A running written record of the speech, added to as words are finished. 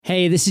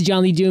Hey, this is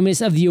John Lee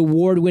Dumas of the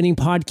award-winning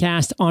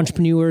podcast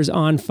Entrepreneurs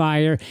on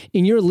Fire,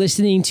 and you're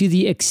listening to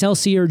the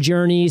Excelsior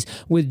Journeys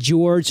with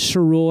George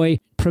Sirois.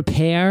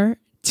 Prepare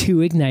to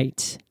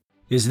ignite.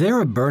 Is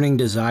there a burning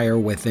desire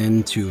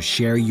within to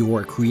share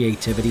your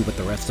creativity with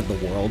the rest of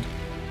the world?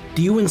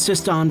 Do you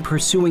insist on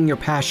pursuing your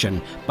passion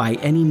by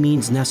any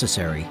means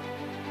necessary?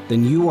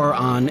 Then you are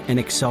on an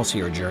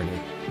Excelsior journey,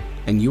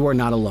 and you are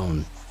not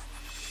alone.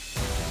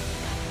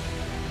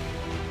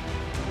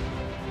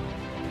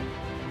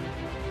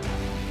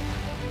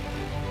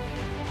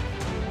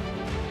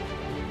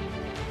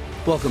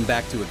 Welcome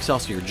back to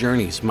Excelsior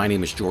Journeys. My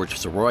name is George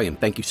Sirois, and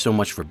thank you so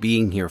much for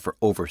being here for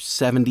over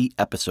 70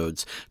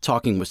 episodes,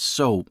 talking with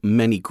so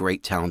many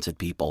great, talented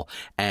people,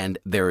 and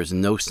there is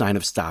no sign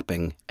of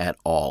stopping at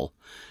all.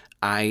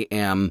 I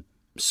am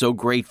so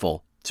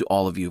grateful to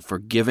all of you for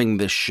giving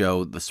this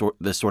show the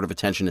sort of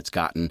attention it's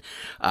gotten.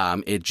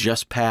 It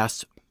just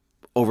passed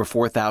over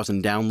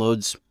 4,000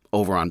 downloads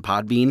over on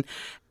Podbean.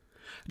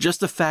 Just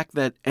the fact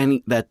that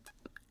any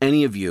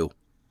of you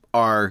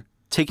are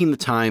taking the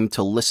time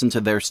to listen to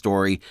their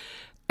story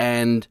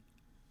and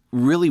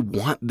really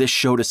want this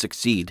show to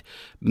succeed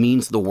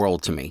means the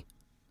world to me.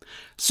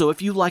 So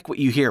if you like what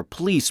you hear,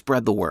 please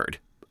spread the word.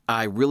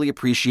 I really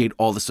appreciate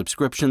all the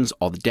subscriptions,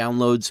 all the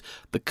downloads,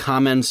 the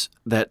comments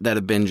that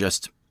have been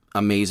just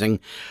amazing.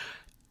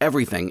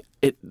 Everything.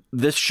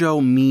 This show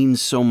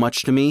means so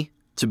much to me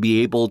to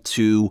be able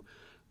to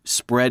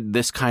spread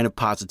this kind of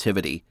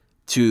positivity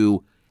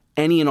to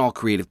any and all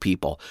creative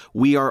people.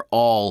 We are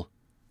all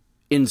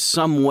in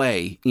some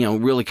way,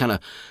 really kind of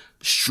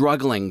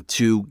struggling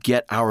to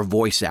get our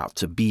voice out,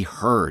 to be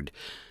heard.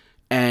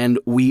 And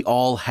we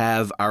all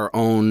have our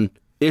own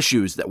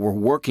issues that we're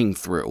working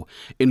through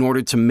in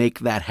order to make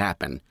that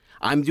happen.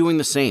 I'm doing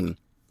the same.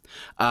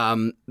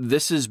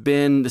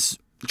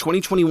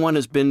 2021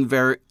 has been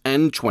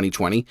and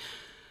 2020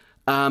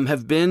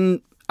 have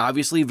been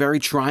obviously very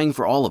trying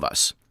for all of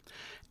us.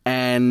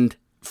 And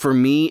for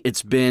me,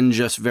 it's been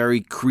just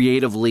very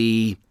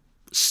creatively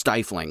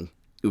stifling,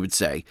 I would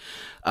say.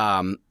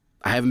 I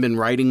haven't been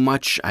writing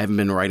much. I haven't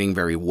been writing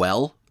very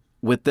well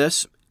with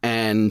this.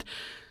 And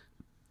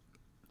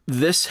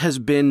this has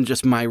been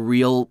just my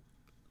real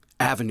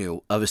avenue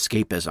of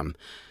escapism.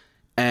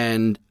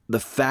 And the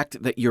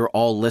fact that you're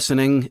all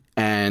listening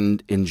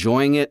and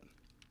enjoying it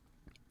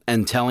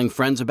and telling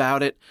friends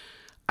about it,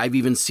 I've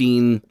even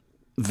seen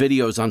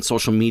videos on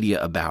social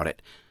media about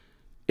it.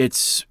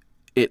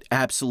 It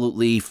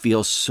absolutely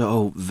feels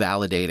so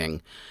validating.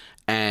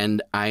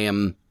 And I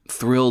am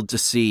thrilled to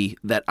see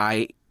that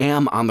I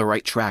am on the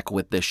right track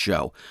with this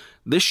show.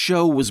 This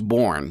show was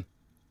born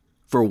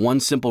for one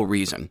simple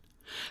reason,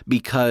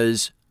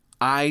 because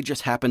I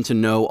just happen to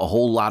know a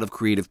whole lot of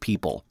creative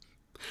people,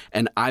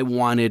 and I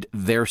wanted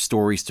their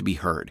stories to be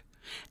heard.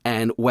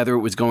 And whether it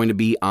was going to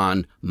be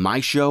on my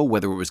show,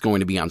 whether it was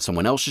going to be on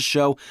someone else's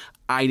show,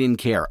 I didn't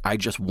care. I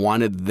just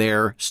wanted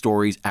their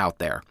stories out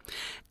there.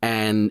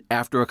 And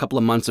after a couple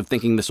of months of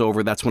thinking this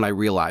over, that's when I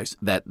realized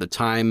that the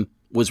time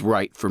was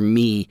right for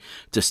me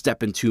to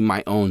step into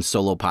my own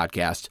solo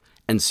podcast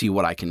and see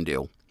what I can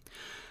do.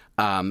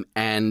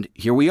 And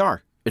here we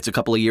are. It's a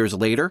couple of years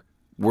later.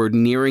 We're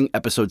nearing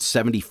episode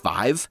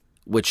 75,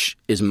 which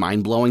is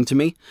mind-blowing to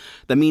me.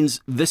 That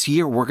means this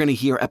year we're going to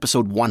hear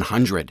episode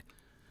 100.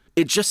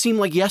 It just seemed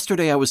like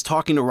yesterday I was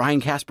talking to Ryan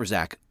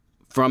Kasperzak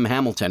from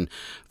Hamilton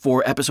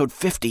for episode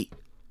 50.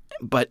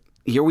 But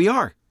here we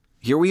are.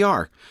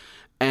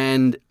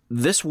 And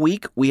this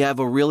week we have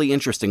a really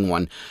interesting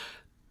one.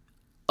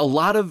 A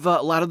lot of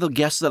the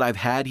guests that I've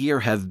had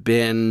here have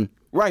been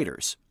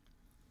writers.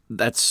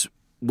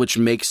 Which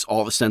makes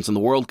all the sense in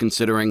the world,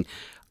 considering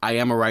I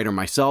am a writer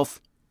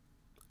myself.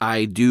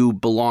 I do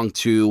belong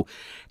to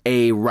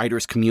a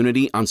writers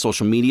community on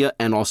social media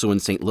and also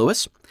in St.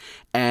 Louis,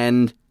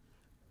 and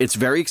it's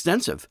very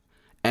extensive.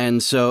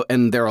 And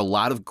there are a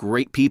lot of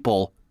great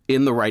people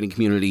in the writing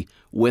community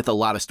with a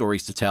lot of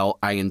stories to tell.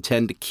 I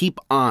intend to keep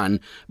on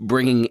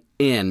bringing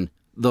in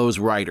those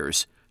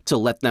writers to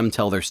let them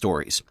tell their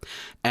stories.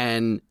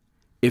 And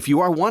if you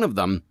are one of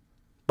them,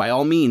 by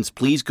all means,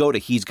 please go to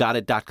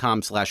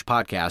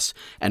he'sgotit.com/podcast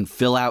and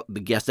fill out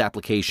the guest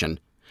application.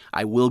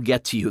 I will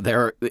get to you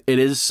there. It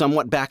is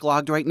somewhat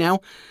backlogged right now,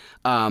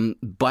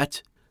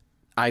 but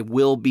I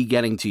will be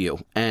getting to you.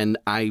 And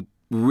I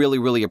really,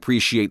 really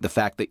appreciate the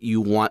fact that you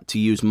want to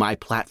use my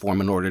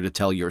platform in order to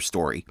tell your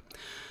story.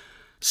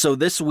 So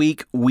this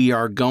week, we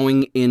are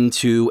going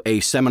into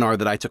a seminar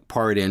that I took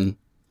part in.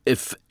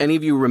 If any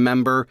of you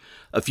remember,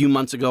 a few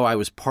months ago, I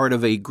was part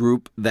of a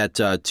group that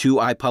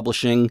 2i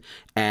Publishing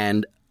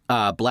and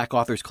Black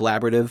Authors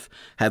Collaborative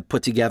have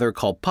put together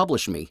called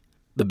Publish Me,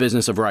 The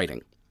Business of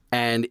Writing.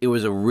 And it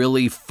was a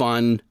really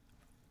fun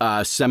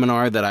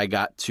seminar that I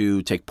got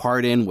to take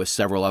part in with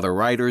several other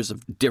writers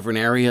of different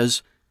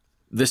areas.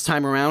 This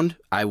time around,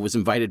 I was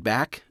invited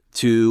back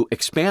to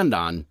expand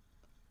on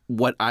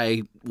what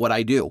I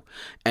do.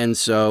 And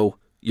so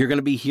you're going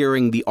to be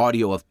hearing the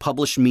audio of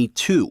Publish Me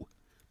 2,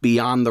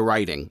 Beyond the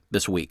Writing,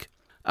 this week.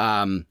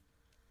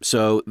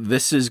 So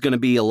this is going to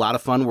be a lot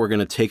of fun. We're going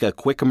to take a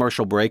quick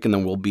commercial break and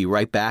then we'll be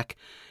right back.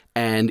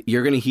 And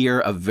you're going to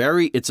hear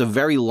it's a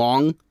very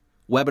long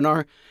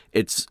webinar.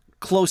 It's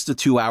close to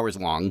 2 hours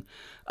long.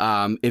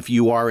 If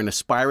you are an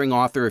aspiring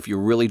author, if you're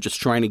really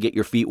just trying to get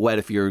your feet wet,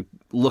 if you're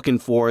looking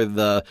for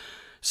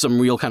some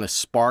real kind of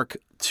spark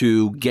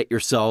to get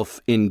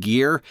yourself in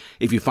gear,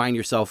 if you find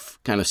yourself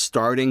kind of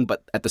starting,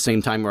 but at the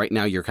same time right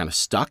now you're kind of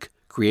stuck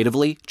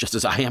creatively, just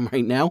as I am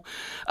right now,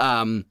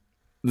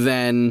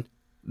 then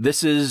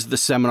this is the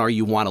seminar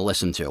you want to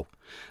listen to.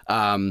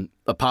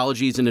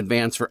 Apologies in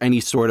advance for any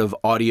sort of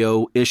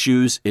audio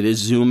issues. It is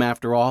Zoom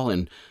after all,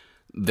 and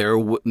there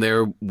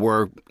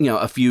were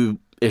a few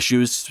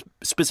issues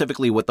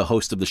specifically with the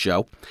host of the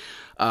show.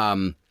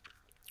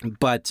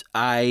 But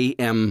I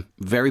am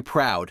very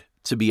proud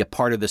to be a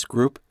part of this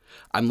group.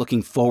 I'm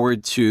looking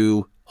forward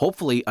to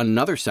hopefully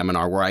another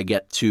seminar where I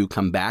get to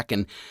come back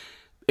and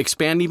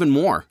expand even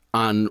more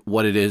on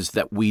what it is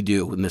that we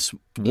do in this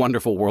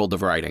wonderful world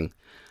of writing.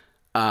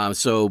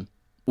 So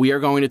we are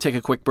going to take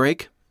a quick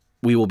break.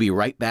 We will be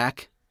right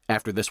back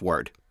after this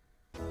word.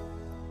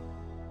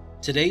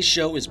 Today's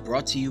show is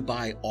brought to you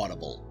by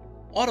Audible.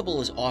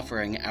 Audible is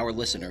offering our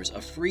listeners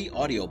a free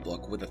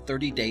audiobook with a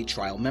 30-day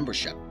trial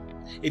membership.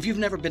 If you've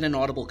never been an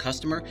Audible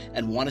customer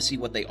and want to see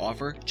what they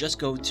offer, just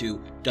go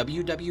to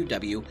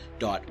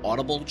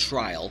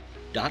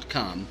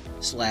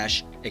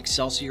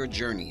www.audibletrial.com/Excelsior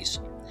Journeys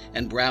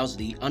and browse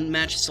the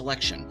unmatched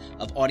selection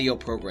of audio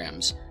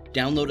programs.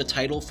 Download a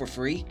title for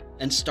free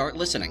and start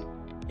listening.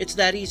 It's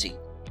that easy.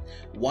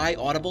 Why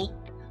Audible?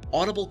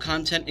 Audible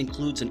content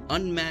includes an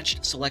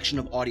unmatched selection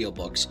of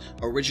audiobooks,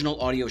 original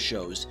audio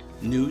shows,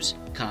 news,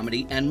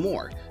 comedy, and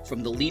more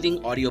from the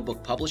leading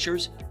audiobook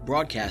publishers,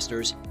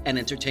 broadcasters, and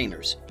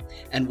entertainers.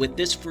 And with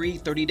this free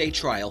 30-day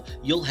trial,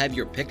 you'll have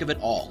your pick of it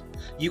all.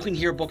 You can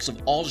hear books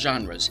of all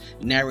genres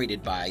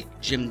narrated by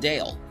Jim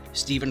Dale,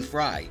 Stephen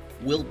Fry,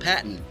 Will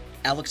Patton,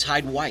 Alex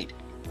Hyde White,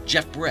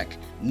 Jeff Brick,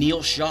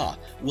 Neil Shaw,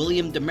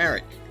 William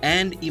Demerit,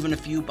 and even a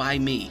few by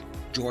me,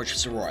 George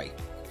Soroy.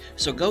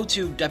 So go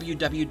to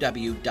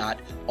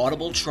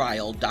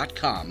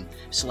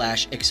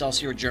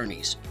www.audibletrial.com/Excelsior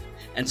Journeys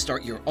and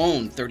start your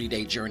own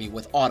 30-day journey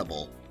with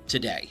Audible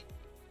today.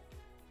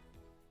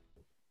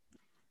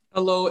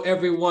 Hello,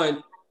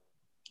 everyone.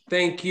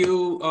 Thank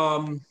you.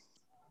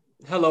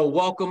 Hello,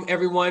 welcome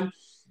everyone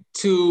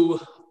to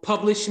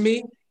Publish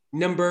Me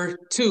number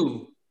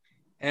 2,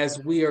 as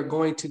we are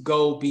going to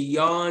go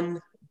beyond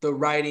the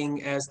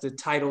writing as the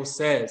title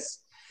says.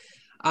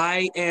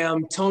 I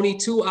am Tony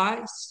Two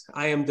Eyes.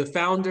 I am the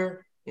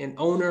founder and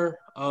owner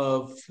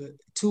of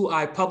Two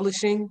Eye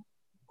Publishing,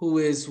 who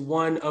is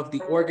one of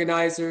the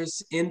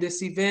organizers in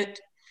this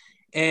event.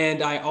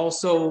 And I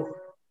also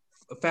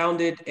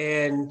founded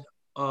and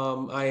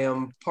I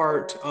am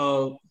part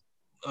of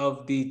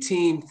the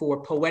team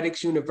for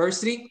Poetics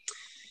University.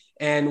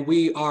 And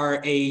we are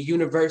a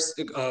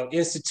university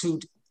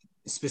institute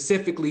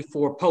specifically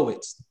for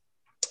poets.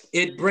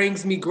 It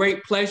brings me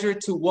great pleasure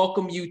to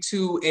welcome you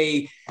to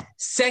a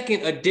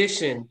second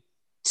edition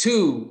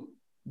to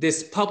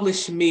this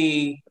Publish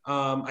Me,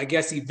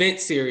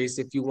 event series,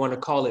 if you want to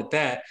call it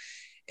that.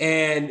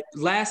 And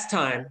last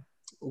time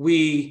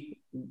it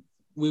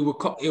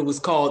was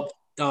called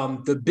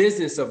The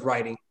Business of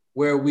Writing,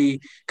 where we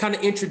kind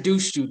of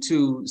introduced you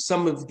to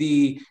some of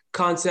the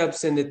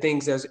concepts and the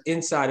things that's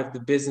inside of the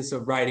business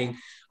of writing,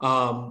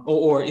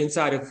 or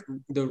inside of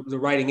the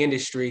writing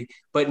industry.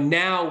 But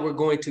now we're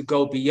going to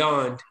go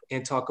beyond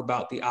and talk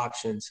about the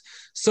options.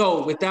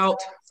 So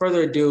without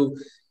further ado,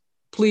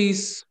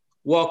 please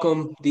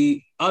welcome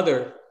the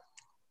other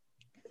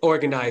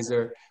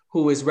organizer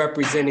who is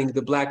representing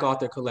the Black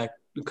Author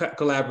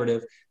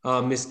Collaborative,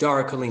 Ms.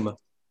 Dara Kalima.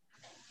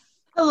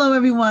 Hello,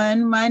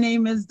 everyone. My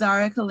name is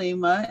Dara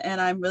Kalima, and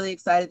I'm really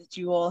excited that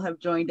you all have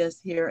joined us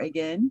here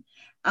again.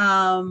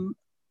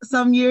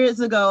 Some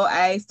years ago,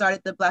 I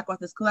started the Black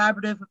Authors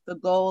Collaborative with the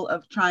goal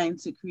of trying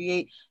to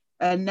create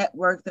a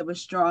network that was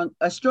strong,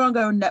 a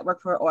stronger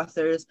network for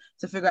authors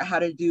to figure out how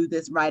to do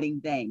this writing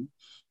thing.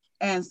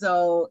 And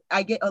so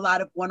I get a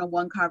lot of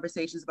one-on-one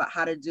conversations about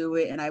how to do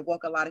it, and I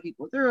walk a lot of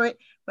people through it,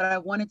 but I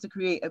wanted to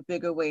create a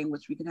bigger way in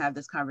which we can have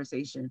this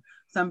conversation.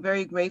 So I'm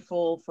very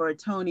grateful for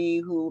Tony,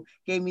 who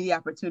gave me the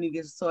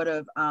opportunity to sort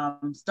of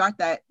start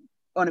that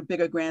on a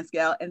bigger grand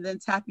scale, and then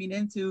tapping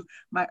into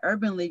my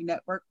Urban League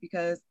network,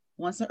 because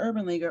once an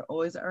Urban Leaguer,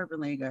 always an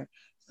Urban Leaguer.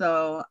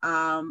 So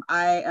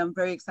I am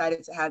very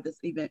excited to have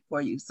this event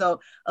for you. So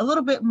a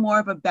little bit more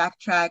of a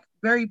backtrack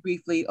very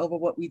briefly over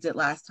what we did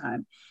last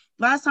time.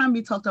 Last time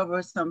we talked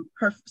over some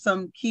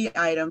key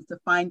items to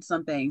find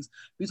some things.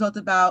 We talked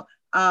about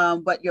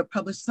what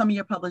some of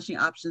your publishing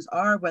options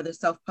are, whether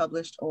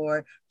self-published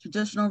or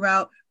traditional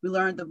route. We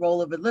learned the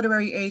role of a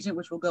literary agent,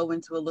 which we'll go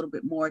into a little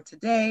bit more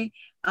today.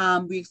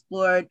 We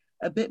explored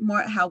a bit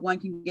more how one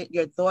can get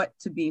your thought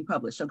to being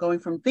published. So going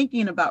from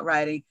thinking about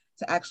writing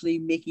to actually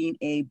making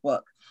a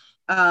book.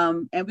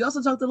 And we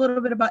also talked a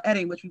little bit about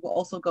editing, which we will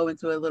also go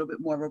into a little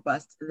bit more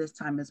robust this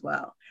time as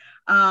well.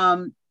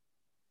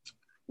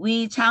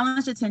 We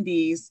challenged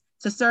attendees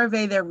to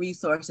survey their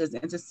resources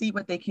and to see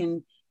what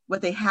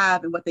they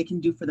have and what they can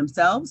do for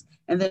themselves,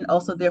 and then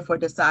also therefore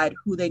decide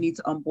who they need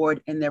to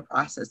onboard in their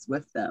process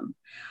with them.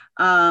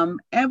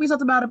 And we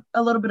talked about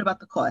a little bit about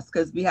the cost,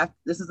 because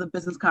this is a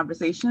business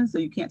conversation, so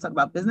you can't talk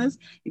about business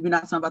if you're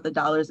not talking about the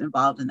dollars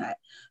involved in that.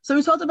 So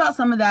we talked about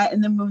some of that,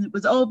 and then when it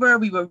was over,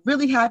 we were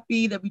really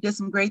happy that we did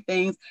some great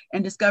things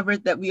and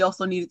discovered that we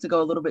also needed to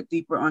go a little bit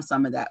deeper on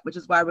some of that, which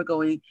is why we're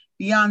going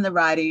beyond the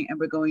writing and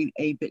we're going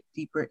a bit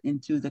deeper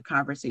into the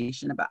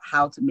conversation about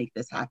how to make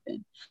this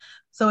happen.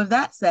 So with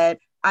that said,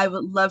 I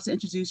would love to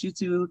introduce you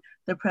to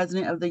the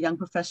president of the Young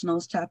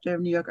Professionals chapter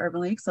of New York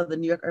Urban League. So the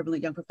New York Urban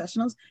League Young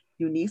Professionals,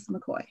 Eunice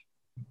McCoy.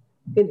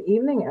 Good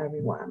evening,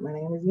 everyone. My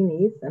name is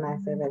Eunice, and I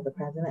serve as the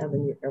president of the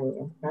New York Urban League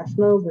Young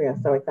Professionals. We are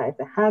so excited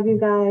to have you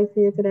guys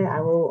here today.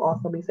 I will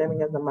also be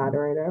serving as the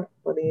moderator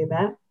for the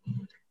event,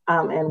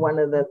 and one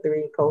of the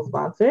 3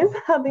 co-sponsors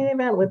of the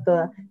event with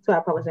the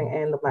Two-Eye Publishing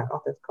and the Black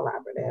Authors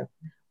Collaborative.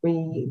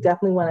 We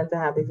definitely wanted to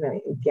have this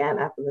event again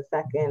after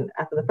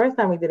the first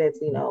time we did it.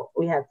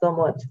 We had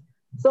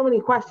so many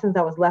questions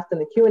that was left in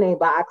the Q&A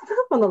box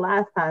from the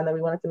last time that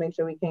we wanted to make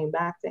sure we came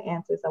back to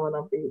answer some of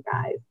them for you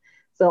guys.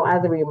 So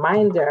as a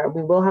reminder,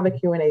 we will have a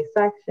Q&A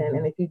section.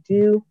 And if you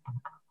do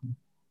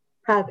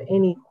have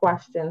any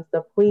questions,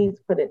 so please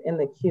put it in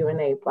the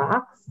Q&A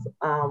box,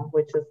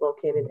 which is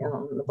located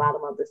on the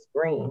bottom of the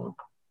screen.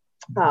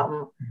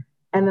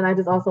 And then I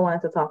just also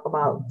wanted to talk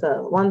about,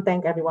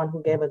 thank everyone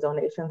who gave a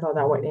donation to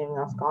our Whitney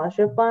Young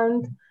Scholarship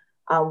Fund.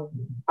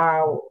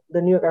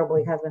 The New York Urban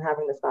League has been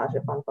having the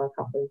scholarship fund for a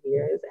couple of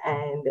years,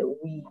 and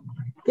we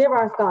give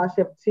our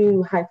scholarship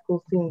to high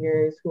school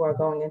seniors who are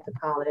going into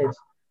college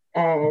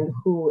and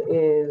who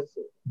is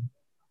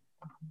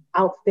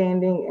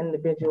outstanding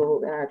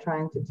individuals and are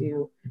trying to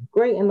do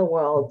great in the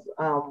world.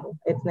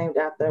 It's named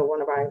after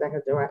one of our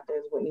executive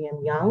directors, Whitney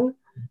M. Young,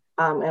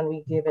 and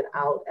we give it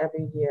out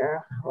every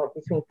year,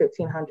 between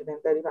 $1,500 and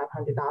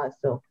 $3,500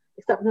 to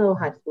exceptional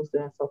high school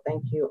students. So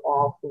thank you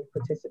all who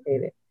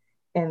participated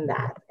in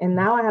that. And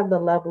now I have the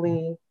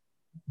lovely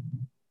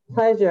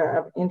pleasure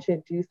of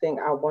introducing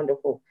our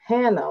wonderful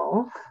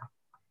panel.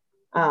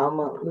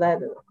 Let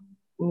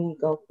me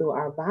go through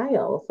our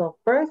bio. So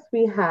first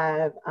we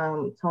have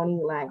Tony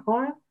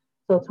Langhorne.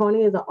 So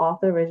Tony is an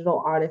author,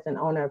 original artist, and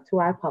owner of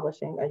Two-Eye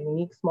Publishing, a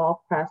unique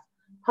small press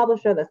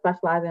publisher that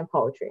specializes in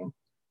poetry.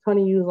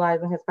 Tony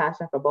utilizing his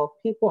passion for both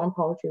people and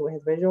poetry with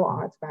his visual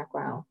arts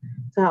background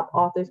to help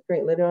authors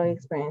create literary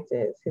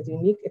experiences. His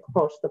unique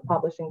approach to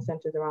publishing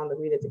centers around the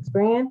reader's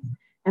experience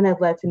and has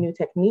led to new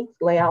techniques,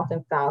 layouts,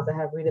 and styles that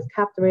have readers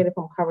captivated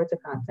from cover to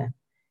content.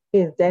 He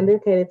is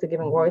dedicated to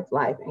giving words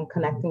life and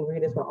connecting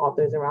readers with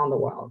authors around the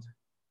world.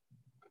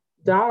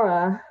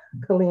 Dara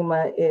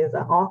Kalima is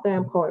an author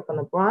and poet from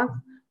the Bronx,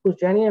 whose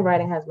journey in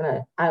writing has been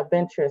an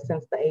adventure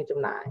since the age of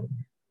 9.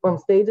 From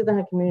stages in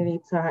her community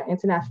to her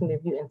international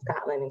debut in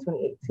Scotland in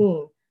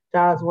 2018,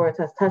 Dara's words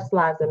has touched the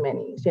lives of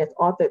many. She has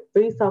authored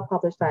 3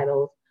 self-published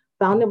titles,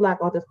 founded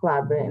Black Authors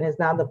Collaborative, and is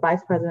now the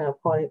vice president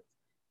of Poets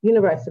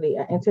University,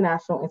 an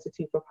international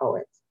institute for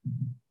poets.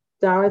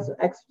 Dara's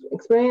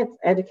experience,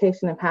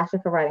 education, and passion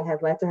for writing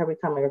has led to her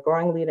becoming a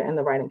growing leader in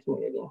the writing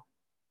community.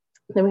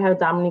 Then we have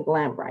Dominique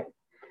Lambright.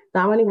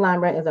 Dominique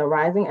Lambright is a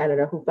rising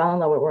editor who fell in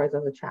love with words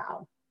as a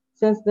child.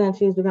 Since then,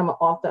 she's become an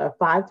author of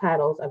 5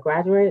 titles, a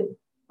graduate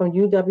from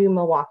UW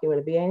Milwaukee with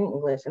a BA in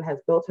English, and has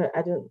built her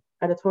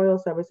editorial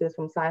services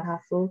from side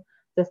hustle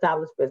to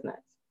established business.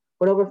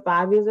 With over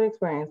 5 years of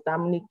experience,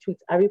 Dominique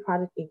treats every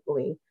project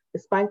equally,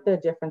 despite their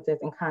differences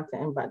in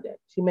content and budget.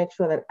 She makes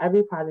sure that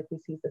every project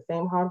receives the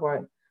same hard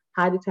work,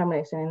 high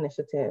determination,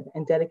 initiative,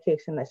 and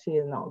dedication that she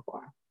is known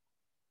for.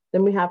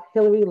 Then we have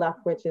Hillary Luff,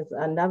 which is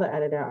another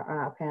editor on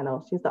our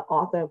panel. She's the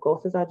author of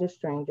Ghosts Are Just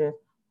Strangers,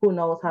 Who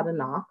Knows How to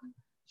Knock.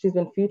 She's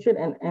been featured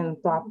in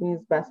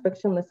Anthropy's Best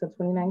Fiction list in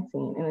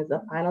 2019 and is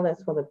a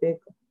finalist for the Big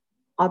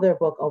Other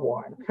Book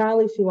Award.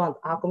 Currently, she runs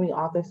Alchemy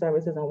Author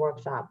Services and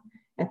Workshops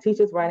and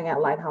teaches writing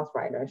at Lighthouse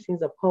Writer.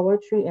 She's a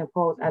poetry and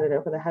prose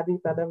editor for the Heavy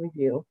Feather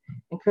Review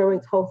and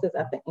curates hosts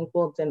at the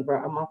Inkworld Denver,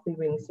 a monthly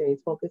reading series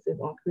focuses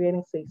on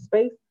creating safe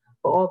space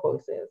for all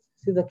voices.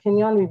 She's a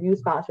Kenyon Review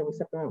Scholarship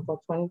recipient for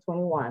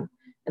 2021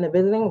 and a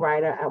visiting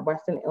writer at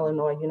Western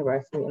Illinois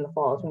University in the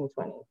fall of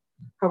 2020.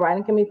 Her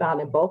writing can be found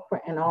in both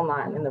print and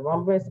online in the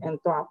Rumbus,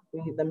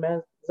 Anthropy, the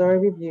Missouri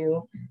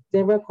Review,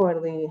 Denver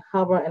Quarterly,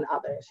 Hubbard, and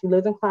others. She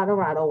lives in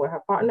Colorado with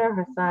her partner,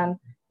 her son,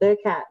 their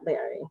cat,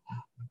 Larry.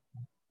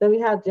 Then we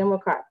have Jim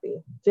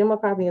McCarthy. Jim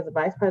McCarthy is a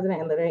vice president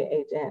and literary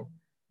agent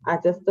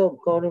at Justo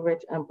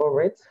Goldrich and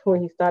Boritz, where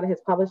he started his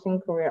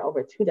publishing career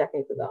over 2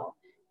 decades ago.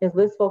 His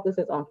list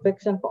focuses on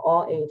fiction for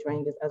all age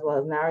ranges, as well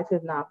as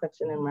narrative,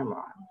 nonfiction, and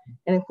memoir.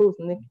 It includes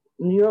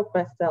New York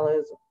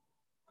bestsellers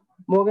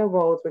Morgan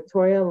Rhodes,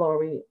 Victoria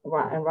Laurie,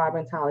 and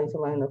Robin Talley, to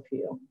learn a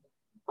few,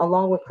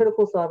 along with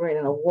critical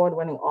celebrating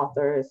award-winning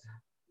authors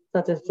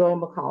such as Joy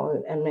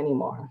McCollum and many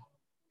more.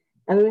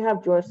 And then we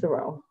have George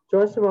Seurat.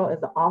 George Seurat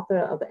is the author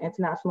of the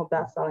international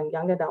best-selling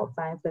young adult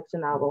science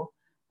fiction novel,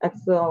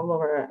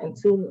 Explorer, and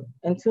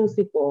two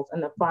sequels,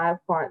 and the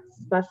 5-part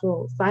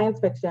special science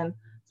fiction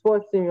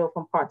sports serial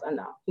from Parts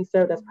Unknown. He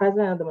served as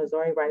president of the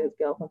Missouri Writers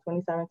Guild from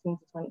 2017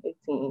 to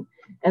 2018,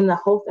 and the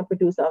host and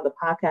producer of the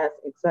podcast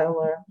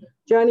Excelsior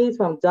Journeys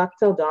from Dusk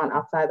Till Dawn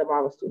outside the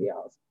Marvel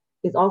Studios.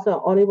 He's also an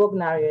audiobook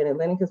narrator,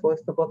 lending his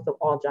voice to books of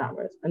all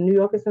genres. A New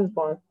Yorker since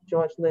birth,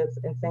 George lives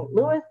in St.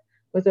 Louis,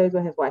 Missouri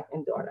with his wife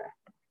and daughter.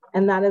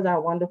 And that is our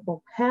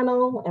wonderful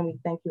panel, and we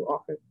thank you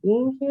all for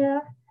being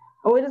here.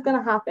 And we're just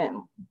gonna hop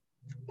in.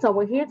 So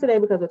we're here today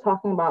because we're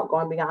talking about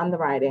going beyond the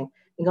writing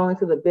and going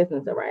into the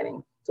business of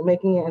writing. So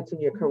making it into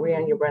your career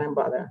and your bread and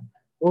butter.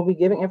 We'll be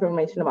giving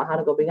information about how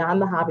to go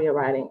beyond the hobby of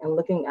writing and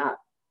looking at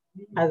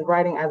as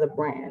writing as a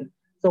brand.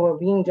 So we're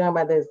being joined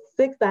by the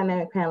 6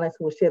 dynamic panelists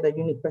who will share their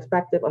unique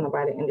perspective on the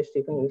writing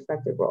industry from your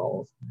respective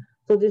roles.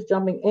 So just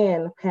jumping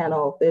in,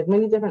 panel, there's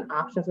many different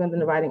options within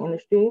the writing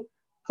industry.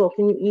 So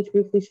can you each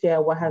briefly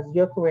share what has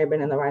your career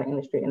been in the writing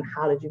industry and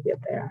how did you get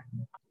there?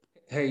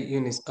 Hey,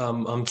 Eunice,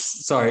 I'm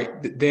sorry.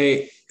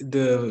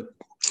 The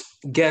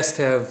guests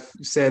have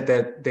said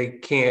that they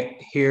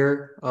can't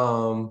hear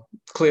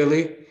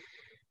clearly.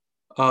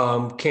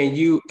 Can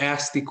you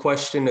ask the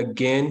question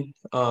again?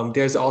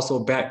 There's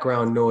also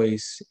background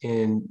noise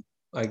in,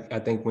 I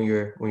think when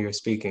you're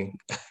speaking.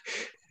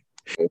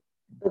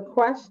 The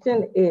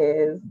question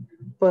is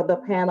for the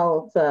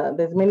panel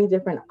there's many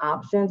different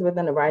options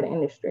within the writing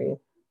industry.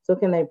 So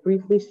can they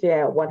briefly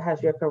share what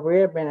has your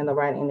career been in the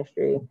writing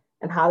industry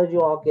and how did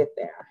you all get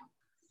there?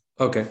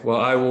 Okay, well,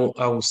 I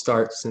will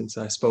start since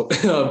I spoke.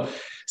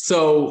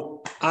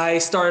 So I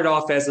started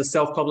off as a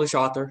self-published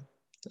author.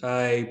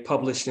 I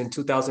published in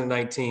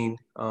 2019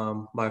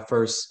 my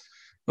first,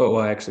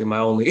 my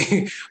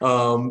only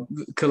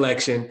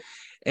collection.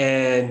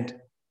 And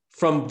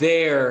from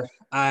there,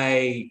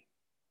 I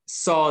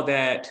saw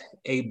that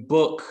a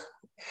book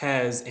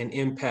has an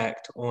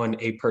impact on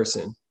a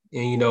person.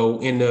 And,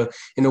 in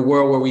the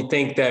world where we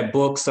think that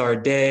books are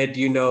dead,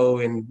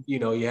 and,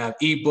 you have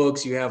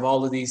ebooks, you have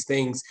all of these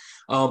things,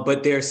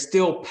 but there's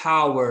still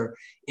power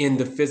in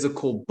the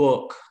physical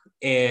book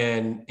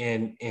and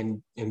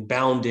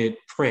bounded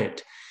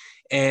print.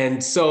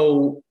 And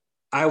so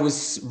I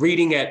was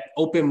reading at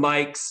open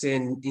mics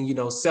and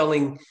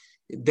selling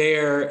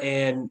there,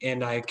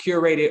 and I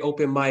curated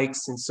open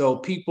mics. And so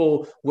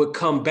people would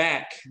come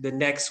back the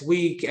next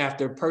week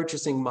after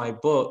purchasing my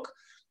book,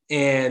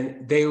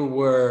 and they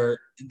were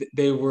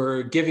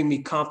giving me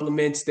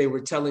compliments. They were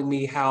telling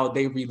me how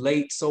they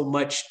relate so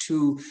much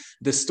to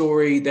the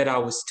story that I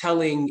was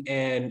telling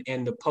and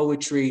the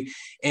poetry.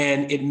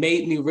 And it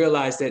made me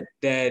realize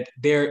that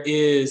there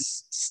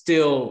is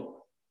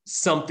still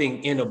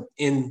something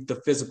in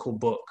the physical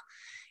book.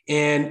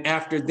 And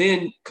after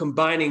then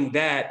combining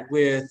that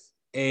with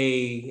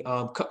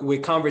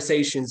with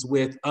conversations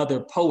with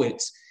other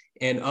poets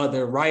and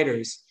other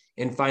writers,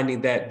 and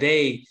finding that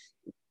the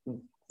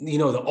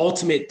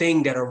ultimate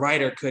thing that a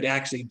writer could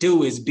actually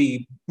do is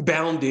be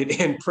bounded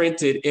and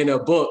printed in a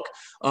book.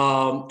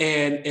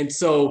 And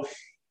so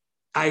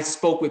I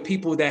spoke with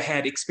people that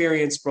had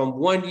experience from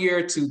 1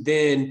 year to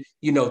then,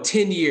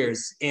 10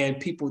 years, and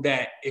people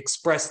that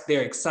expressed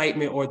their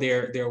excitement or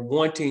their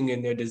wanting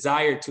and their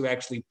desire to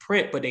actually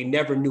print, but they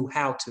never knew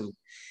how to.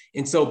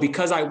 And so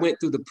because I went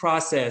through the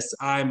process,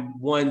 I'm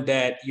one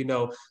that,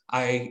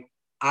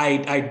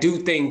 I do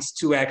things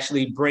to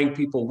actually bring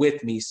people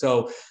with me.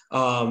 So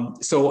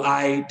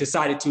I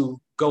decided to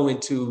go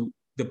into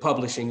the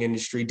publishing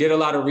industry, did a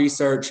lot of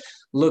research,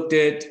 looked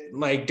at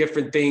like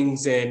different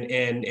things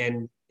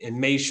and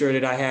made sure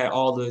that I had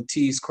all the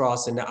T's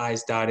crossed and the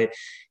I's dotted.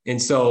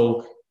 And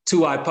so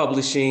 2i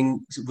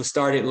Publishing was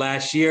started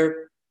last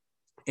year,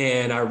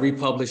 and I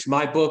republished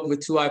my book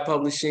with 2i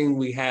Publishing.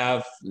 We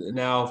have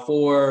now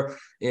 4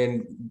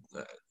 in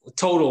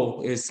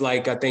total. It's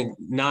like, I think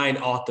 9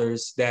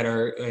 authors that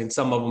are, and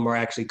some of them are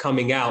actually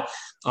coming out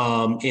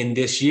in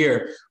this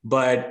year.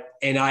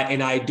 And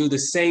I do the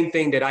same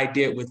thing that I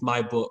did with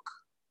my book.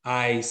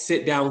 I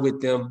sit down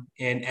with them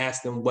and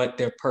ask them what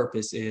their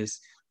purpose is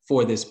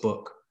for this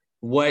book.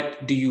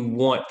 What do you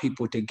want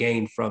people to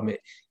gain from it?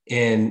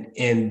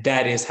 And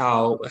that is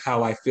how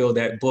I feel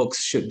that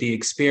books should be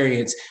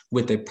experienced,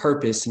 with a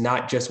purpose,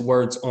 not just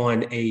words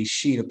on a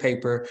sheet of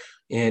paper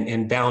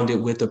and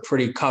bounded with a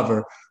pretty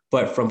cover,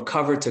 but from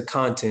cover to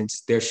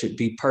contents, there should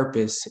be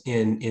purpose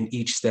in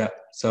each step.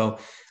 So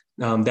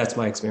that's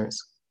my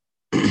experience.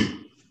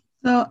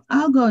 So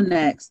I'll go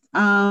next.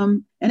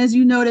 And as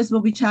you notice,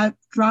 we'll be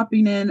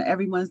dropping in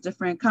everyone's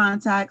different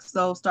contacts.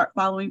 So start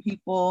following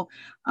people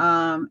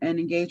and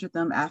engage with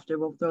them after.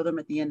 We'll throw them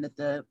at the end of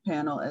the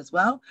panel as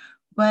well.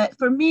 But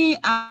for me,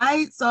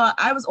 I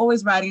was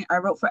always writing. I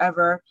wrote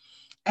forever.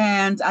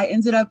 And I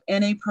ended up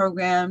in a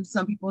program.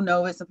 Some people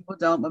know it, some people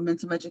don't,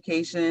 momentum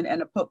education.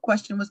 And a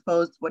question was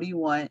posed, what do you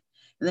want?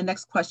 And the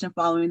next question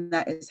following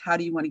that is, how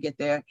do you want to get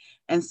there?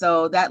 And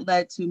so that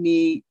led to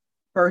me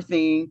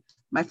birthing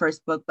my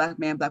first book, Black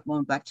Man, Black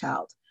Woman, Black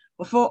Child.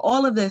 Before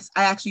all of this,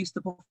 I actually used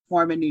to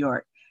perform in New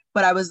York,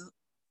 but I was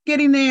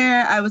getting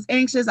there. I was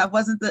anxious. I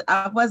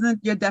wasn't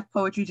your Def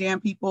Poetry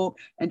Jam people,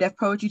 and Def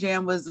Poetry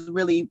Jam was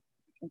really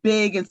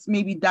big and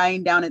maybe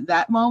dying down at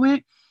that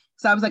moment.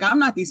 So I was like, I'm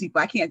not these people.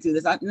 I can't do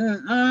this.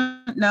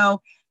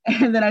 No.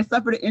 And then I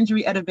suffered an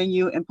injury at a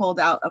venue and pulled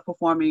out of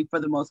performing for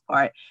the most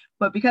part.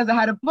 But because I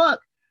had a book,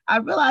 I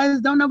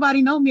realized don't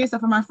nobody know me except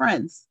for my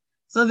friends.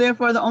 So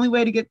therefore, the only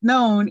way to get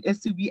known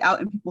is to be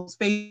out in people's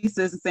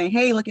faces and saying,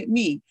 hey, look at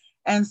me.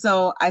 And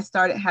so I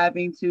started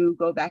having to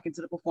go back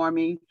into the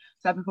performing.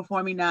 So I've been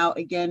performing now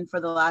again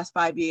for the last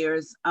 5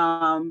 years.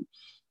 And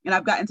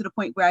I've gotten to the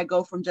point where I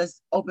go from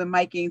just open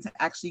micing to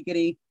actually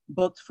getting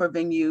booked for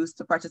venues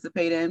to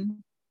participate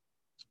in.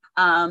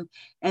 And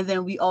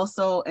then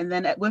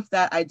with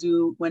that, I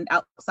do, when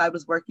outside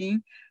was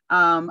working,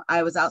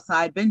 I was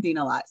outside vending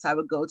a lot. So I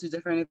would go to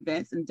different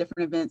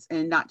events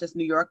in not just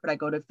New York, but I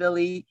go to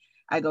Philly,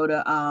 I go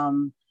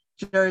to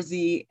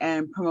Jersey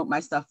and promote my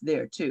stuff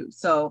there too.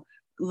 So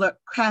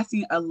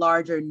casting a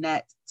larger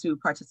net to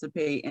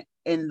participate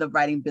in the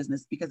writing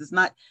business, because it's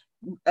not,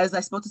 as I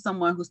spoke to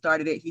someone who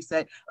started it, he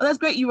said, oh, that's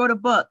great, you wrote a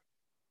book.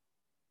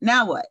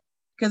 Now what?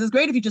 Because it's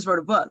great if you just wrote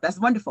a book, that's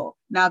wonderful.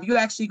 Now, if you're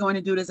actually going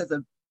to do this as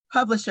a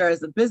publisher,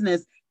 as a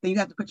business, then you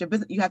have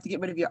to get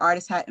rid of your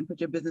artist hat and put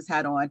your business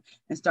hat on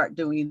and start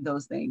doing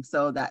those things.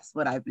 So that's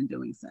what I've been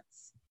doing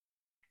since.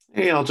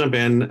 Hey, I'll jump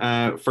in.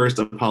 First,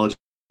 apologies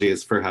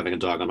for having a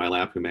dog on my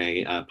lap who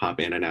may pop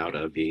in and out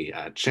of the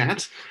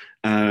chat.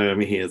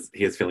 He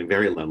is feeling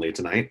very lonely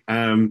tonight.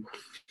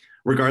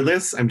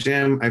 Regardless, I'm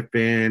Jim. I've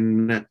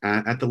been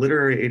at the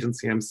literary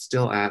agency I'm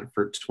still at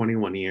for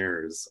 21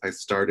 years. I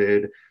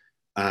started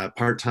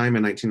part-time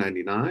in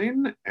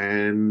 1999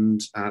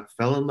 and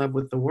fell in love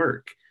with the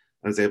work.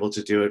 I was able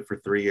to do it for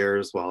 3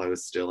 years while I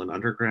was still an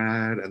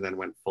undergrad, and then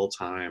went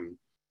full-time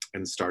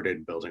and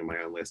started building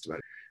my own list of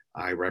it.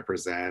 I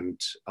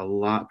represent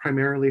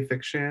primarily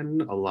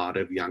fiction, a lot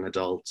of young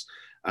adult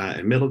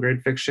and middle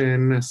grade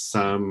fiction,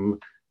 some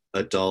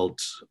adult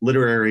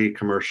literary,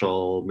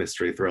 commercial,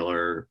 mystery,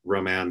 thriller,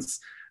 romance,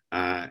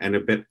 and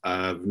a bit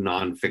of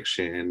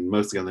nonfiction,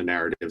 mostly on the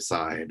narrative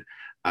side,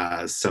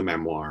 some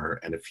memoir,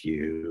 and a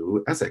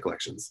few essay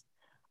collections.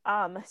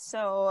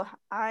 So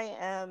I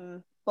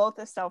am both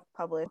a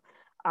self-published.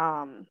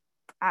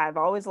 I've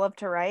always loved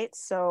to write.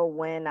 So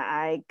when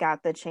I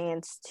got the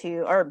chance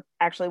to, or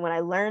actually when I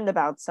learned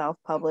about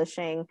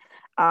self-publishing,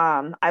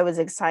 I was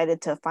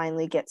excited to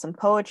finally get some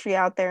poetry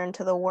out there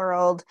into the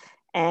world.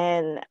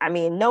 And I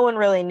mean, no one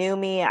really knew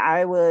me.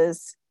 I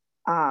was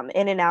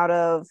in and out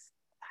of,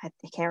 I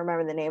can't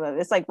remember the name of it.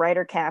 It's like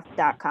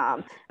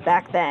writercaf.com.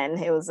 Back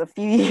then, it was a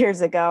few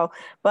years ago,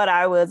 but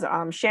I was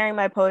sharing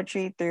my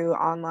poetry through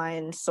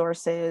online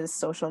sources,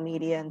 social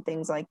media, and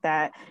things like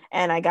that.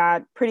 And I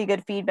got pretty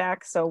good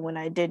feedback. So when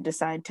I did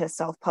decide to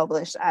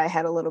self-publish, I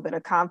had a little bit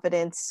of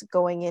confidence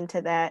going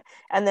into that.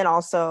 And then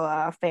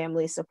also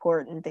family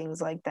support and things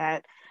like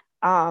that.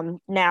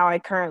 Now I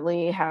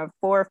currently have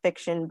 4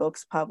 fiction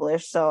books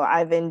published. So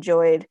I've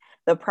enjoyed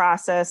the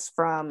process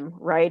from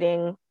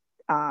writing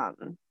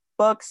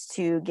books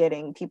to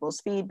getting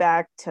people's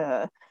feedback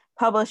to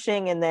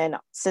publishing. And then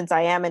since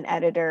I am an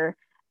editor,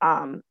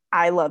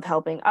 I love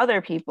helping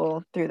other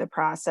people through the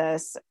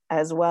process,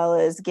 as well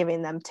as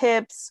giving them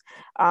tips,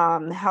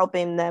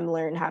 helping them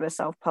learn how to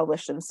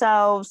self-publish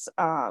themselves.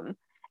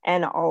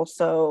 And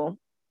also,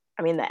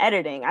 I mean, the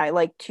editing, I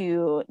like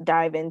to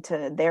dive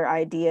into their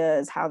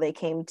ideas, how they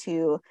came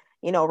to,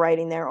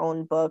 writing their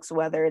own books,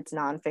 whether it's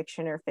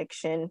nonfiction or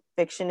fiction.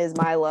 Fiction is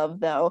my love,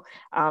 though.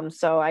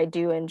 So I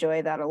do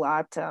enjoy that a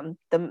lot,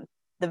 the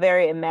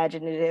very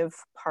imaginative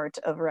part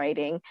of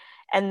writing.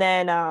 And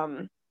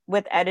then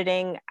with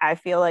editing, I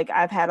feel like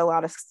I've had a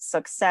lot of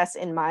success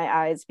in my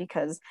eyes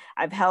because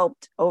I've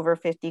helped over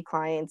 50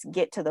 clients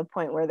get to the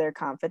point where they're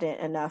confident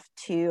enough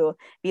to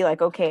be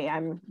like, okay,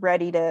 I'm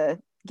ready to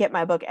get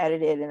my book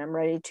edited and I'm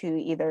ready to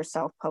either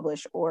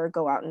self-publish or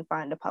go out and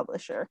find a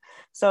publisher.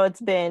 So it's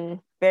been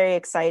very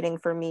exciting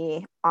for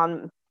me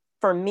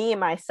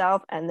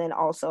myself, and then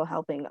also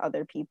helping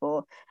other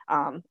people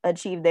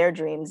achieve their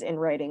dreams in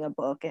writing a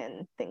book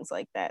and things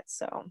like that.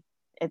 So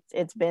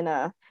it's been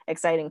a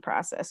exciting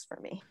process for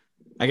me.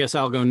 I guess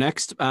I'll go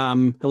next.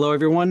 Hello,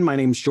 everyone. My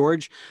name's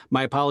George.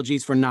 My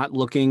apologies for not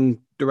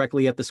looking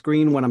directly at the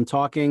screen when I'm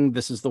talking.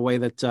 This is the way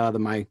that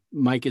my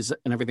mic is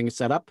and everything is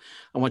set up.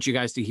 I want you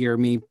guys to hear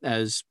me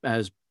as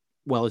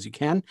well as you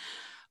can.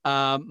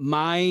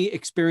 My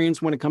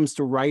experience when it comes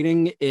to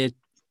writing,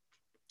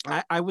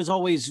 I was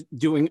always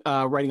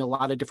writing a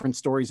lot of different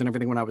stories and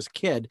everything when I was a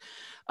kid,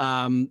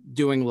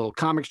 doing little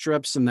comic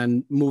strips and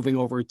then moving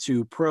over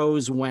to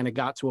prose when it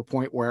got to a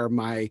point where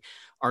my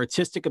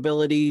artistic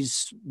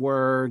abilities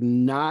were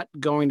not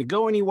going to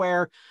go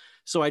anywhere.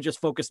 So I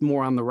just focused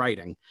more on the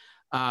writing.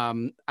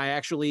 I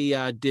actually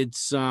wrote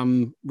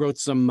some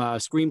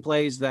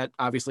screenplays that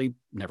obviously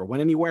never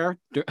went anywhere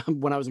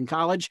when I was in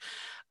college.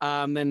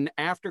 Then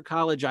after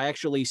college, I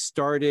actually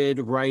started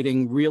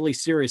writing really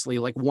seriously,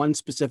 like one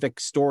specific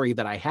story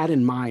that I had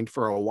in mind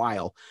for a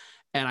while.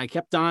 And I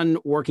kept on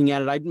working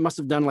at it. I must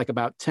have done like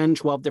about 10,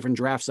 12 different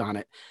drafts on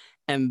it.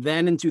 And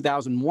then in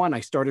 2001,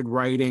 I started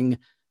writing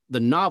the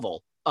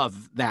novel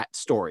of that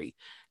story.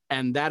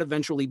 And that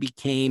eventually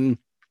became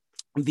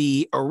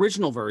the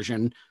original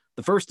version,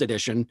 the first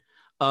edition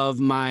of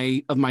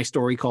my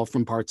story called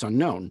From Parts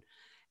Unknown.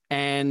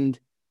 And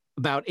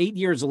about 8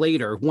 years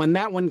later, when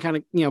that one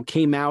kind of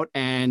came out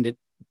and it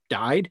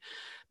died,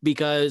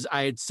 because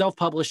I had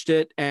self-published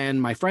it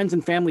and my friends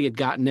and family had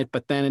gotten it,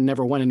 but then it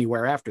never went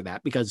anywhere after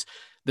that, because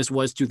this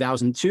was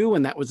 2002,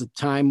 and that was a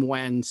time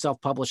when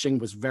self-publishing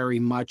was very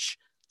much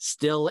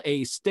still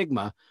a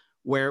stigma,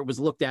 where it was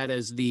looked at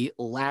as the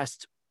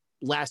last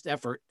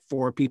effort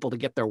for people to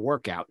get their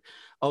work out.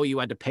 Oh, you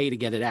had to pay to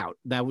get it out.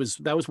 That was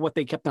what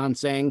they kept on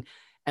saying.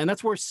 And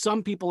that's where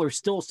some people are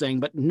still saying,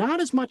 but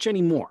not as much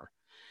anymore.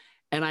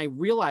 And I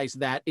realized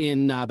that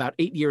in about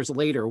 8 years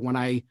later, when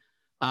I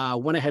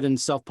went ahead and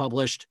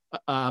self-published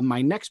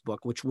my next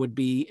book, which would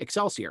be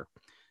Excelsior.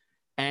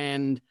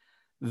 And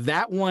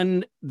that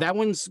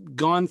one's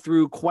gone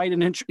through quite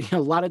a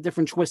lot of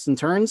different twists and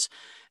turns.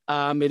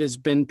 It has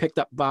been picked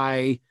up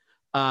by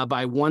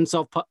one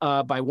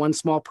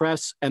small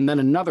press, and then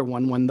another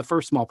one when the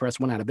first small press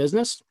went out of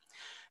business.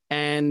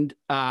 And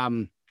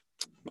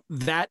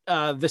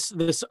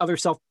this other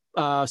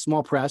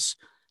small press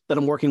that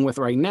I'm working with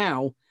right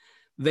now,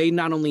 they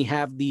not only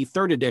have the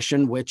third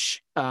edition,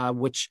 which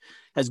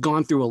has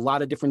gone through a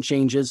lot of different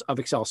changes of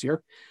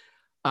Excelsior,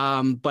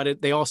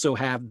 but they also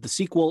have the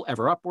sequel,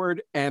 Ever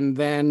Upward. And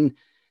then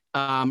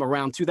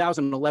around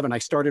 2011, I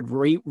started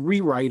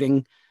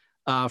rewriting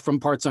From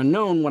Parts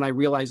Unknown when I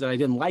realized that I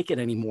didn't like it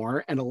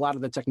anymore, and a lot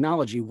of the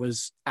technology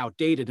was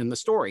outdated in the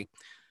story.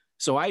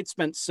 So I had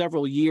spent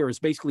several years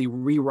basically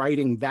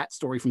rewriting that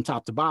story from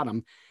top to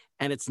bottom,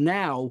 and it's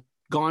now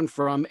gone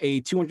from a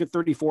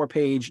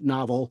 234-page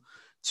novel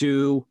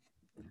to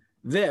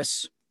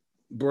this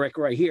brick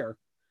right here,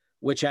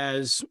 which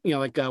has,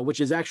 which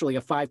is actually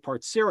a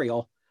 5-part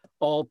serial,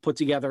 all put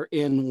together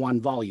in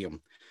one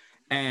volume.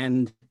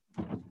 And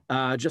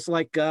just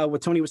like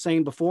what Tony was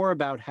saying before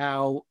about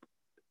how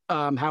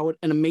an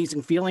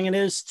amazing feeling it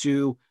is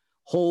to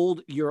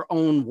hold your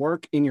own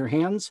work in your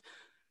hands,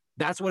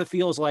 that's what it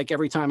feels like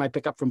every time I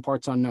pick up From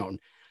Parts Unknown.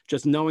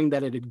 Just knowing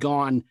that it had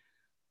gone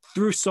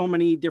through so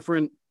many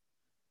different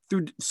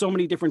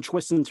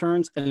twists and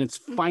turns, and it's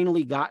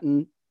finally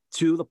gotten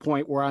to the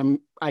point where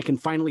I can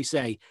finally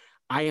say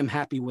I am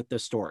happy with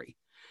this story.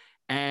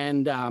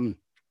 And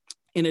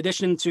in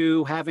addition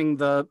to having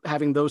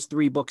those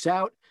 3 books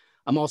out,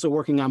 I'm also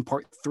working on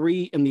part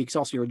 3 in the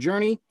Excelsior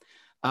journey.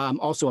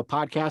 Also a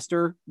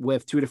podcaster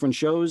with 2 different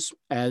shows,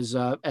 as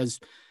the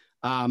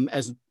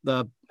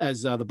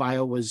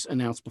bio was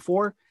announced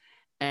before,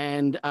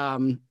 and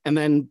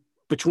then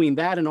between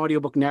that and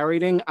audiobook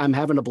narrating, I'm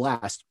having a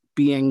blast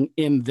being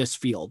in this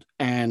field,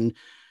 and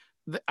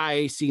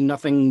I see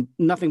nothing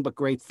but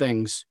great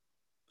things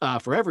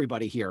for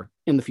everybody here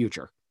in the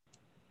future.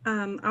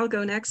 I'll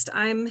go next.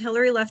 I'm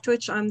Hillary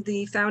Leftwich. I'm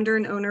the founder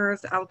and owner of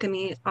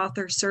Alchemy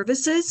Author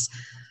Services.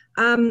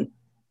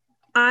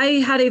 I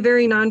had a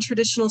very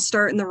non-traditional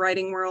start in the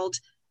writing world.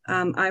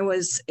 I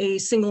was a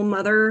single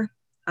mother,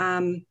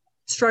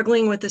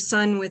 struggling with a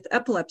son with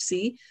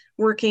epilepsy,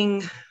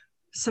 working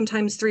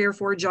sometimes 3 or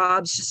 4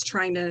 jobs, just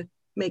trying to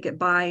make it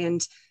by,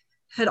 and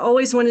had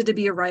always wanted to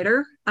be a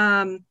writer.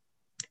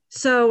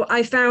 So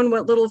I found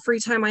what little free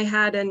time I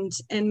had and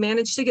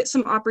managed to get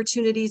some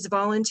opportunities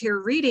volunteer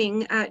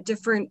reading at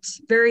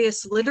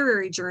various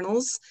literary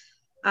journals.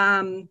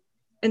 And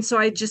so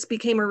I just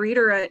became a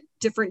reader at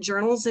different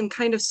journals and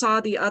kind of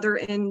saw the other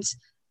end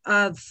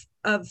of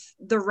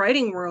the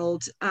writing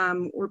world,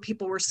 where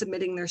people were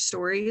submitting their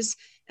stories.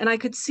 And I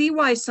could see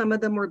why some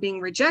of them were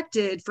being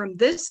rejected from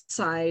this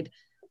side.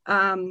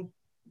 And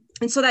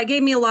so that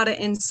gave me a lot of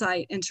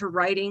insight into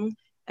writing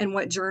and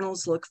what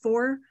journals look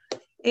for.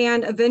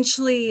 And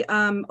eventually,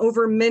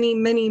 over many,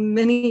 many,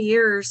 many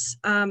years,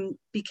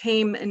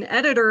 became an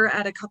editor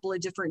at a couple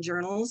of different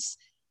journals.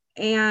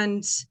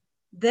 And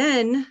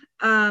then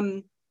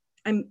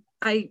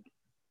I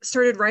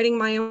started writing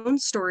my own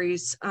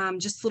stories,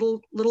 just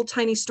little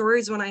tiny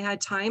stories when I had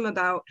time,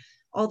 about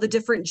all the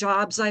different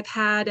jobs I've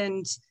had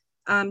and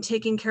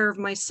taking care of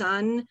my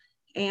son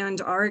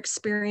and our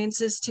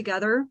experiences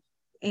together,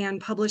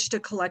 and published a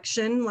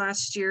collection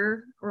last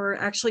year, or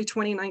actually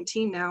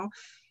 2019 now.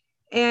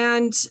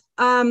 And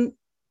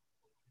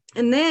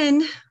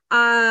then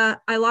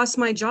I lost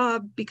my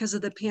job because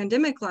of the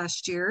pandemic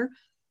last year.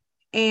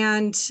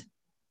 And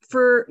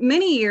for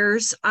many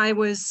years, I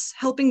was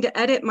helping to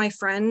edit my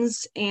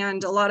friends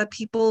and a lot of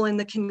people in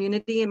the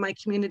community, in my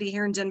community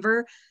here in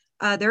Denver,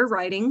 their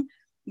writing,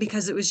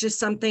 because it was just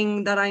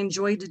something that I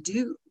enjoyed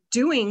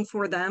doing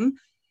for them.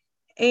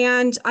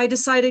 And I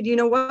decided, you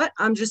know what,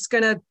 I'm just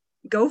going to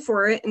go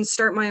for it and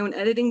start my own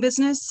editing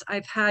business.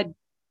 I've had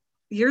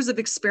years of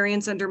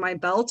experience under my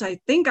belt. I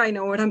think I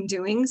know what I'm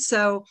doing.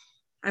 So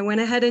I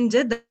went ahead and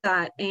did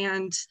that.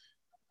 And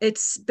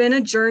it's been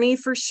a journey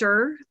for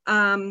sure.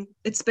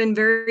 It's been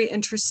very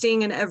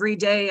interesting. And every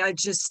day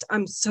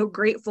I'm so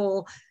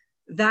grateful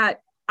that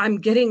I'm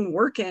getting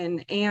work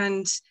in.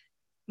 And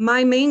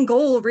my main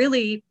goal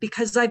really,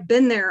 because I've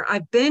been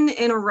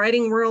in a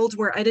writing world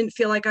where I didn't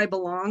feel like I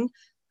belong.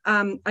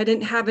 I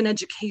didn't have an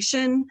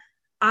education.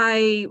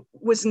 I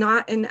was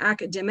not an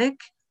academic.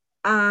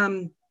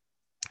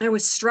 I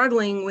was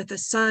struggling with a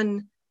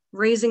son,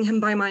 raising him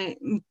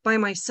by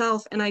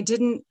myself, and I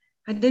didn't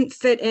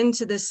fit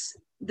into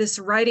this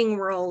writing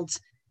world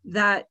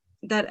that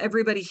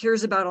everybody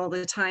hears about all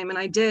the time. And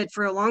I did.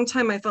 For a long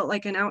time, I felt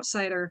like an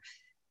outsider.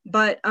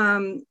 But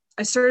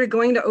I started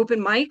going to open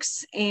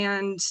mics,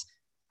 and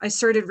I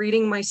started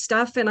reading my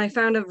stuff, and I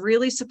found a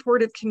really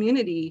supportive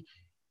community.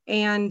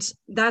 And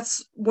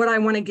that's what I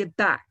want to give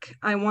back.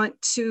 I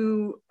want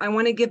to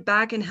give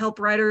back and help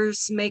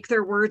writers make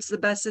their words the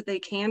best that they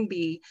can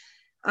be,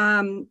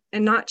 and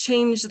not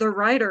change the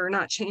writer,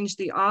 not change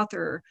the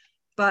author,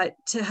 but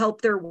to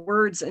help their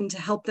words and to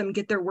help them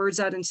get their words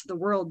out into the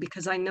world,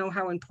 because I know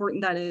how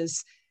important that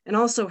is, and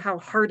also how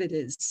hard it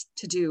is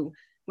to do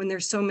when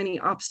there's so many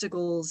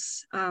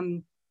obstacles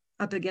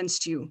up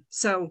against you.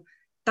 So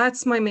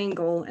that's my main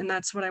goal, and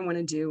that's what I want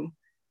to do.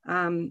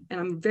 And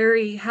I'm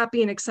very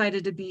happy and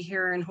excited to be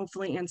here and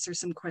hopefully answer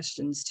some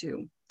questions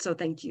too. So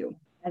thank you.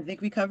 I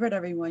think we covered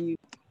everyone.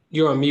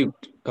 You're on mute.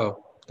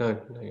 Oh, no,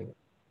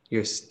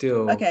 you're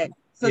still. Okay.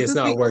 So it's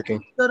not working.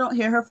 Still don't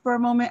hear her for a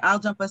moment. I'll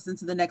jump us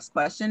into the next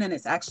question, and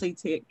it's actually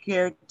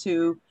geared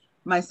to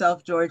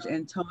myself, George,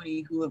 and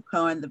Tony, who have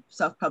gone the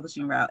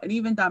self-publishing route, and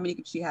even Dominique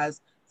if she has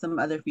some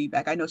other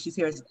feedback. I know she's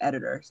here as an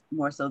editor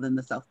more so than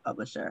the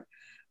self-publisher.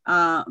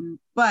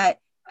 But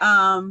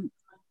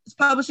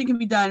self-publishing can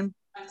be done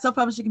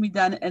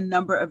in a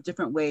number of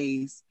different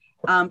ways.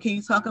 Can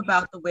you talk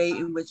about the way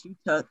in which you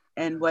took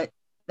and what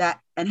that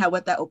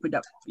opened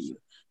up for you?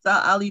 So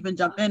I'll even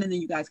jump in, and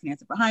then you guys can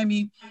answer behind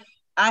me.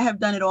 I have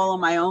done it all on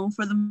my own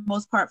for the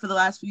most part for the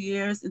last few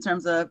years, in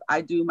terms of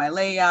I do my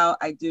layout,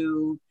 I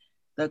do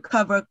the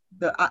cover,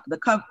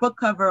 book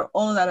cover,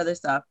 all of that other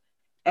stuff.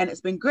 And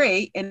it's been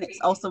great. And it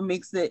also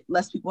makes it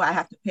less people I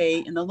have to pay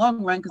in the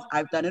long run, because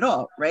I've done it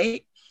all,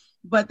 right?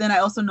 But then I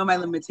also know my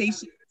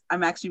limitations.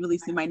 I'm actually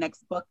releasing my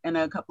next book in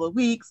a couple of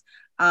weeks.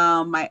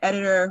 My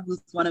editor,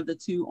 who's one of the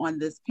two on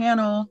this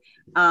panel,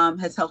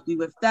 has helped me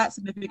with that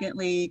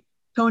significantly.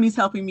 Tony's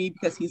helping me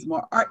because he's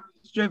more art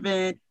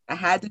driven. I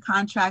had to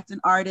contract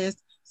an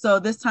artist. So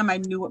this time I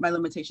knew what my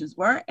limitations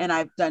were, and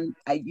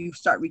you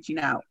start reaching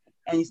out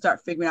and you start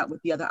figuring out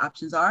what the other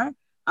options are.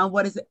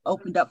 What has it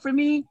opened up for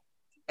me?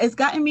 It's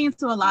gotten me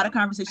into a lot of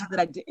conversations that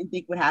I didn't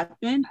think would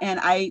happen.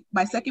 And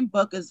my second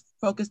book is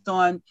focused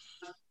on,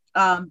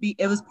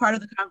 it was part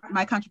of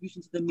my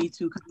contribution to the Me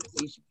Too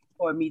conversation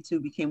before Me Too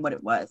became what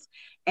it was.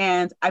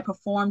 And I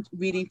performed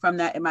reading from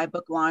that in my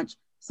book launch.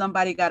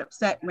 Somebody got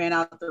upset, ran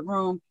out of the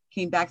room,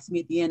 came back to me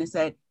at the end and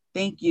said,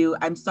 "Thank you.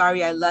 I'm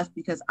sorry I left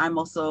because I'm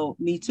also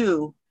Me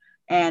Too."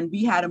 And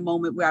we had a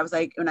moment where I was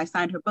like, when I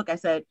signed her book, I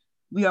said,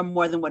 "We are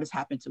more than what has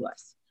happened to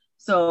us."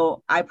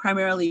 So I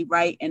primarily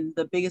write, and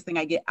the biggest thing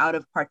I get out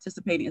of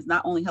participating is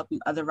not only helping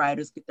other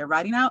writers get their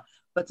writing out,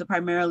 but to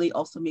primarily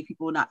also make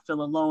people not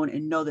feel alone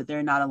and know that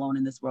they're not alone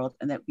in this world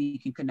and that we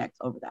can connect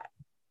over that.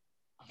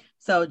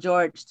 So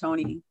George,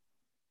 Tony.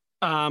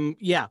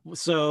 Yeah.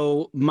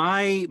 So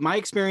my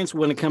experience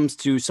when it comes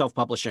to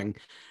self-publishing,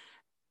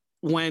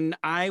 when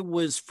I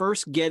was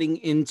first getting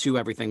into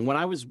everything, when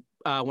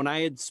I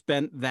had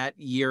spent that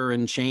year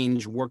and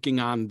change working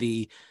on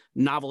the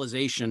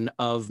novelization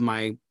of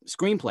my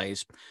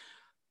screenplays,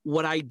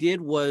 what I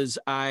did was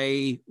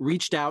I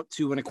reached out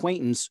to an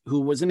acquaintance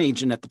who was an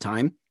agent at the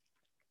time,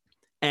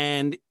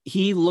 and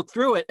he looked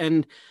through it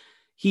and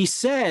he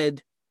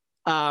said,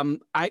 have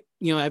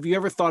you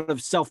ever thought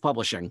of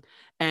self-publishing?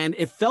 And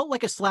it felt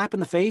like a slap in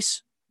the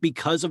face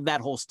because of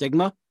that whole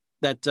stigma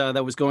that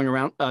was going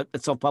around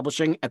at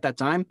self-publishing at that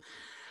time.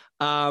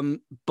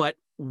 But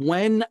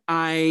when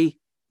I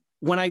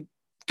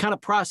kind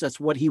of processed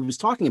what he was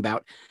talking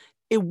about,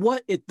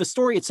 the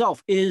story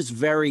itself is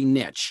very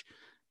niche,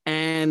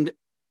 and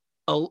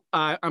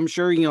I'm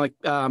sure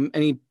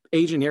any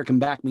agent here can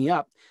back me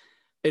up.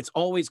 It's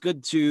always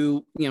good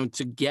to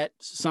get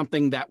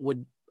something that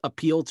would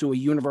appeal to a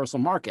universal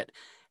market,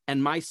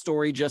 and my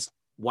story just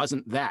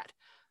wasn't that.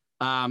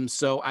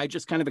 So I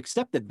just kind of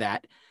accepted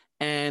that,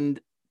 and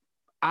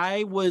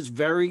I was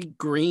very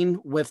green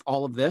with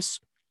all of this,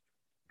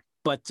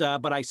 but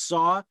I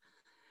saw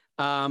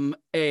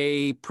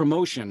a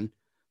promotion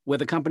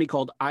with a company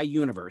called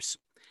iUniverse.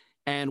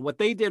 And what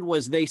they did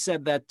was they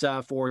said that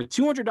for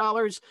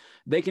 $200,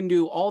 they can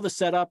do all the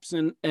setups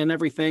and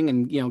everything,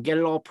 and get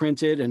it all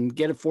printed and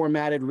get it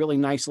formatted really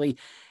nicely.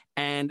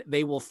 And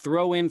they will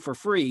throw in for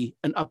free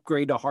an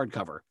upgrade to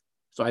hardcover.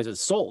 So I said,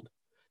 sold.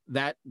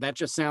 That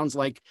just sounds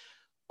like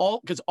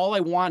because all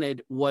I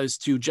wanted was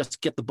to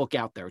just get the book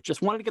out there.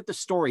 Just wanted to get the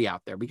story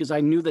out there because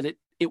I knew that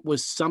it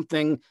was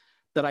something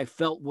that I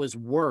felt was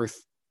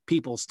worth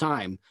people's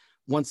time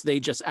once they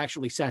just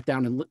actually sat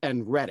down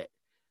and read it.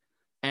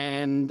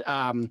 And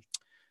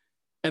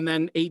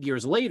then 8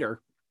 years later,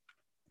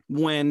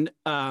 when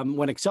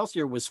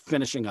Excelsior was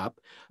finishing up,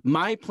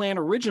 my plan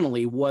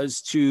originally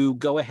was to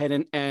go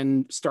ahead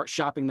and start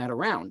shopping that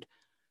around.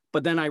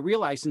 But then I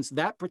realized, since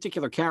that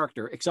particular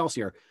character,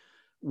 Excelsior,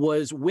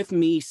 was with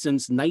me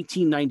since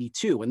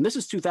 1992, and this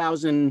is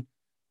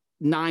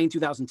 2009,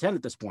 2010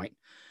 at this point,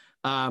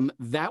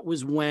 that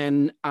was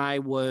when I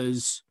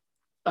was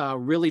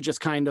really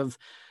just kind of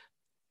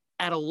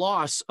at a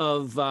loss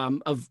of how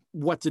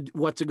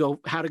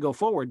to go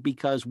forward,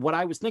 because what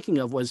I was thinking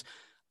of was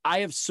I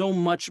have so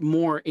much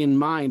more in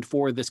mind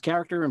for this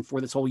character and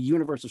for this whole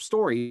universe of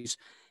stories.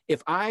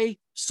 If I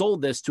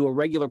sold this to a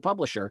regular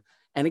publisher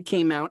and it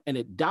came out and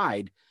it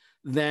died,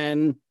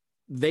 then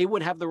they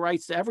would have the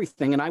rights to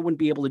everything and I wouldn't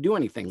be able to do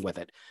anything with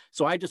it.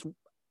 So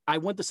I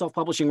went the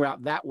self-publishing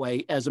route that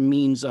way as a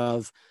means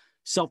of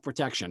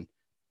self-protection.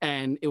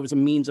 And it was a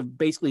means of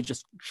basically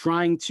just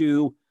trying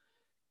to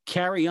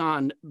carry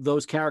on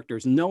those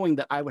characters, knowing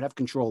that I would have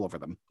control over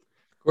them.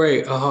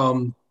 Great.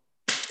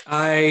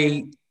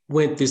 I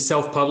went the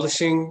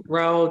self-publishing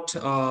route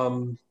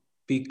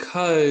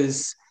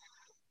because,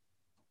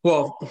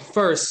 well,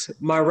 first,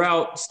 my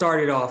route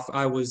started off,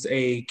 I was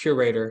a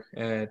curator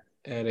at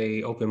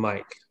a open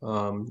mic.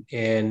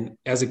 And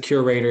as a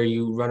curator,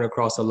 you run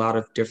across a lot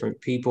of different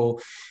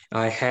people.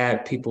 I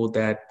had people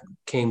that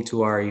came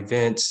to our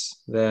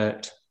events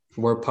that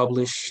were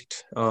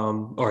published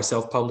or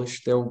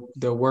self-published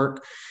their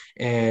work,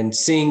 and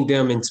seeing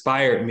them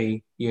inspired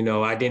me.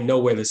 I didn't know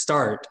where to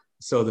start.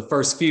 So the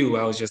first few,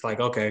 I was just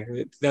like, okay,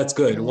 that's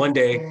good. One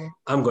day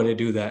I'm going to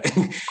do that.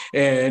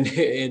 and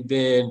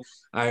then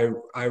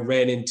I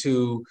ran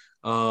into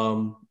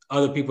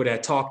other people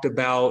that talked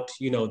about,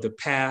 the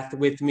path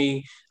with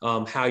me,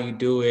 how you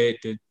do it,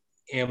 the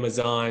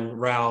Amazon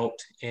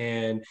route.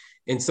 And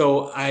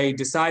so I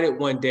decided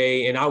one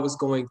day, and I was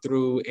going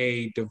through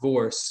a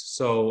divorce.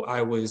 So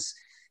I was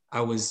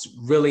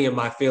really in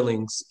my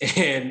feelings,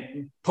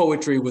 and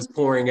poetry was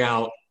pouring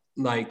out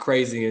like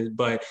crazy.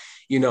 But,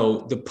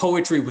 the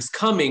poetry was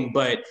coming,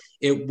 but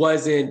it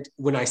wasn't,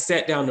 when I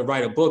sat down to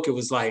write a book, it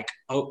was like,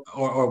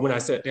 or when I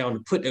sat down to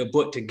put a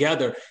book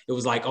together, it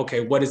was like, okay,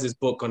 what is this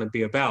book going to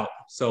be about?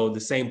 So the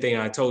same thing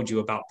I told you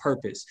about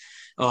purpose.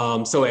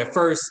 So at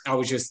first I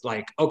was just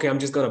like, okay, I'm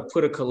just going to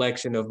put a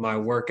collection of my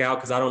work out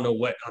because I don't know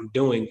what I'm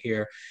doing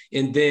here.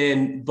 And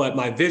then, but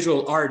my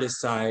visual artist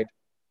side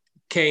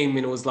came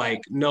and it was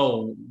like,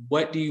 no,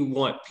 what do you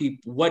want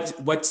people,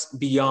 what's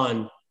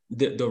beyond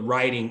the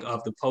writing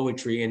of the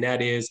poetry? And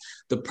that is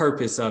the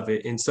purpose of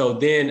it. And so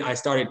then I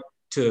started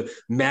to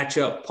match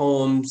up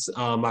poems.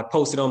 I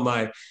posted on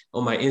my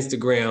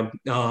Instagram,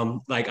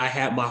 like I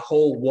had my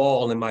whole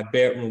wall in my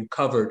bedroom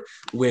covered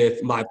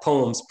with my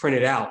poems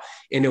printed out.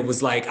 And it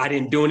was like, I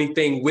didn't do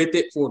anything with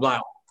it for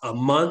about a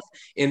month.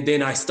 And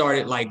then I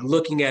started like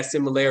looking at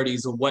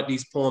similarities of what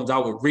these poems, I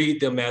would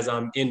read them as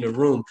I'm in the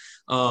room.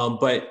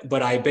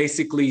 But I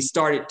basically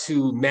started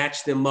to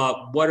match them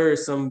up. What are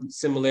some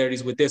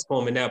similarities with this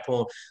poem and that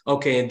poem?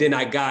 Okay. And then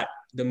I got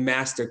the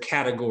master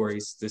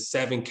categories, the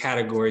 7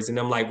 categories. And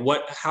I'm like,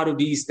 how do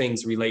these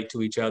things relate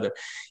to each other?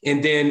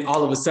 And then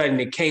all of a sudden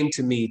it came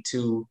to me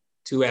to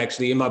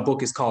actually, in my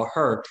book is called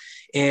Her.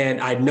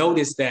 And I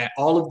noticed that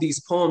all of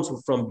these poems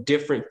were from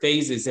different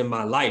phases in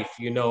my life.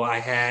 I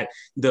had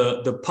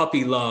the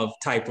puppy love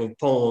type of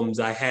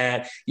poems. I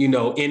had, in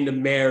the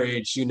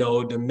marriage,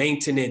 the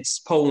maintenance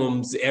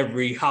poems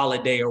every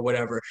holiday or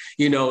whatever,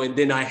 and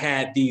then I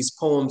had these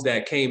poems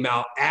that came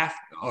out after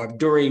or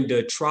during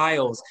the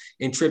trials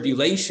and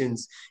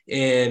tribulations.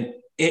 And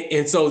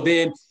so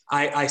then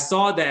I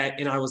saw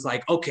that and I was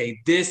like, okay,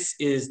 this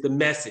is the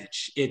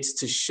message. It's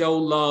to show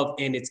love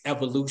and its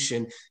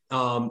evolution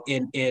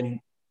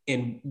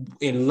and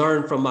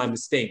learn from my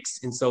mistakes.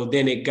 And so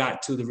then it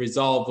got to the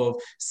resolve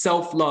of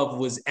self-love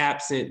was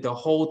absent the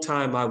whole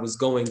time I was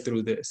going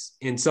through this.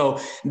 And so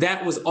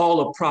that was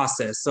all a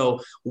process. So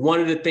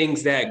one of the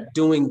things that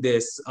doing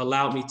this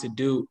allowed me to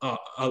do,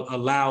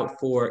 allowed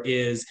for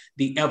is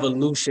the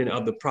evolution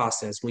of the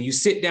process. When you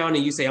sit down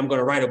and you say, I'm going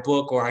to write a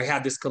book, or I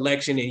have this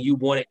collection and you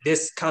want it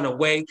this kind of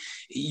way,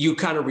 you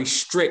kind of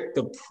restrict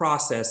the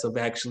process of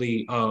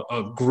actually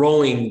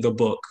growing the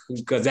book,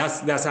 because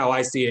that's how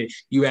I see it.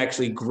 You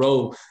actually grow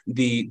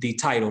the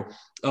title,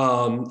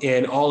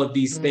 and all of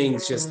these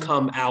things just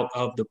come out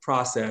of the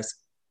process.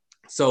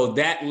 So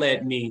that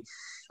led me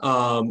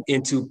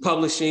into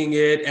publishing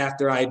it.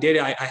 After I did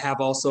it, I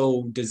have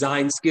also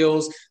design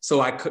skills.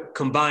 So I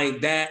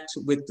combined that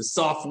with the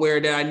software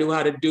that I knew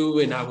how to do.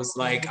 And I was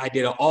like, I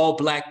did an all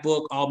black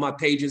book. All my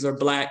pages are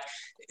black.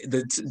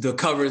 The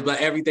covers, but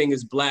everything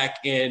is black,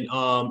 and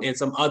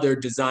some other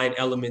design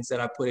elements that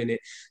I put in it.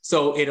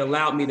 So it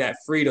allowed me that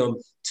freedom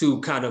to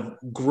kind of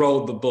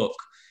grow the book.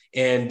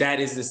 And that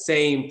is the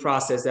same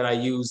process that I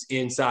use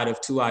inside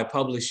of 2i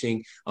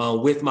Publishing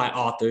with my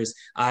authors.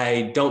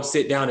 I don't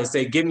sit down and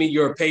say, give me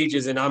your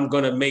pages and I'm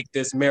going to make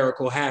this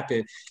miracle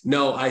happen.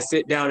 No, I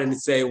sit down and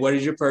say, what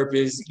is your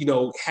purpose?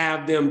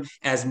 Have them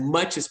as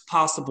much as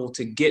possible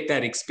to get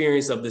that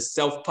experience of the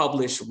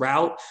self-published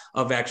route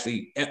of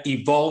actually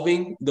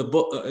evolving the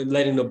book,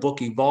 letting the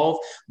book evolve.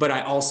 But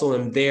I also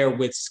am there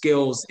with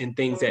skills and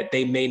things that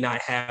they may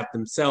not have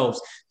themselves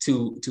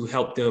to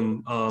help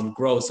them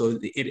grow. So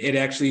it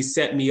actually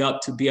set me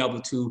up to be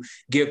able to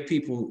give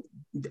people,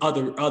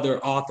 other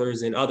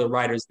authors and other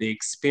writers, the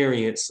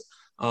experience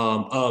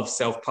of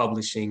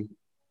self-publishing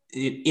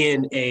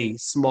in a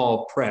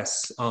small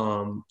press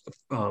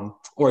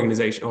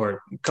organization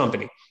or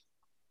company.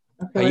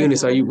 Okay,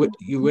 Eunice, are you with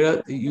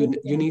Eunice?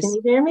 can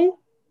you hear me?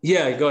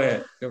 Yeah, go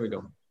ahead. There we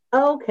go.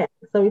 Okay,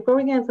 so before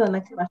we get into the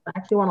next question, I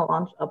actually want to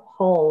launch a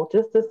poll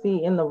just to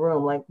see in the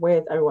room, like where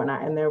is everyone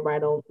at in their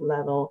vital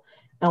level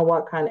and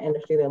what kind of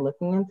industry they're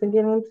looking into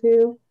getting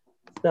into.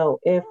 So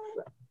if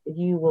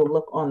you will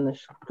look on the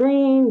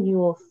screen, you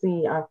will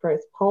see our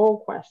first poll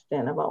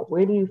question about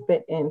where do you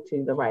fit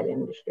into the writing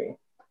industry?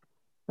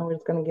 And we're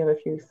just going to give a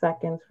few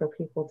seconds for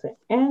people to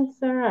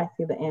answer. I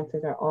see the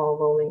answers are all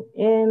rolling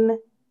in.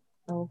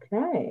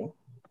 Okay,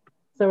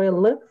 so it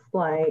looks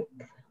like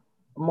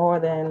more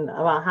than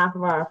about half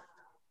of our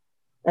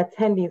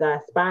attendees are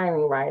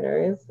aspiring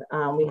writers.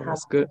 We have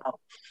about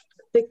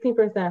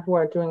 60% who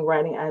are doing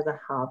writing as a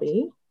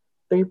hobby.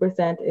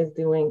 3% is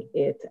doing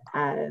it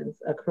as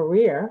a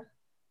career.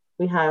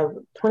 We have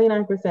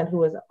 29%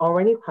 who is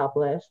already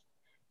published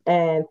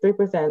and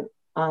 3%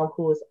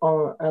 who is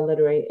a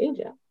literary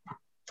agent.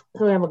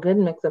 So we have a good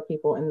mix of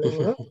people in the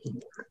room.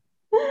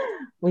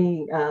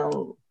 We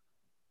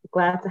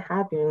glad to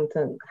have you and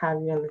to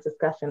have you in this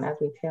discussion as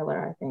we tailor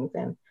our things.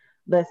 And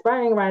the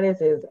aspiring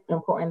writers is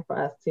important for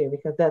us too,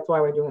 because that's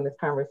why we're doing this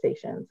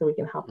conversation, so we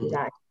can help you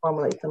guys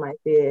formulate some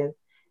ideas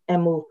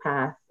and move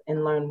past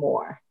and learn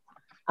more.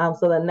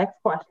 So the next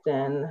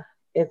question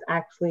is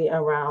actually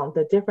around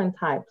the different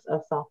types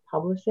of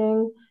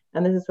self-publishing,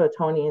 and this is for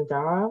Tony and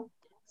Dara.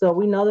 So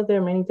we know that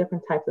there are many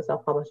different types of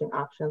self-publishing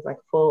options, like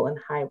full and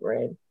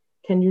hybrid.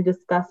 Can you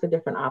discuss the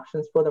different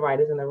options for the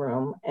writers in the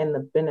room and the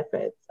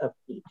benefits of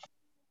each?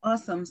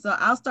 Awesome. So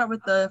I'll start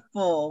with the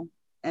full,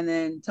 and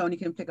then Tony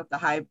can pick up the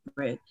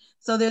hybrid.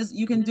 So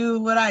you can do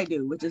what I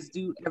do, which is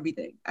do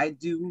everything. I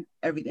do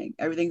everything.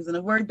 Everything's in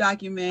a Word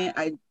document.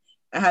 I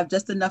have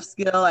just enough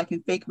skill. I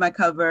can fake my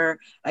cover.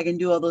 I can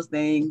do all those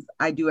things.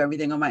 I do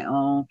everything on my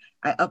own.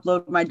 I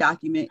upload my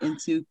document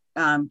into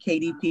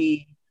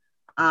KDP,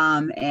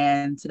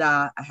 and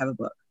ta-da, I have a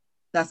book.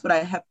 That's what I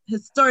have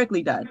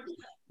historically done.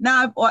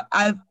 Now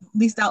I've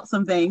leased out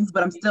some things,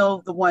 but I'm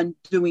still the one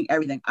doing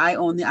everything. I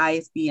own the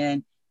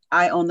ISBN.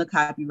 I own the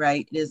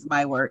copyright. It is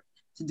my work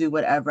to do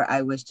whatever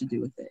I wish to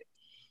do with it.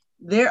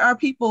 There are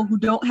people who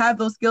don't have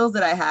those skills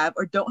that I have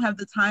or don't have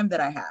the time that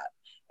I have.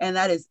 And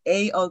that is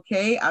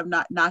A-okay. I'm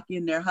not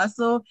knocking their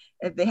hustle.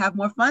 If they have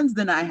more funds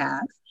than I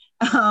have,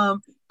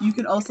 you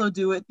can also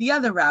do it the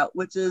other route,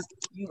 which is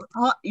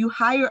you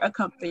hire a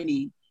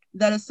company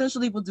that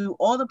essentially will do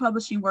all the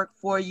publishing work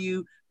for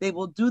you. They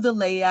will do the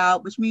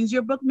layout, which means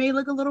your book may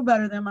look a little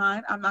better than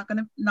mine. I'm not going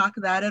to knock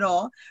that at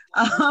all.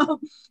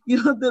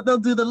 They'll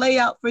do the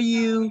layout for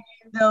you.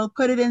 They'll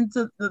put it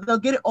they'll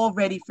get it all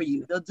ready for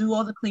you. They'll do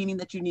all the cleaning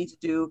that you need to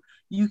do.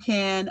 You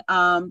can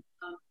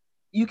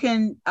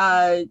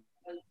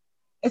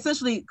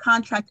essentially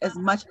contract as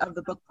much of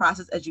the book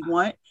process as you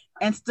want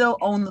and still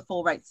own the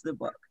full rights to the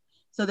book.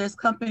 So there's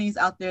companies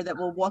out there that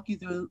will walk you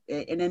through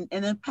it. And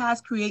in the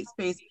past,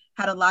 CreateSpace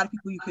had a lot of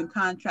people you can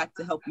contract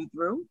to help you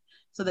through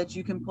so that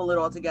you can pull it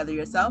all together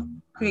yourself.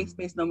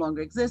 CreateSpace no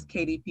longer exists.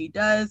 KDP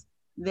does.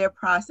 Their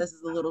process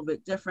is a little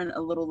bit different,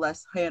 a little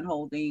less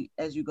hand-holding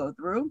as you go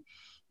through,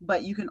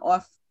 but you can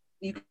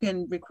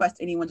request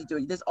anyone to do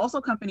it. There's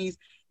also companies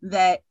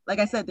that, like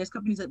I said, there's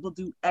companies that will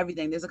do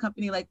everything. There's a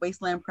company like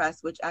Wasteland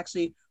Press, which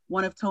actually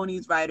one of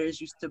Tony's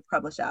writers used to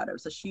publish out of.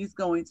 So she's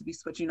going to be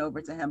switching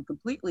over to him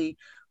completely.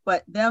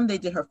 But they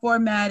did her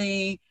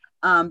formatting.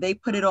 They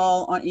put it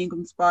all on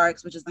Ingram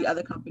Sparks, which is the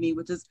other company,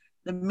 which is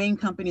the main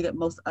company that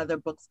most other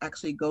books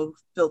actually go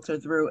filter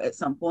through at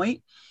some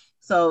point.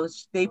 So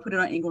they put it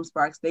on Ingram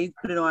Sparks. They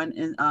put it on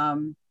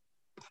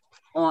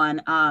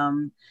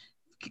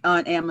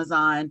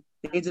Amazon.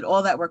 They did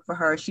all that work for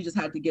her. She just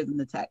had to give them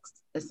the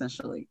text,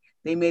 essentially.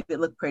 They made it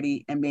look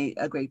pretty and made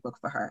a great book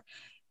for her.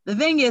 The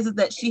thing is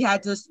that she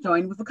had to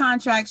join with a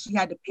contract. She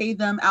had to pay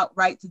them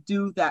outright to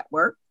do that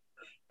work.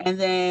 And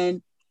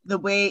then the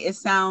way it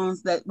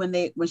sounds that when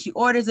she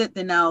orders it,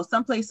 then now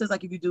some places,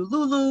 like if you do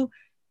Lulu,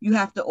 you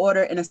have to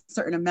order in a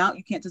certain amount.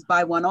 You can't just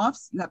buy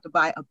one-offs. You have to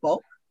buy a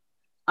bulk.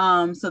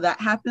 So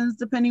that happens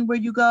depending where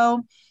you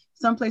go.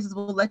 Some places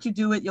will let you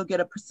do it. You'll get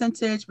a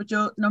percentage, but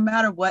no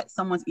matter what,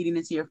 someone's eating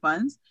into your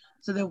funds.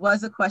 So there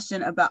was a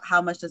question about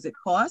how much does it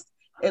cost?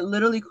 It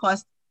literally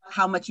costs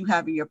how much you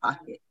have in your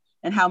pocket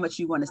and how much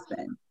you want to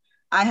spend.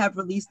 I have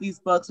released these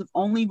books with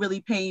only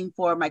really paying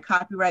for my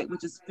copyright,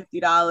 which is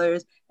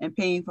 $50, and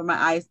paying for my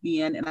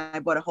ISBN, and I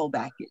bought a whole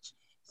package.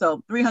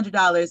 So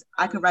 $300,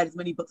 I could write as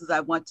many books as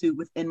I want to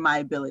within my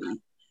ability.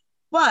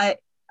 But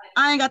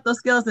I ain't got those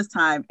skills this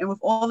time. And with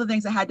all the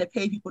things I had to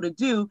pay people to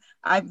do,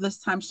 I've this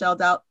time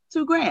shelled out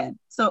 $2,000.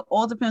 So it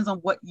all depends on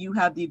what you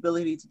have the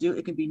ability to do.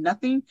 It can be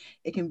nothing.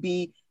 It can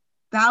be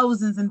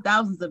thousands and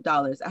thousands of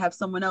dollars. I have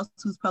someone else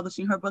who's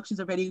publishing her book. She's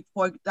already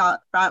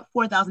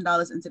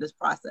 $4,000 into this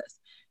process.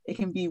 It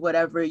can be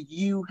whatever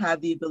you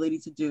have the ability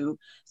to do.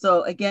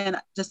 So again,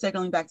 just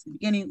circling back to the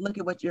beginning, look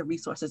at what your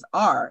resources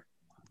are.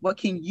 What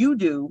can you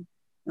do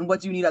and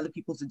what do you need other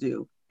people to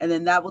do? And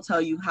then that will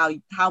tell you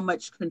how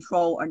much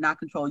control or not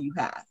control you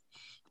have,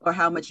 or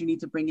how much you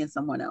need to bring in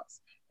someone else.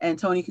 And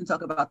Tony can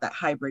talk about that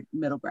hybrid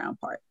middle ground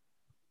part.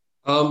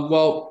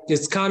 Well,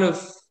 it's kind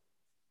of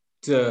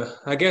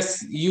I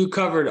guess you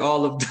covered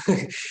all of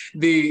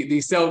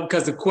the self,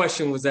 because the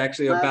question was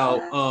actually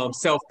about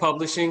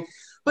self-publishing.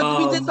 But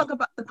we did talk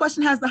about, the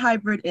question has the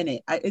hybrid in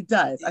it. It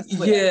does, I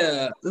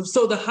swear. Yeah.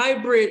 So the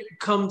hybrid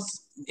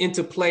comes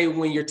into play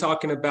when you're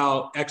talking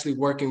about actually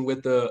working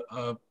with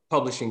a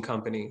publishing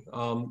company,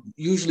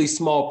 usually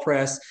small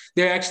press.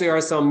 There actually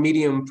are some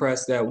medium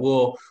press that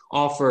will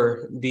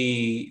offer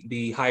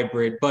the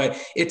hybrid, but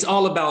it's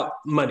all about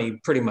money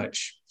pretty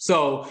much.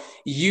 So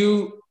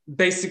you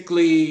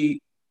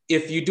basically,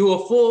 if you do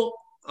a full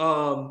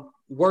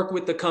work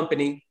with the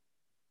company,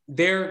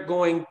 they're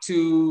going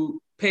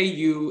to pay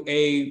you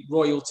a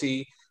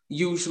royalty.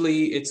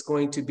 Usually it's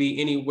going to be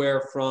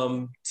anywhere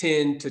from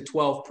 10 to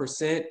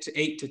 12%, to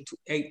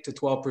 8 to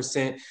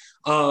 12%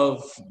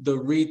 of the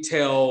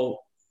retail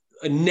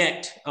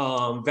net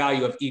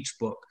value of each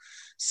book.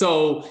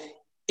 So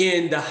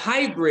in the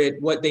hybrid,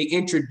 what they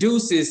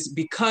introduce is,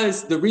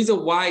 because the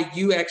reason why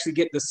you actually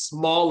get the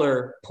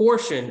smaller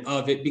portion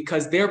of it,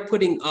 because they're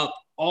putting up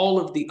all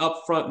of the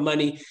upfront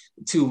money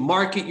to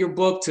market your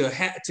book,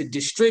 to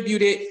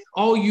distribute it.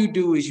 All you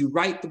do is you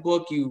write the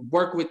book, you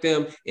work with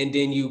them, and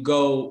then you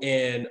go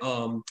and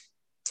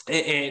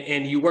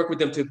you work with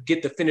them to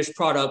get the finished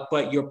product.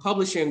 But your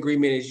publishing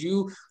agreement is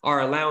you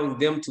are allowing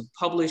them to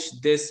publish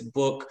this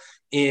book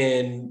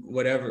in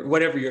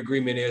whatever your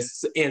agreement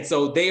is. And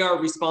so they are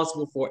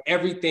responsible for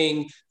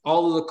everything,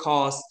 all of the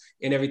costs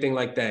and everything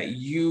like that.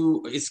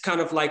 It's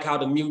kind of like how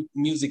the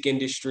music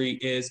industry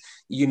is,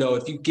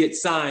 if you get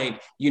signed,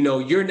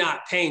 you're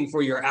not paying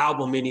for your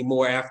album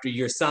anymore after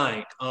you're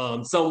signed.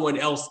 Someone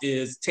else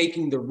is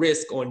taking the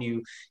risk on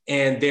you,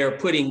 and they're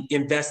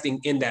investing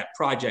in that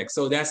project.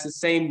 So that's the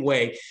same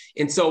way.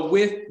 And so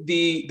with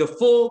the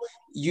full,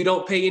 you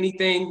don't pay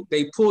anything.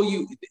 They pull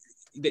you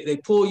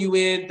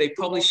in, they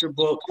publish your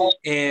book,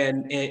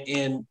 and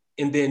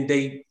then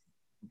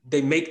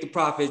they make the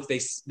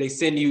profits. They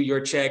send you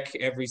your check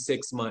every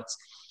 6 months.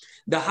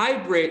 The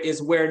hybrid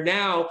is where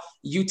now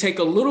you take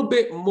a little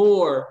bit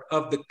more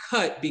of the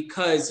cut,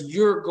 because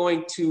you're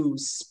going to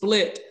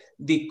split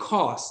the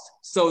cost.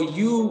 So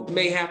you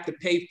may have to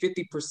pay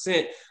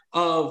 50%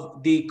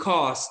 of the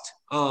cost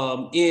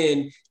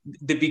in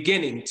the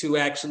beginning to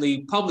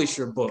actually publish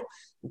your book,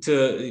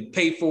 to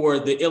pay for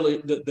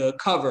the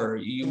cover.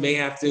 You may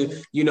have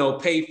to,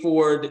 pay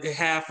for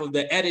half of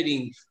the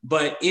editing,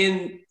 but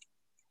in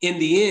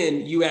the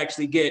end, you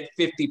actually get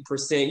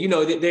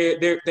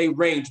 50%. They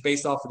range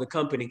based off of the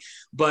company,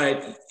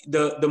 but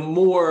the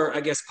more, I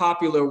guess,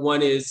 popular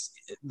one is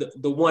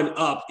the one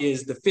up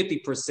is the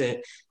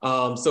 50%.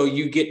 So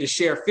you get to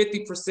share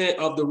 50%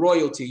 of the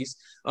royalties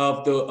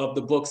of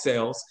the book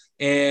sales,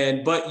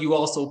 but you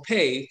also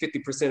pay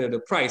 50% of the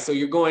price. So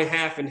you're going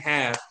half and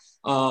half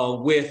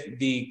with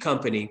the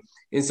company.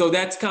 And so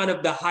that's kind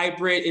of the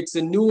hybrid. It's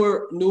a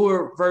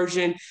newer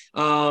version.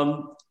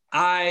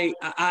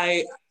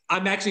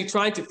 I'm actually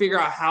trying to figure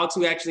out how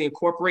to actually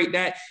incorporate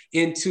that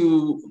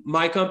into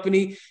my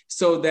company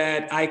so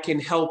that I can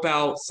help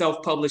out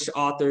self-published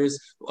authors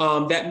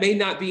that may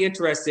not be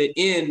interested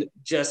in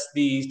just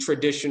the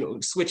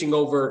traditional, switching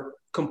over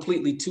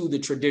completely to the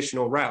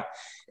traditional route,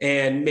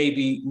 and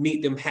maybe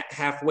meet them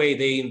halfway.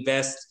 They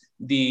invest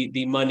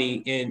the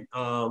money in,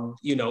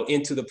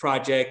 into the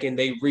project, and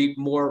they reap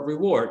more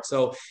reward.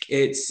 So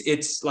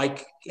it's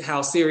like,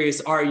 how serious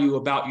are you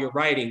about your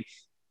writing?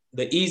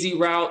 The easy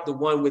route, the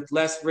one with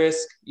less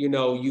risk,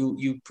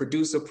 you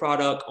produce a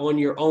product on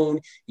your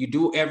own, you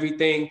do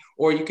everything,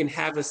 or you can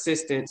have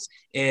assistance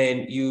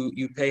and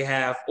you pay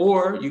half,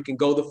 or you can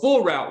go the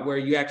full route where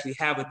you actually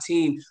have a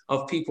team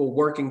of people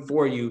working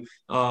for you,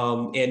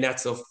 and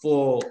that's a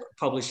full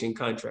publishing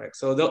contract.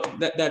 So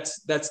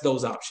that's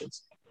those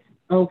options.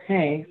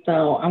 Okay,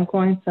 so I'm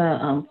going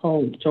to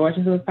pull George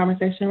into this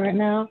conversation right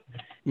now.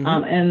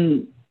 Mm-hmm.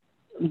 And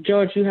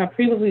George, you have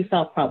previously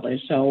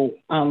self-published, so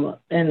and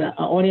an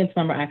audience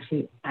member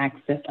actually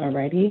asked this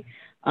already.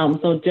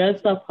 So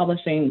does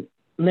self-publishing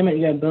limit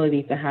your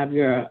ability to have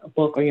your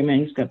book or your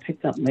manuscript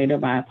picked up later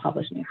by a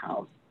publishing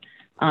house?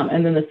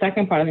 And then the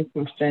second part of the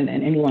question,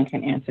 and anyone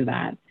can answer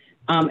that,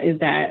 is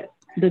that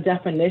the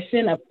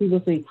definition of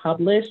previously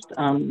published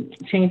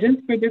changes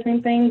for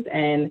different things,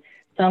 and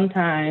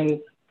sometimes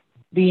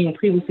being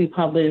previously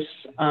published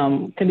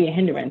can be a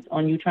hindrance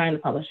on you trying to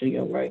publish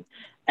your work.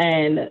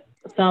 And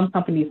some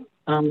companies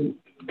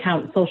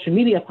count social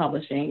media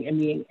publishing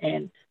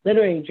and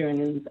literary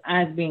journals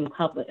as being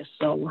published.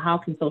 So how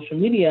can social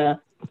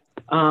media,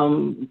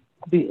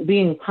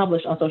 being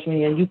published on social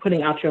media and you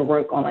putting out your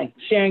work on, like,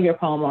 sharing your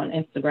poem on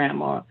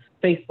Instagram or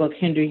Facebook,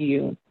 hinder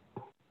you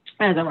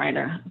as a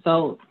writer?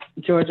 So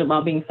George,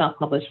 about being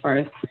self-published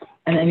first,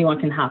 and anyone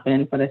can hop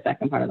in for the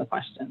second part of the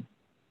question.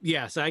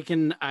 Yes, I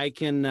can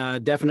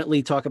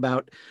definitely talk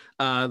about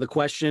the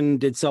question,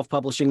 did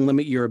self-publishing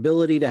limit your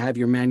ability to have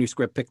your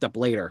manuscript picked up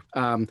later?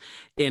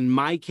 In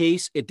my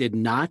case, it did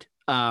not.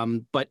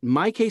 But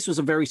my case was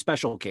a very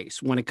special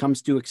case when it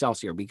comes to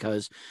Excelsior,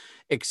 because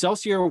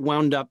Excelsior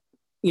wound up,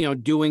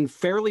 doing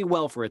fairly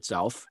well for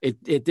itself.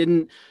 It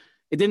didn't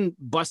it didn't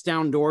bust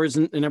down doors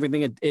and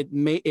everything.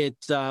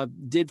 It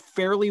did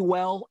fairly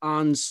well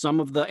on some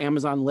of the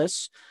Amazon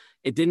lists.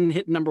 It didn't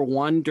hit number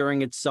one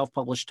during its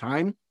self-published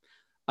time.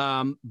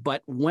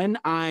 But when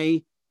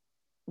I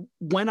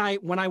went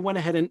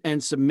ahead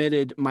and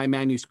submitted my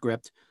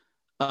manuscript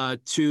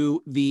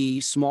to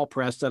the small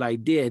press that I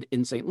did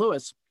in St.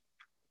 Louis,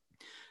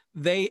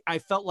 I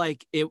felt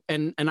like it,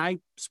 and I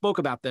spoke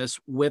about this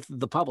with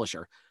the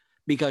publisher,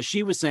 because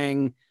she was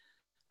saying,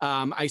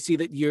 I see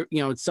that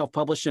it's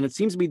self-published and it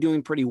seems to be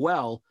doing pretty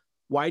well.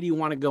 Why do you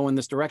want to go in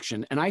this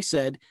direction? And I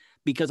said,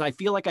 because I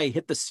feel like I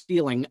hit the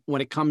ceiling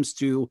when it comes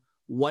to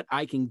what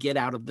I can get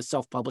out of the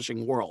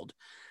self-publishing world.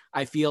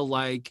 I feel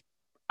like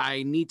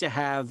I need to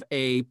have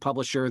a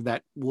publisher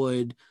that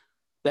would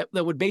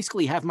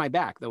basically have my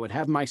back, that would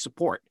have my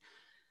support.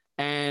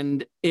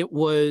 And it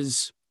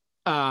was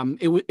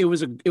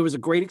a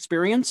great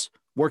experience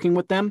working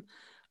with them.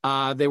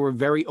 They were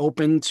very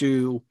open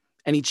to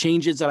any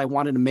changes that I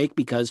wanted to make,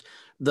 because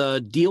the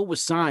deal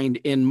was signed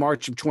in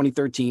March of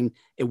 2013.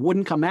 It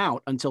wouldn't come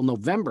out until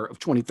November of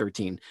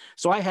 2013.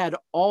 So I had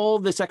all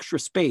this extra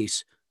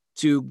space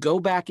to go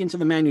back into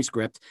the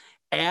manuscript,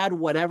 add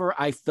whatever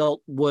I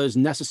felt was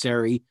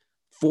necessary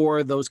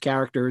for those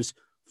characters,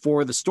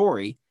 for the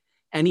story,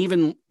 and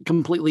even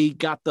completely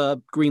got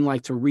the green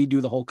light to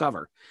redo the whole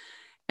cover.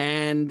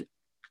 And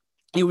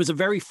it was a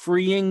very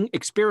freeing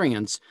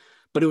experience,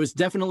 but it was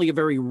definitely a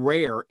very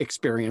rare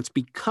experience,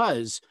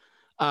 because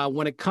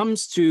when it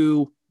comes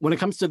to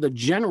the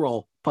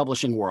general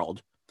publishing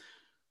world,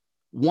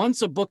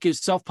 once a book is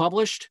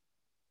self-published,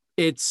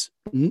 it's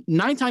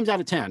 9 times out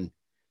of 10,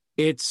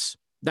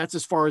 that's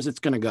as far as it's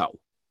going to go,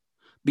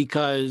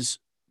 because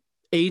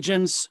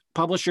agents,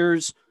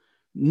 publishers,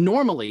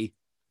 normally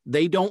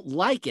they don't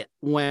like it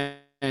when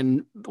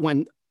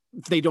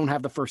they don't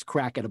have the first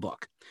crack at a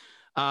book.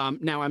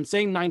 Now, I'm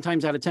saying 9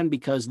 times out of 10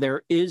 because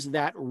there is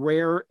that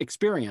rare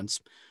experience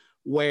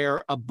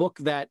where a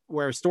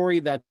story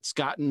that's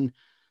gotten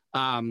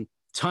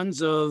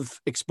tons of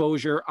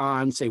exposure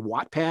on, say,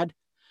 Wattpad,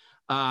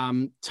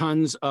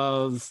 tons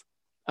of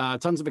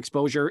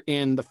exposure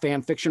in the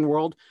fan fiction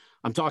world.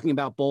 I'm talking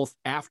about both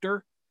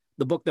After,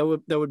 the book that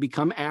would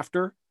become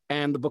After,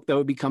 and the book that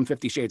would become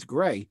 50 Shades of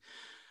Grey.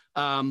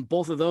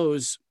 Both of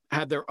those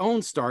had their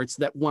own starts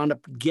that wound up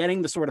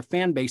getting the sort of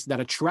fan base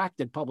that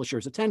attracted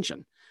publishers'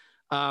 attention.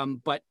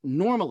 But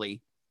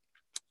normally,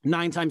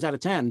 9 times out of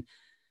 10,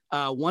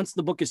 once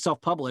the book is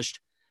self-published,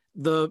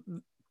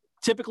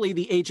 typically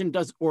the agent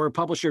or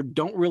publisher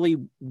don't really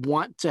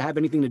want to have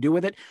anything to do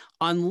with it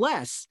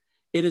unless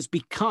it has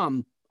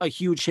become a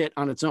huge hit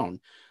on its own.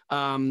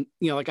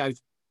 Like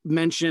I've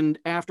mentioned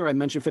After, I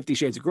mentioned 50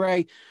 Shades of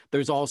Grey.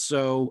 There's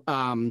also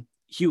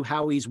Hugh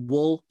Howey's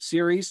Wool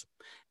series.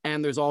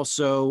 And there's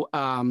also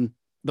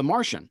The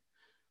Martian,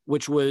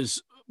 which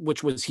was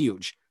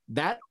huge.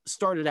 That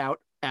started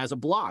out as a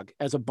blog,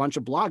 as a bunch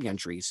of blog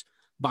entries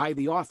by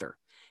the author.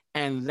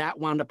 And that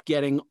wound up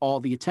getting all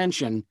the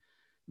attention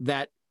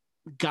that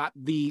got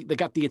the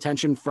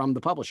attention from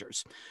the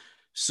publishers.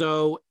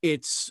 So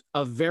it's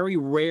a very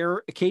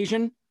rare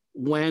occasion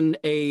when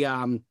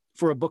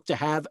for a book to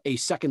have a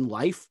second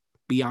life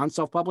beyond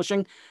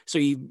self-publishing. So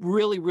you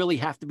really, really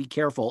have to be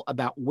careful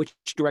about which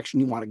direction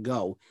you want to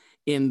go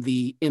in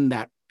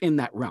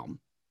that realm.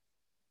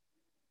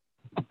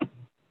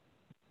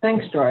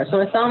 Thanks, George.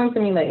 So it's sounding to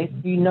me that if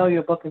you know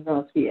your book is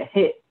going to be a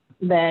hit,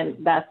 then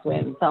that's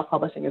when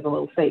self-publishing is a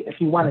little safe if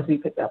you want it to be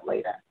picked up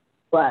later.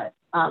 But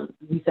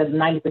you said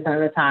 90% of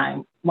the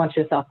time, once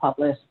you're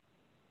self-published,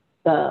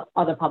 the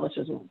other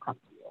publishers won't come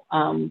to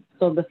you.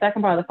 So the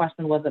second part of the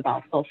question was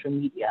about social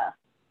media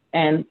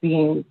and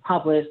being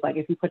published. Like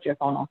if you put your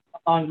phone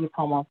on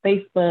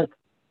Facebook,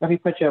 or if you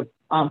put your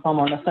phone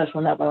on a social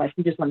network, like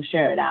you just want to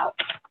share it out,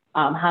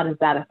 how does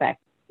that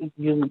affect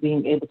you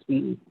being able to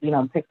be,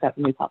 picked up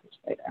and be published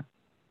later?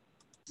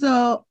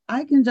 So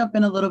I can jump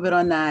in a little bit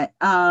on that.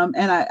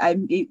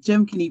 And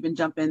Jim can even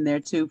jump in there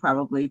too,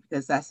 probably,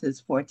 because that's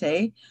his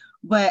forte.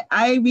 But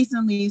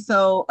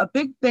so a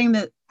big thing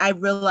that I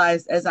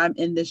realized as I'm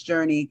in this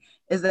journey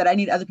is that I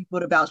need other people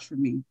to vouch for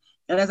me.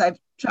 And as I've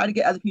tried to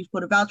get other people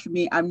to vouch for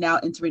me, I'm now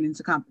entering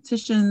into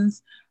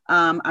competitions.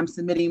 I'm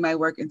submitting my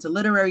work into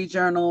literary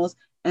journals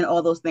and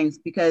all those things,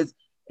 because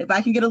if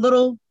I can get a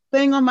little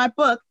thing on my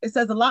book, it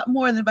says a lot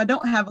more than if I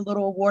don't have a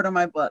little award on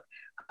my book.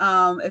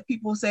 If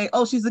people say,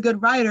 oh, she's a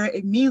good writer,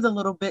 it means a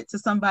little bit to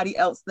somebody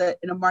else that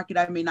in a market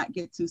I may not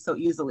get to so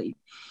easily.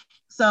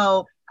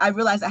 So I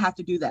realized I have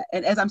to do that.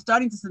 And as I'm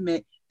starting to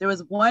submit, there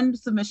was one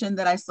submission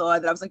that I saw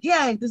that I was like,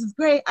 yeah, this is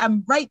great.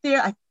 I'm right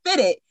there. I fit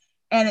it.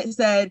 And it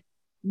said,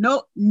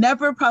 no,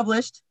 never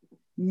published,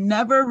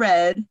 never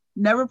read,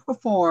 never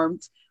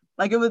performed.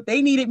 Like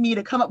they needed me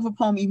to come up with a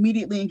poem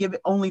immediately and give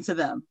it only to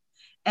them.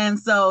 And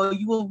so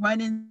you will run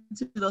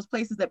into those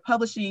places that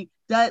publishing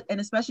does, and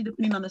especially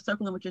depending on the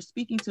circle in which you're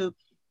speaking to,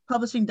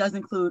 publishing does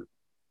include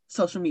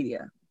social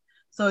media.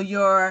 So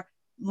your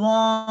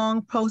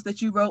long post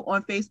that you wrote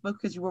on Facebook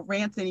because you were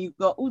ranting, you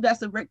go, oh,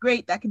 that's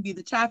great, that can be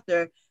the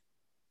chapter.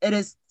 it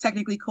is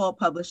technically called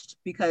published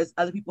because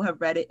other people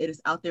have read it. It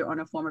is out there on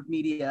a form of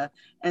media.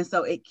 And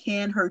so it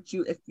can hurt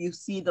you if you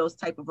see those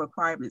type of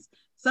requirements.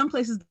 Some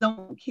places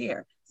don't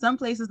care. Some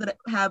places that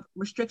have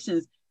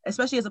restrictions,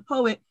 especially as a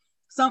poet,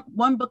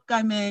 one book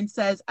I'm in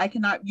says I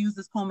cannot use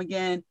this poem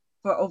again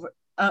for over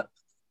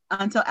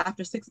until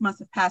after 6 months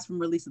have passed from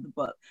release of the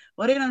book.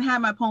 Well, they don't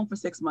have my poem for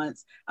 6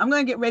 months. I'm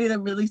going to get ready to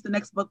release the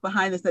next book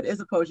behind this that is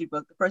a poetry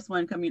book.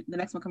 The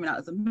next one coming out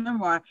is a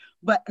memoir.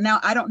 But now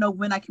I don't know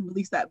when I can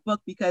release that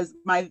book because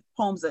my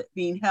poems are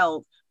being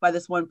held by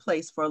this one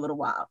place for a little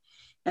while.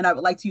 And I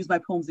would like to use my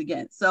poems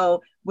again.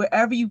 So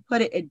wherever you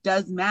put it, it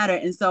does matter.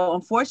 And so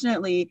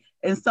unfortunately,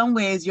 in some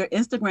ways, your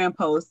Instagram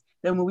post,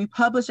 then when we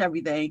publish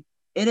everything,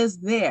 it is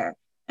there.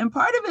 And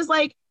part of it is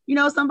like, you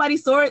know, somebody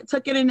saw it,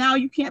 took it, and now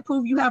you can't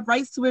prove you have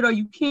rights to it, or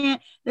you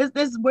can't.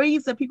 There's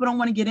ways that people don't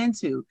want to get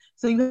into.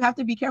 So you have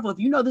to be careful. If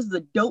you know this is a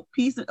dope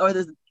piece or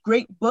this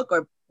great book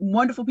or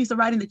wonderful piece of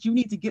writing that you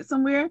need to get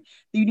somewhere,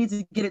 you need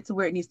to get it to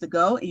where it needs to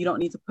go, and you don't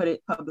need to put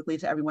it publicly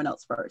to everyone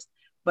else first.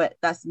 But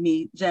that's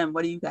me. Jem,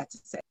 what do you got to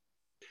say?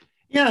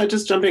 Yeah,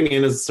 just jumping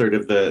in as sort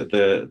of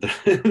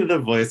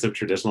the voice of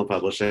traditional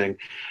publishing.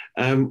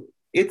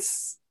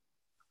 It's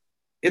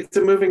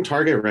a moving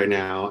target right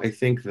now. I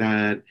think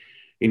that,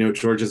 you know,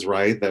 George is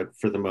right that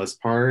for the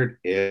most part,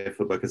 if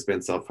a book has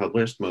been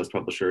self-published, most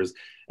publishers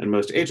and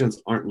most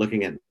agents aren't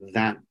looking at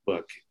that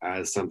book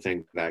as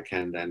something that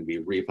can then be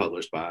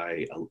republished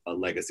by a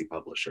legacy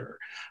publisher.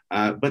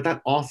 But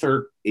that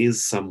author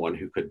is someone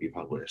who could be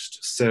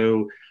published.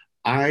 So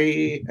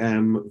I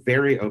am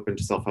very open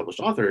to self-published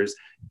authors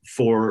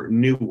for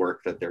new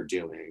work that they're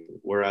doing,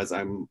 whereas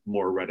I'm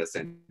more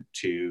reticent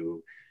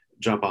to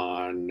jump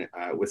on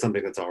with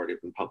something that's already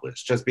been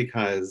published, just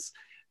because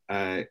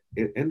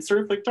and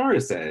sort of like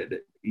Dara said,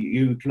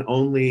 you can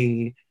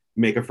only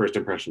make a first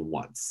impression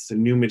once. So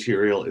new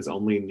material is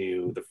only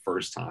new the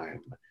first time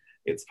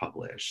it's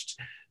published.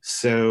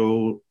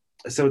 So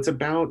it's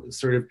about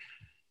sort of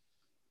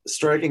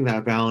striking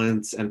that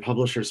balance and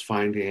publishers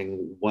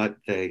finding what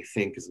they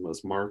think is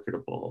most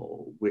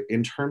marketable.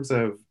 In terms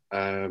of,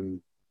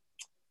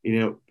 you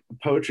know,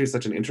 poetry is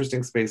such an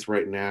interesting space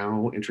right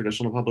now in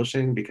traditional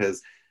publishing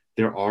because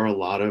there are a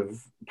lot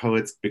of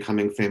poets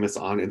becoming famous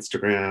on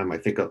Instagram. I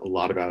think a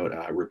lot about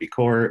Rupi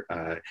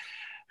Kaur,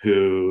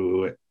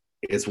 who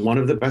is one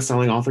of the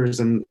best-selling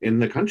authors in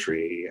the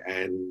country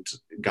and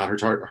got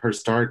her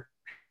start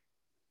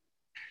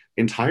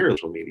entirely on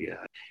social media.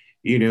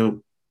 You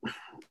know,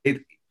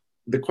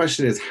 the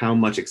question is how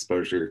much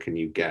exposure can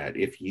you get?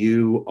 If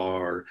you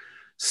are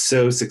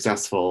so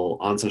successful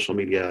on social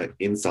media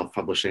in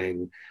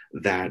self-publishing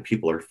that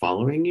people are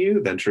following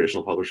you, then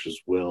traditional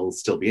publishers will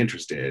still be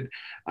interested.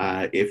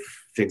 If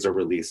things are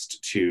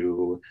released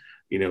to,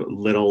 you know,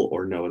 little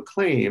or no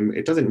acclaim,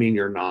 it doesn't mean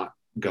you're not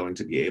going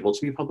to be able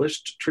to be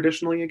published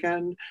traditionally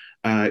again.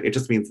 It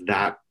just means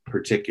that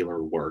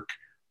particular work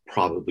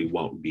probably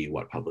won't be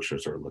what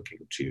publishers are looking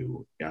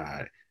to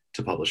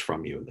publish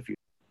from you in the future.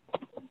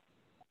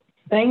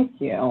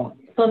 Thank you.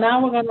 So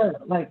now we're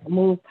gonna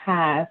move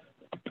past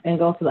and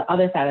go to the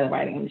other side of the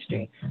writing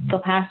industry. So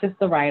past just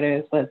the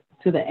writers, but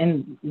to the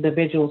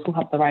individuals who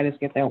help the writers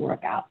get their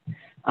work out.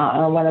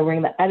 I want to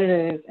bring the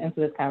editors into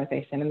this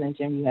conversation, and then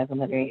Jim, you guys will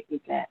moderate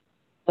that.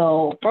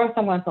 So first,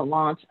 I'm going to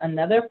launch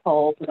another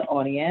poll to the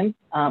audience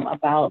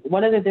about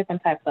what are the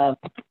different types of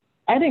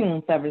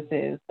editing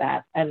services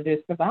that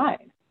editors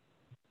provide.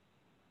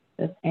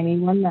 Does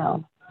anyone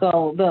know?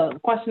 So the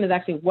question is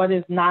actually, what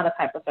is not a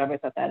type of service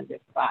that the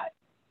editors provide?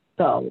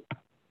 So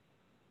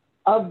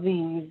of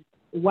these,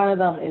 one of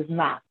them is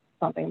not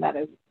something that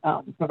is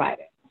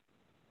provided.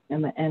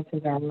 And the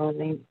answers are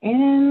rolling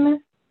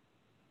in.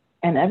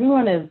 And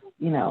everyone is,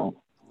 you know.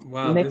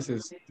 Wow, this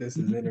is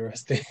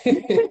interesting.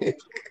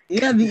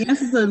 Yeah, the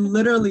answers are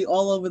literally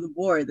all over the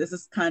board. This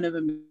is kind of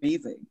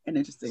amazing and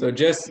interesting. So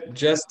just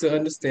to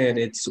understand,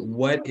 it's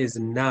what is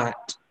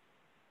not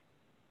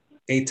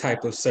a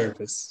type of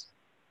service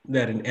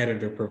that an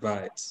editor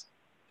provides.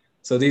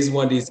 So these are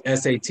one of these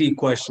SAT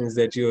questions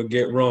that you'll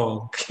get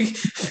wrong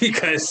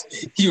because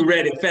you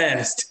read it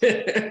fast.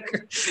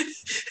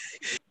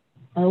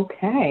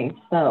 Okay,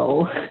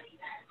 so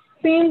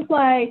seems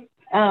like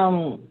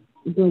the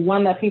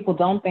one that people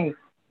don't think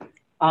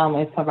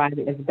is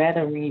provided is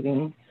better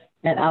reading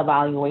and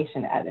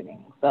evaluation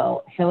editing.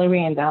 So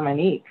Hillary and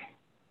Dominique,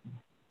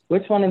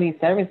 which one of these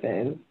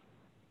services?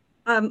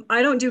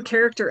 I don't do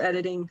character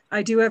editing.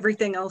 I do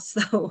everything else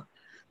though.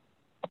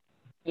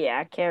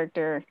 Yeah,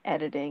 character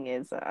editing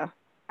is,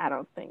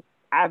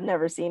 I've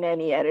never seen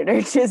any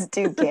editor just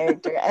do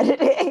character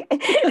editing.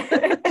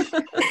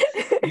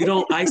 You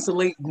don't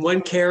isolate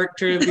one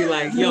character and be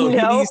like, yo, he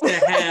needs to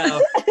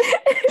have.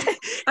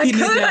 I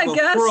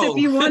guess, if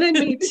you wanted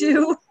me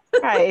to.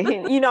 Right.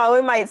 You know,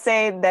 we might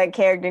say that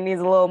character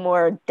needs a little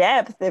more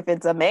depth if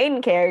it's a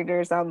main character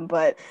or something,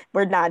 but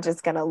we're not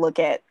just going to look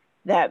at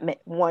that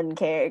one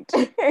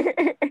character.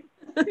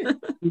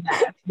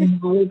 Yes.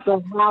 There's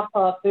a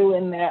hop through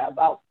in there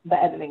about the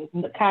editing,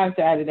 the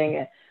character editing.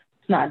 It's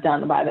not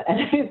done by the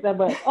editors,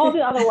 but all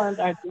the other ones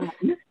are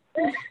done.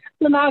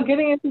 So now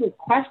getting into the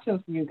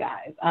questions for you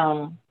guys.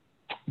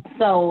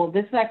 So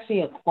this is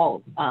actually a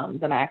quote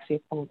that I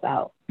actually pulled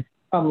out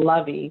from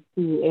Lovey,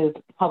 who is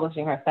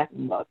publishing her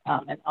second book.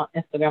 And on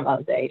Instagram the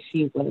other day,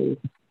 she was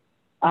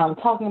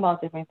talking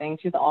about different things.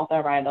 She's the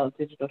author, writer,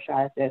 digital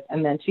strategist.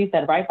 And then she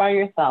said, write by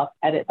yourself,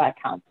 edit by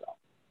counsel,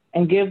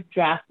 and give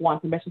draft 1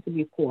 permission to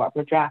be poor,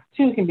 but draft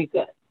 2 can be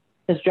good.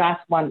 Because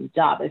draft 1's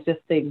job is just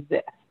to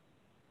exist.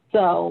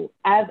 So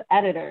as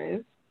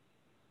editors,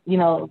 you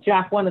know,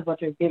 draft 1 is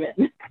what you're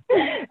given.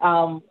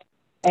 And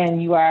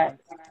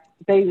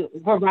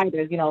for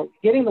writers, you know,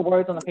 getting the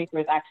words on the paper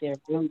is actually a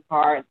really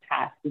hard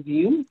task to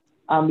do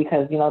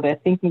because, you know, they're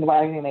thinking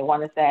about everything they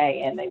want to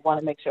say and they want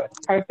to make sure it's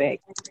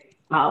perfect.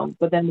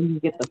 But then when you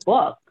get the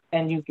book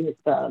and you get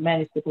the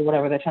manuscript or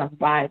whatever they're trying to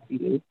provide to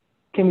you,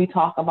 can we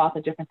talk about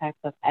the different types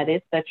of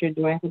edits that you're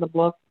doing to the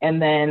book?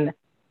 And then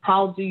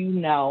how do you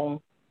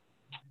know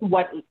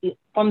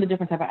from the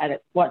different type of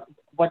edits, what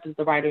does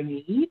the writer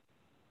need?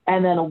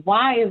 And then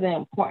why is it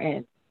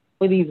important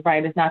for these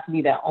writers not to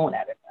be their own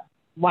editor?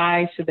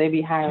 Why should they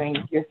be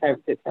hiring your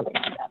services for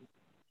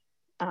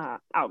them?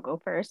 I'll go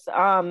first.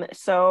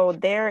 So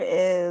there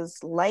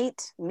is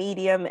light,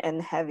 medium,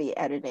 and heavy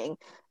editing.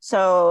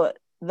 So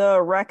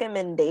the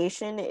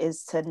recommendation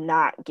is to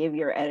not give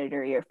your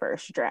editor your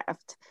first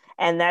draft.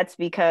 And that's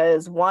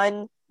because,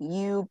 one,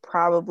 you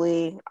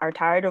probably are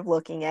tired of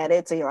looking at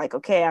it. So you're like,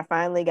 okay, I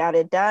finally got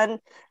it done.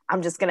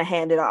 I'm just going to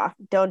hand it off.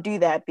 Don't do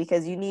that,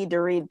 because you need to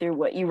read through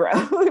what you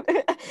wrote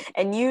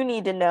and you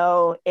need to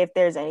know if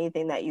there's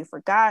anything that you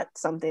forgot,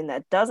 something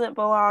that doesn't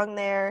belong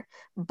there,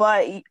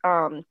 but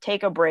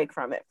take a break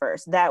from it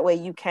first. That way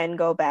you can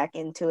go back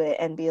into it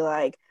and be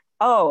like,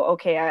 oh,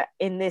 okay,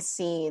 in this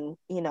scene,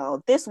 you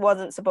know, this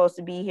wasn't supposed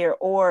to be here.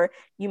 Or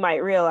you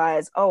might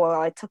realize, oh,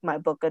 well, I took my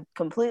book a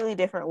completely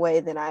different way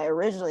than I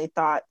originally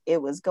thought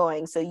it was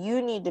going. So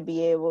you need to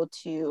be able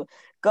to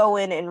go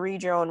in and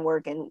read your own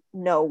work and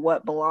know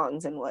what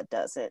belongs and what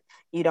doesn't.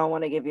 You don't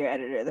want to give your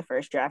editor the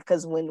first draft,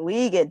 because when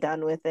we get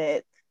done with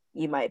it,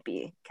 you might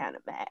be kind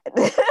of mad.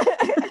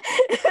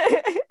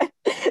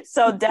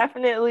 So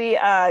definitely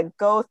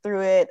go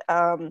through it.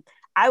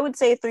 I would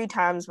say 3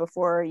 times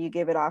before you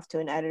give it off to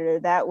an editor.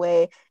 That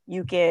way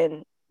you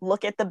can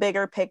look at the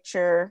bigger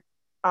picture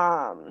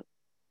and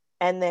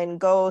then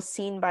go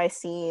scene by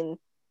scene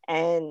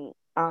and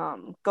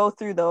go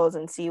through those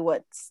and see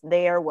what's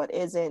there, what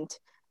isn't,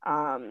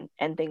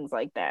 and things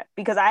like that.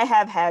 Because I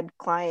have had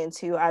clients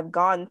who I've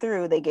gone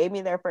through, they gave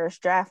me their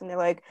first draft and they're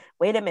like,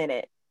 wait a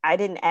minute, I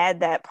didn't add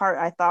that part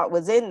I thought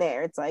was in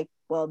there. It's like,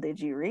 well, did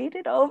you read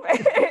it over?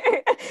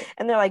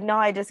 And they're like, no,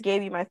 I just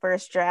gave you my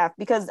first draft.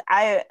 Because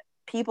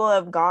people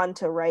have gone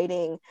to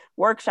writing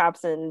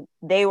workshops and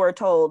they were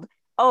told,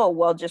 oh,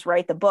 well, just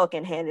write the book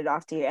and hand it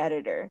off to your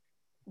editor.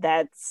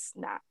 That's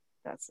not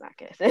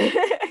good.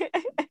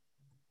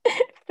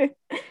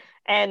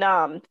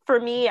 And for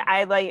me,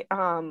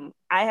 I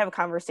have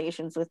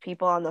conversations with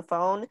people on the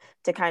phone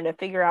to kind of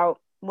figure out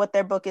what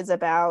their book is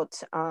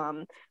about,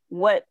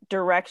 what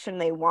direction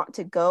they want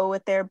to go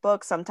with their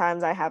book.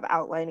 Sometimes I have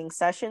outlining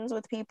sessions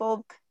with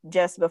people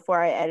just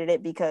before I edit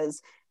it,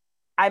 because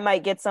I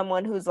might get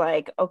someone who's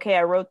like, okay,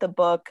 I wrote the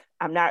book,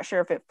 I'm not sure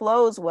if it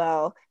flows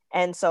well.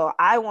 And so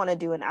I want to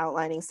do an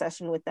outlining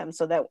session with them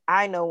so that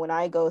I know when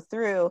I go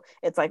through,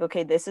 it's like,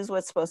 okay, this is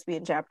what's supposed to be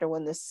in chapter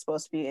 1, this is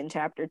supposed to be in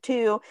chapter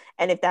 2.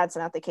 And if that's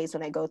not the case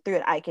when I go through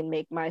it, I can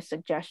make my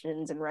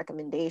suggestions and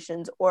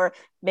recommendations, or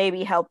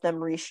maybe help them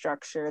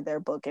restructure their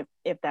book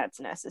if that's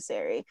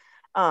necessary.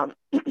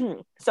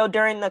 So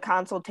during the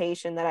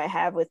consultation that I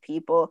have with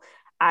people,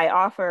 I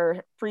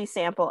offer free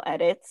sample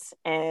edits,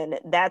 and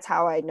that's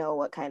how I know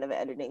what kind of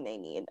editing they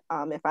need.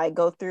 If I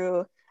go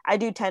through, I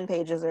do 10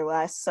 pages or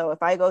less. So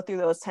if I go through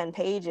those 10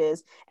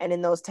 pages and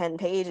in those 10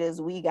 pages,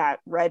 we got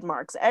red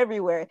marks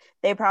everywhere,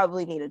 they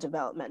probably need a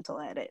developmental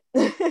edit.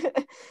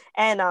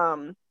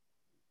 And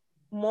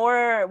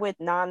more with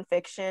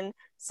nonfiction,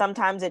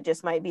 sometimes it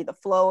just might be the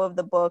flow of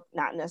the book,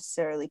 not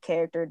necessarily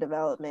character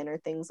development or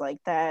things like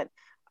that.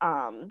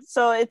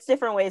 So it's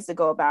different ways to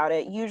go about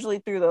it. Usually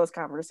through those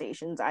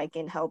conversations, I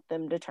can help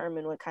them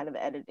determine what kind of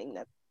editing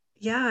that.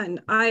 Yeah,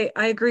 and I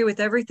agree with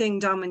everything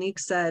Dominique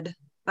said.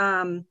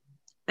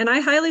 And I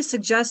highly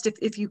suggest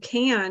if you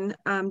can,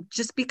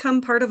 just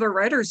become part of a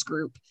writer's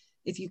group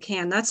if you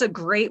can. That's a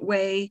great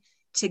way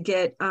to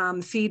get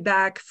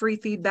feedback, free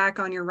feedback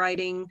on your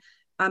writing.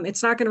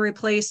 It's not going to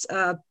replace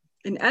an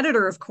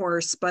editor, of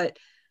course, but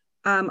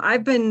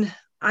I've been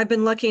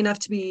lucky enough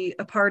to be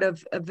a part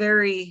of a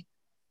very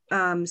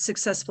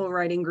successful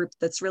writing group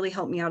that's really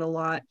helped me out a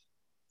lot.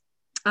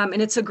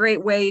 And it's a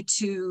great way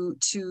to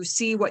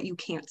see what you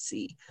can't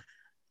see.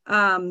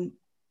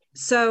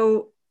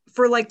 So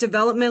for like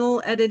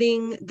developmental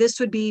editing, this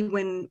would be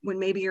when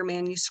maybe your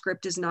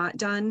manuscript is not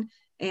done.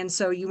 And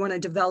so you want to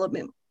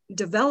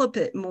develop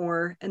it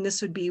more. And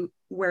this would be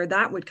where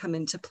that would come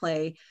into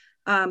play.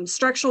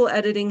 Structural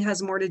editing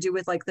has more to do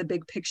with like the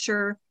big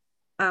picture.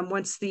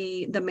 Once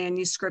the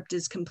manuscript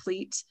is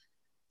complete,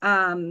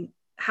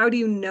 how do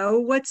you know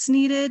what's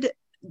needed?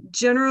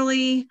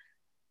 Generally,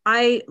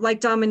 I,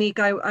 like Dominique,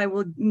 I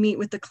will meet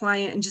with the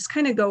client and just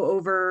kind of go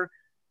over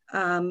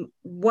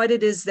what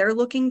it is they're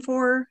looking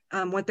for,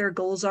 what their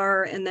goals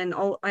are. And then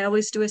I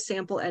always do a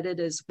sample edit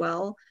as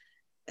well.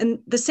 And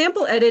the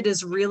sample edit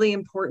is really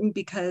important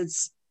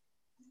because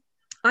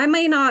I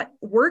may not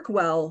work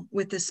well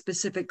with this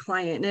specific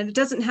client, and it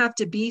doesn't have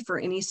to be for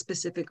any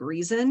specific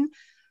reason.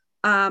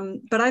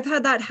 But I've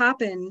had that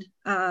happen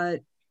a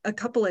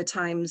couple of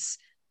times.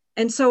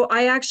 And so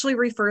I actually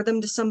refer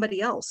them to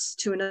somebody else,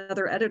 to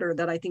another editor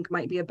that I think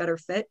might be a better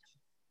fit.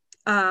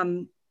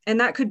 And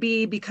that could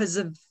be because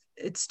of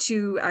it's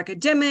too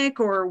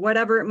academic or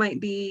whatever it might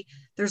be.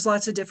 There's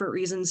lots of different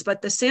reasons,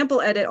 but the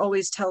sample edit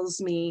always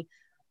tells me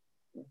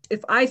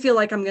if I feel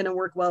like I'm going to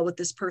work well with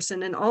this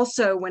person. And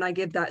also when I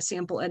give that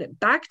sample edit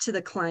back to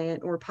the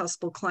client or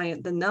possible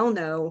client, then they'll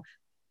know,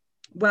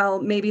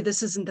 well, maybe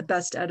this isn't the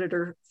best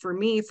editor for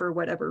me for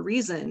whatever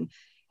reason.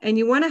 And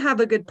you want to have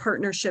a good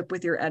partnership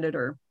with your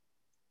editor.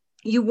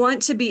 You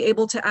want to be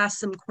able to ask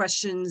them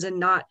questions and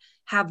not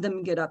have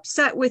them get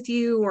upset with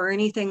you or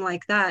anything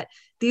like that.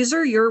 These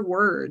are your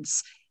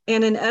words.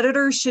 And an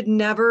editor should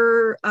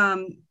never,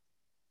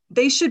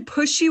 they should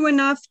push you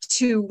enough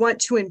to want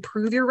to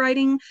improve your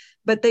writing,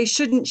 but they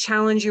shouldn't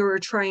challenge you or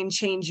try and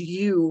change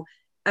you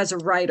as a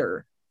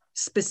writer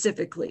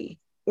specifically,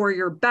 or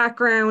your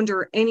background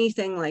or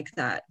anything like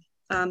that.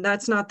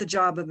 That's not the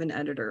job of an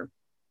editor.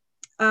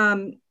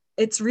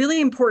 It's really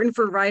important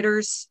for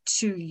writers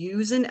to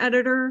use an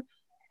editor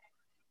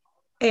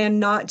and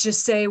not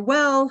just say,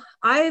 well,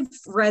 I've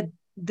read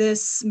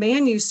this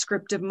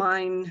manuscript of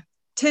mine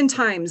 10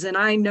 times and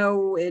I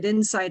know it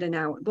inside and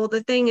out. Well,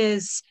 the thing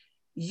is,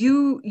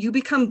 you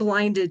become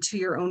blinded to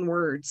your own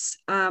words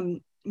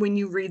when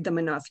you read them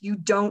enough. You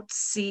don't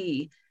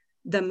see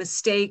the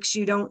mistakes.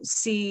 You don't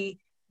see,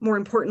 more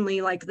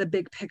importantly, like the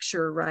big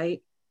picture,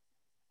 right?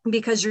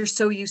 Because you're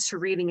so used to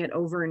reading it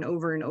over and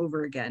over and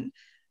over again.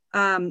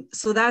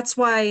 So that's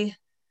why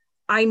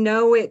I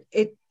know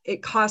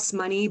it costs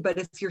money, but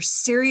if you're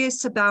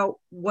serious about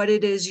what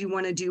it is you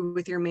want to do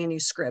with your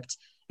manuscript,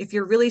 if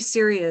you're really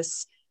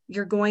serious,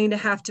 you're going to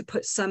have to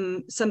put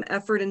some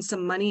effort and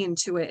some money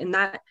into it. And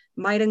that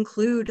might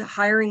include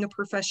hiring a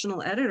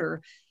professional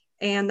editor.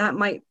 And that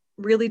might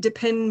really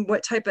depend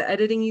what type of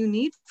editing you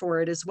need for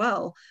it as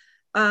well.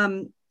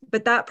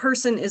 But that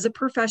person is a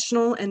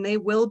professional and they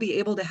will be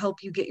able to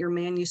help you get your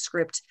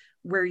manuscript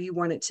where you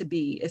want it to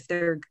be if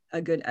they're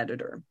a good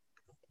editor.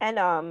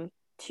 And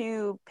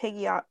to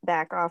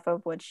piggyback off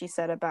of what she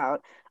said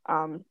about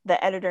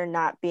the editor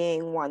not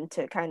being one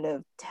to kind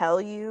of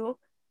tell you,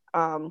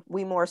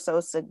 we more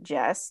so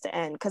suggest,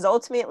 and because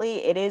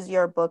ultimately it is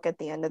your book at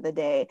the end of the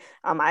day.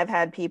 I've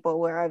had people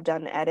where I've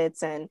done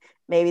edits and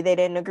maybe they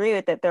didn't agree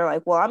with it. They're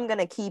like, well, I'm going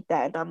to keep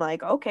that. And I'm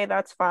like, okay,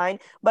 that's fine.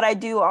 But I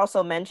do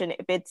also mention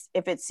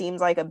if it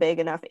seems like a big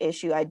enough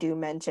issue, I do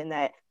mention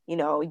that, you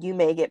know, you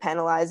may get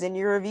penalized in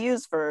your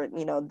reviews for,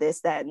 you know,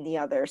 this, that, and the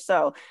other.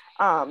 So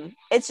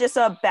it's just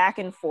a back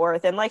and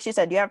forth. And like she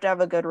said, you have to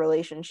have a good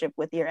relationship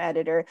with your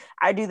editor.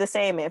 I do the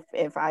same.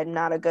 If I'm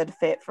not a good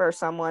fit for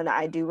someone,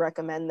 I do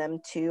recommend them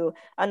to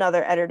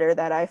another editor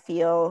that I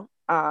feel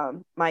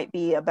might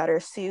be a better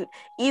suit,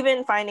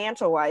 even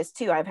financial wise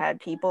too. I've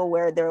had people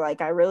where they're like,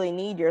 I really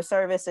need your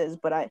services,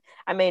 but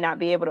I may not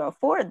be able to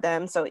afford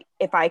them. So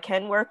if I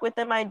can work with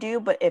them, I do.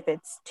 But if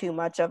it's too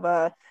much of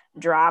a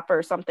drop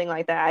or something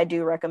like that, I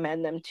do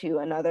recommend them to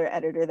another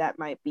editor that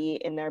might be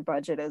in their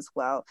budget as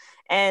well.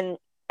 And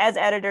as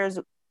editors,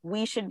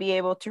 we should be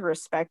able to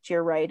respect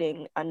your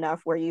writing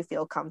enough where you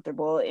feel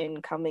comfortable in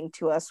coming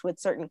to us with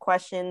certain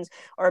questions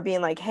or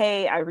being like,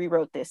 hey, I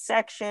rewrote this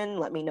section.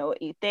 Let me know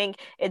what you think.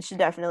 It should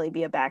definitely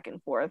be a back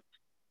and forth.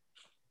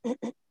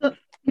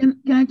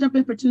 Can I jump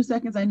in for 2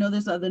 seconds? I know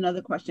there's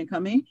another question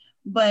coming,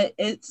 but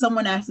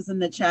someone asked us in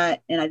the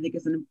chat, and I think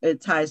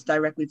it ties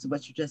directly to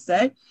what you just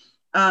said.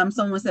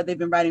 Someone said they've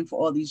been writing for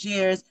all these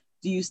years.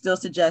 Do you still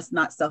suggest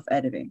not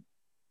self-editing?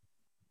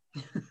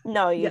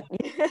 No,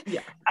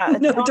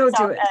 no, don't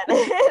do it.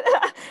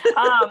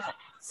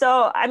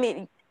 So I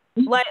mean,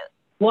 like,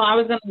 well, I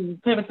was going to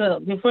pivot to,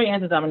 before you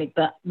answer, Dominique,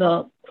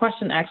 the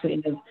question actually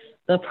is,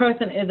 the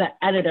person is an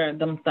editor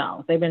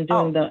themselves. They've been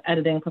doing the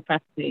editing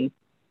professionally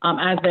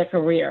as their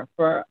career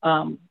for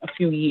a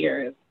few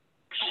years.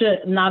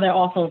 Now they're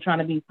also trying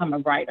to become a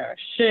writer.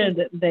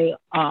 Should they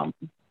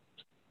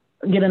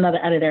get another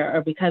editor,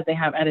 or because they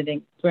have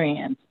editing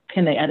experience,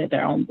 can they edit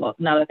their own book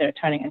now that they're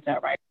turning into a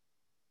writer?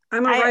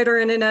 I'm a writer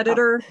and an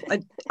editor.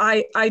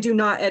 I do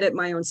not edit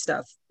my own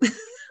stuff.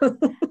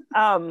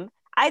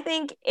 I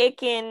think it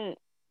can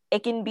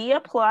be a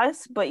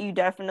plus, but you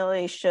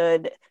definitely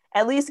should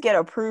at least get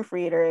a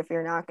proofreader if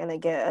you're not going to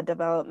get a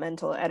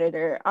developmental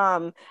editor.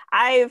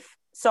 I've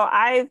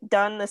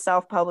done the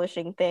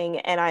self-publishing thing,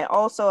 and I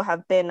also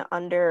have been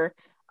under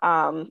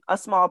a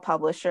small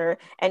publisher.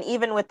 And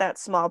even with that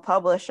small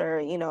publisher,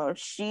 you know,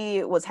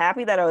 she was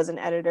happy that I was an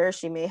editor.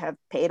 She may have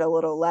paid a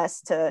little less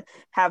to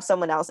have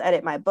someone else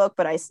edit my book,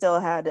 but I still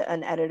had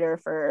an editor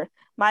for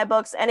my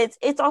books. And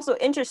it's also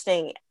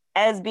interesting.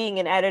 as being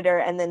an editor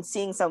and then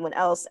seeing someone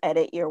else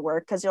edit your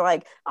work, because you're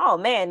like, oh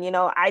man,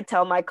 I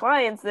tell my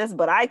clients this,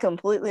 but I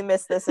completely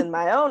miss this in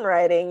my own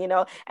writing,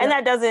 and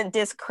that doesn't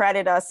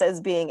discredit us as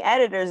being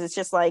editors. It's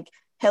just like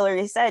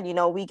Hillary said,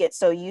 we get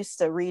so used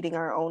to reading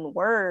our own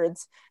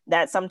words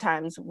that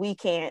sometimes we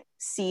can't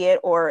see it,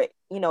 or,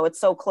 it's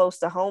so close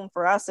to home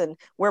for us and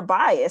we're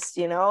biased,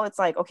 it's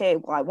like, okay,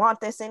 well, I want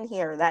this in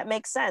here. That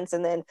makes sense.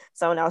 And then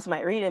someone else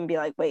might read it and be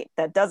like, wait,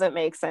 that doesn't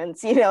make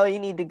sense. You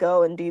need to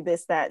go and do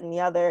this, that, and the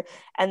other.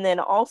 And then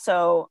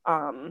also,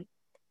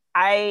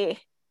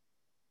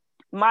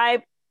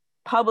 my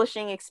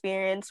publishing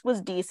experience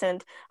was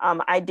decent.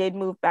 I did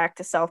move back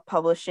to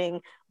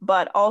self-publishing,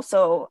 but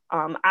also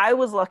I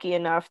was lucky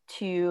enough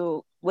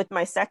to, with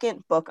my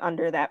second book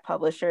under that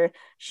publisher,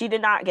 she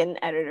did not get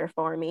an editor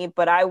for me,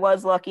 but I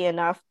was lucky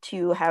enough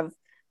to have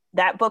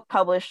that book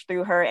published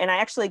through her. And I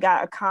actually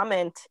got a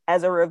comment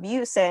as a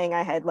review saying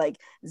I had like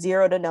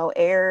 0 to no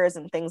errors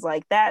and things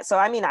like that. So,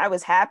 I mean, I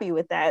was happy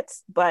with that,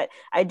 but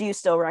I do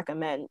still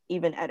recommend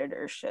even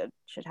editors should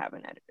have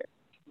an editor.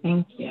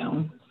 Thank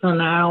you. So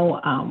now,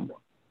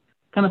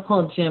 kind of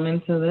pull Jim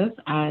into this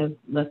as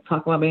let's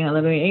talk about being a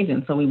literary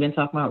agent. So we've been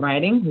talking about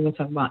writing, we've been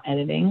talking about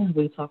editing,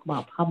 we've talked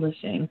about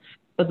publishing,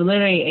 but the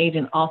literary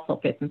agent also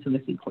fits into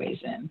this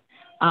equation.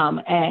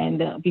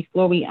 And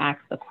before we ask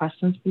the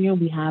questions for you,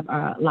 we have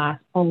our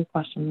last poll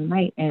question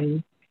tonight,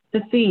 and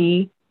to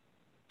see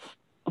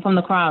from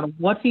the crowd,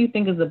 what do you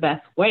think is the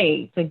best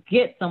way to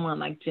get someone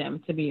like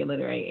Jim to be a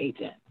literary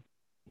agent?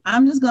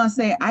 I'm just gonna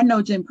say I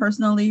know Jim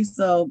personally,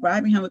 so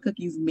bribing him with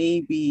cookies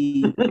may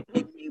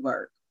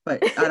work,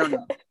 but I don't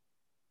know.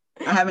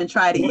 I haven't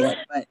tried it yet,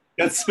 but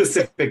that's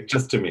specific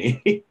just to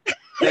me.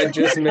 That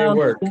just may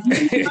work.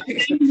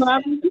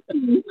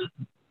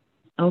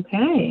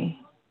 Okay.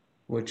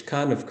 Which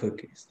kind of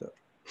cookies, though?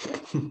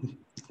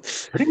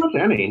 Pretty much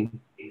any.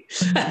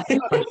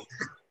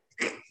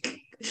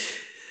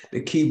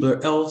 The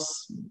Keebler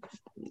Elves,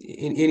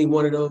 in any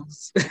one of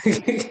those.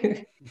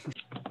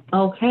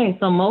 Okay,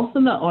 so most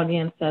of the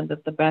audience said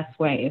that the best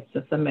way is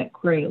to submit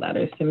query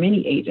letters to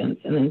many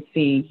agents and then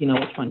see,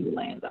 which one you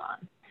land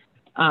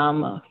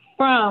on.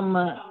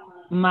 From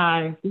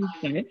my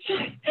research,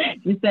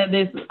 you said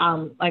there's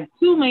like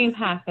 2 main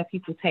paths that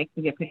people take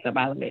to get picked up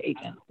by the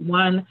agent.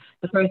 One,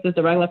 the first is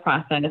the regular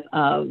process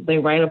of they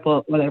write a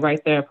book or they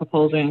write their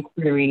proposal and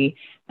query,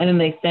 and then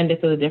they send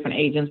it to the different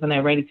agents when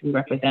they're ready to be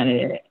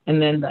represented. And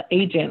then the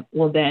agent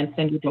will then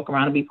send your book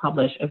around to be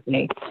published if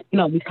they,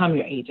 become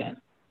your agent.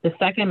 The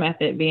second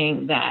method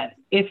being that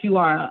if you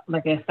are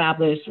like an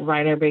established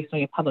writer based on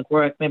your public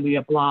work, maybe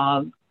your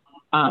blog,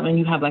 and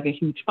you have like a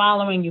huge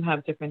following, you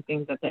have different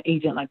things that the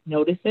agent like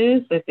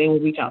notices, that they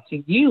will reach out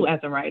to you as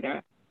a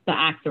writer to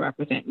ask to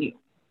represent you.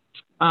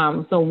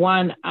 So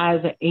one,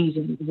 as an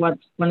agent, what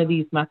one of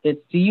these methods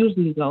do you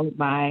usually go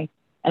by?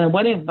 And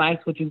what advice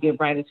would you give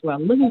writers who are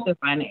looking to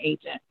find an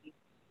agent?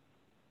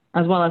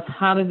 As well as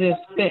how does this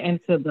fit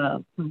into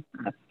the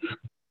process?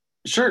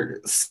 Sure.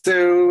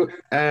 So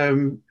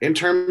in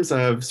terms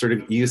of sort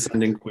of you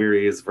sending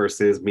queries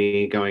versus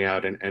me going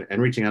out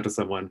and reaching out to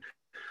someone,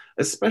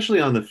 especially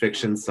on the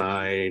fiction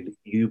side,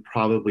 you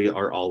probably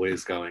are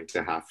always going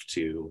to have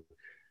to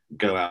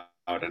go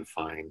out and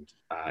find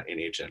an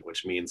agent,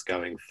 which means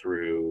going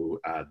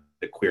through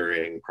the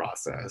querying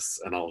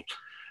process. And I'll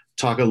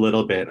talk a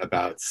little bit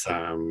about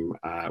some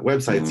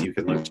websites you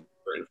can look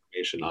for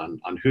information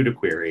on who to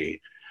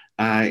query.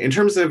 In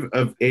terms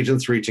of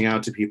agents reaching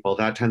out to people,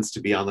 that tends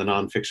to be on the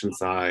nonfiction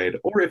side,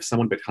 or if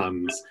someone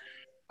becomes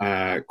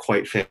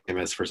quite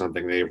famous for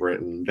something they've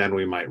written, then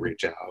we might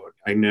reach out.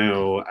 I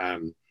know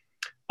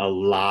a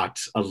lot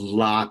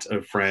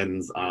of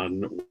friends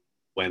on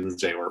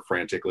Wednesday were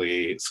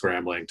frantically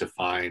scrambling to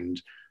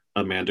find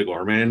Amanda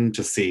Gorman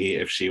to see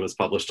if she was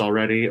published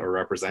already or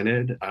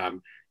represented.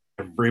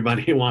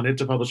 Everybody wanted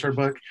to publish her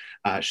book.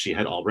 She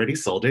had already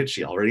sold it.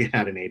 She already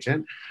had an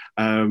agent.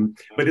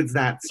 But it's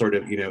that sort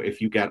of,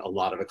 if you get a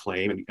lot of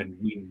acclaim and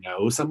we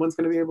know someone's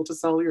going to be able to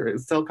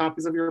sell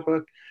copies of your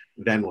book,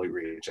 then we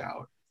reach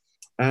out.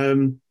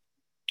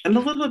 And a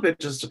little bit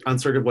just on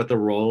sort of what the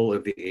role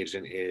of the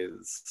agent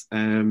is.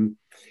 An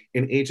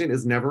agent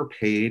is never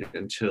paid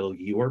until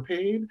you are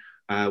paid.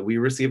 We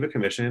receive a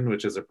commission,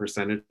 which is a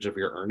percentage of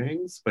your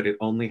earnings, but it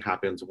only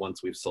happens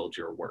once we've sold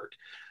your work.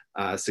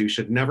 So you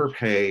should never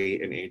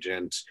pay an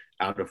agent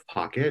out of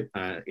pocket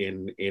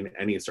in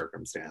any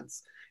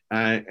circumstance.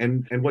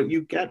 And what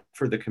you get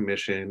for the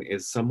commission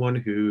is someone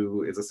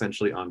who is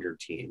essentially on your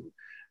team.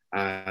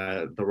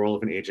 The role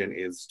of an agent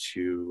is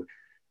to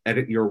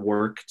edit your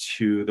work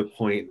to the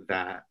point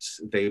that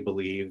they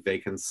believe they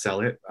can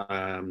sell it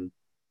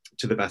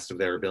to the best of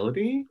their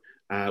ability,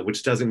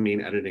 which doesn't mean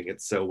editing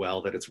it so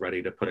well that it's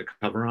ready to put a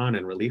cover on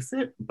and release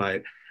it,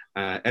 but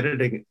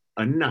editing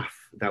enough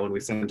that when we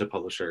send to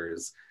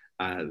publishers,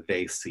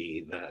 they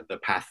see the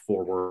path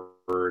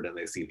forward and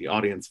they see the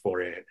audience for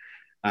it.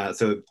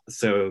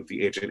 So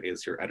the agent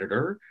is your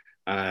editor.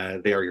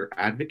 They are your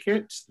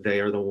advocate. They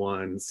are the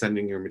ones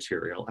sending your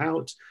material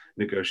out,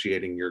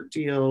 negotiating your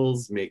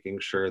deals, making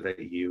sure that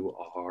you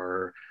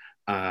are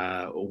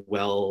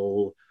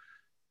well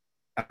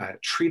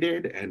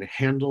treated and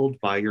handled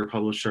by your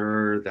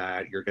publisher,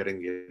 that you're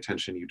getting the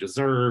attention you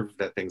deserve,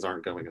 that things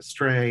aren't going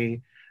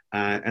astray.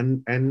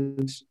 And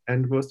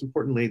most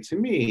importantly to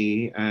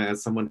me,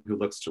 as someone who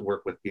looks to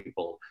work with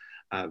people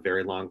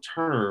very long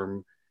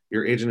term,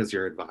 your agent is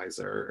your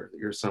advisor.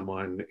 You're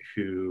someone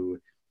who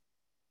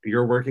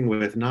you're working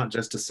with not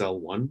just to sell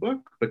one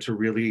book, but to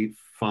really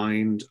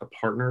find a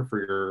partner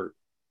for your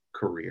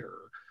career,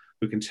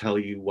 who can tell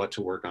you what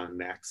to work on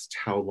next,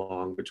 how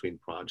long between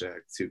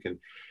projects, who can,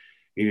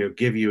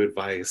 give you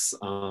advice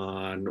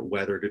on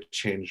whether to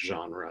change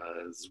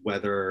genres,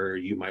 whether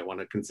you might want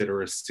to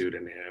consider a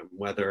pseudonym,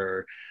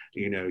 whether,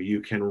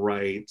 you can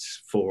write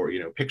for,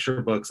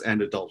 picture books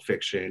and adult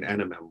fiction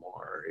and a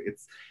memoir.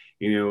 It's,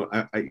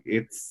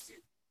 it's,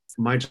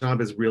 my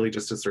job is really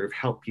just to sort of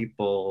help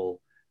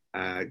people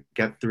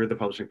get through the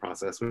publishing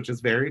process, which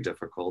is very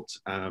difficult,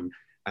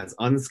 as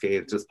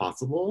unscathed as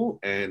possible,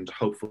 and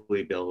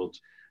hopefully build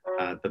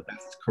the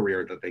best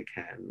career that they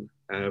can.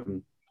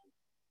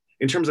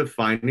 In terms of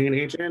finding an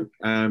agent,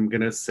 I'm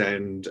going to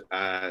send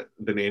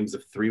the names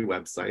of 3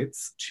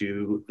 websites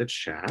to the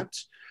chat.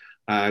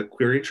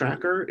 Query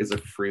Tracker is a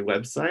free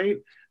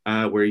website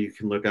where you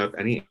can look up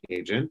any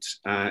agent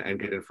and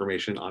get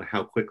information on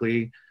how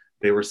quickly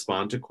they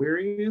respond to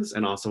queries,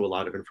 and also a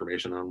lot of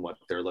information on what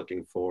they're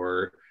looking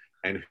for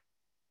and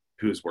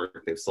whose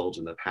work they've sold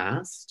in the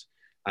past.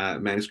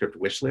 Manuscript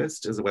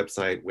Wishlist is a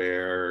website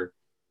where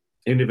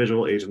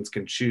individual agents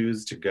can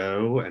choose to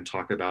go and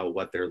talk about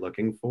what they're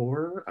looking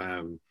for.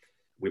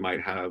 We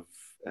might have,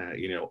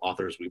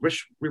 authors we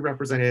wish we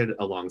represented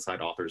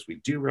alongside authors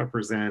we do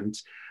represent,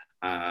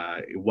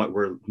 what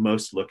we're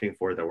most looking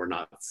for that we're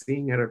not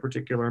seeing at a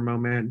particular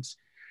moment.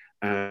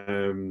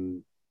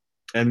 And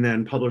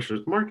then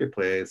Publishers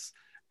Marketplace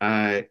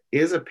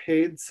is a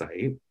paid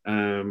site.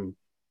 I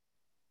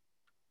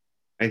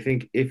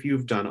think if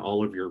you've done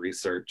all of your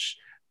research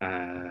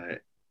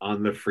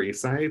on the free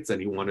sites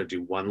and you want to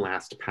do one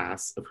last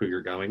pass of who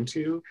you're going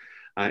to,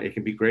 it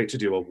can be great to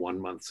do a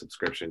 1-month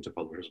subscription to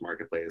Publishers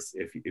Marketplace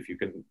if you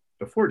can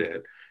afford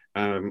it.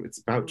 It's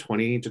about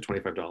 $20 to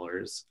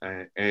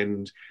 $25,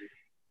 and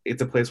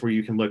it's a place where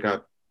you can look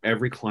up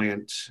every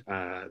client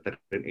that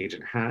an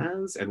agent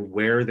has and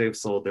where they've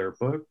sold their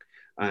book,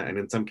 and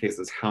in some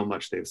cases how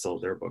much they've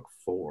sold their book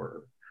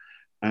for.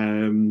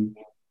 And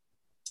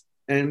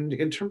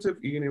in terms of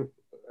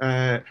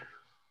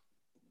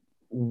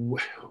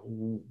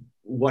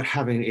what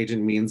having an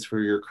agent means for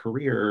your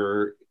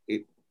career,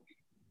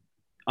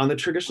 on the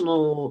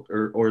traditional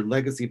or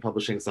legacy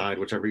publishing side,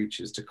 whichever you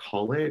choose to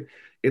call it,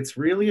 it's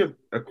really a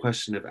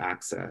question of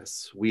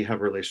access. We have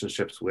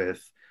relationships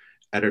with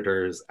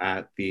editors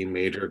at the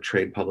major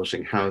trade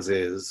publishing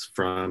houses,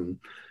 from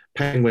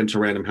Penguin to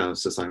Random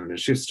House to Simon &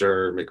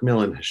 Schuster,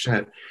 Macmillan,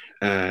 Hachette.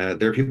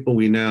 They're people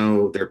we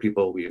know, they're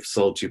people we've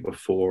sold to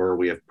before.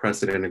 We have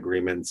precedent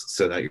agreements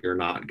so that you're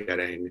not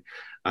getting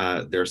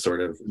their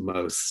sort of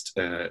most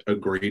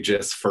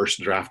egregious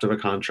first draft of a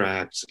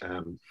contract.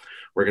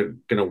 We're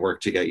going to work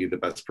to get you the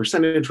best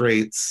percentage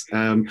rates,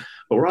 but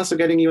we're also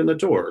getting you in the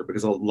door,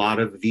 because a lot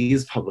of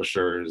these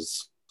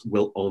publishers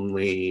will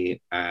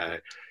only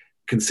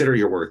consider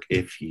your work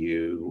if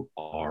you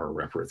are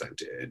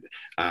represented.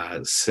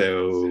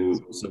 So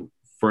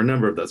for a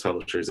number of those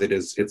publishers,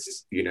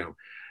 it's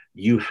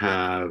you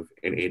have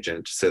an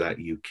agent so that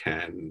you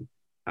can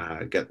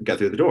get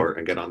through the door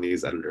and get on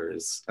these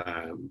editors'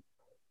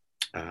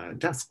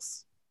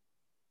 desks.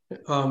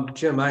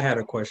 Jim, I had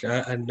a question.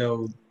 I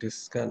know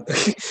this is kind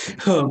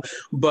of,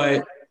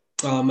 but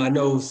I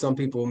know some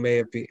people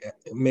may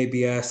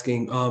be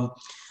asking,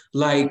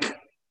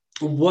 like,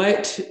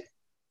 what?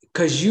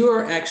 Because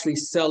you're actually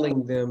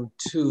selling them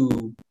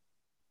to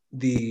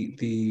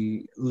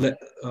the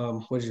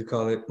what do you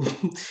call it?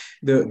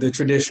 the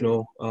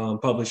traditional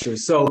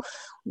publishers. So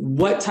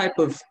what type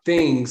of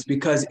things,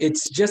 because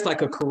it's just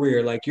like a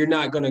career, like you're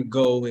not going to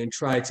go and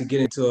try to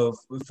get into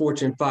a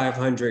Fortune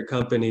 500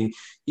 company,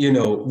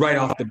 right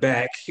off the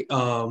back.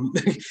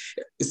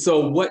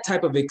 So what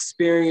type of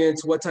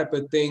experience, what type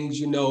of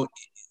things,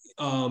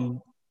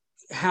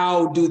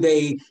 how do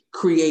they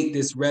create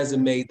this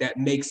resume that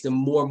makes them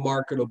more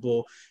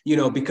marketable?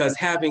 Because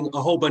having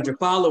a whole bunch of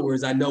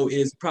followers, I know,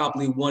 is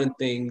probably one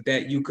thing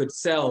that you could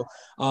sell.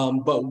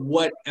 But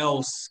what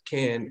else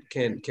can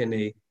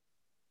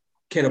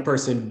a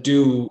person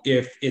do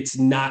if it's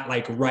not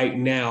like right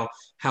now?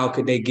 How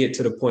could they get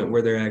to the point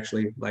where they're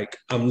actually like,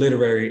 I'm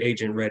literary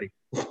agent ready?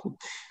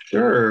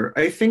 Sure.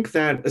 I think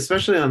that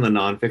especially on the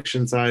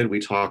nonfiction side, we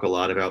talk a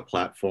lot about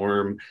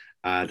platform.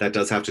 That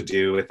does have to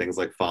do with things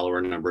like follower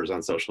numbers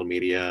on social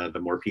media. The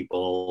more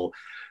people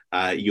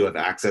you have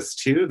access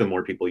to, the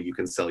more people you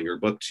can sell your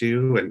book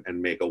to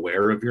and make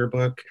aware of your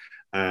book.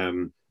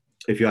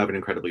 If you have an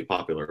incredibly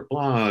popular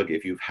blog,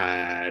 if you've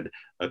had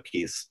a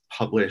piece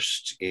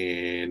published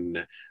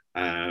in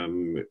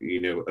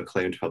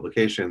acclaimed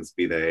publications,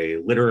 be they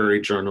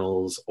literary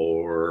journals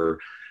or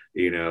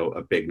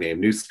a big name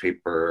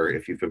newspaper,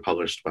 if you've been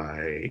published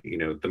by,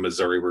 the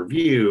Missouri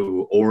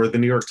Review or the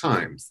New York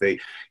Times. They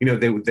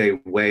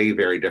weigh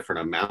very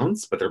different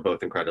amounts, but they're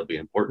both incredibly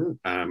important.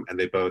 And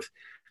they both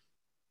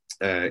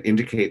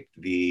indicate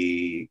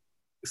the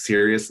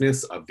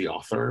seriousness of the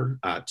author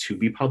to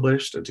be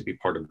published and to be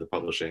part of the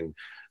publishing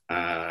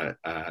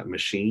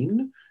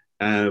machine.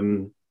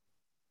 In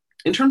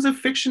terms of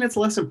fiction, it's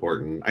less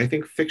important. I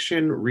think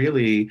fiction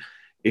really,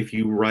 if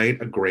you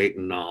write a great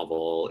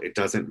novel, it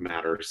doesn't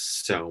matter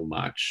so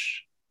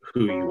much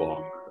who you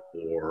are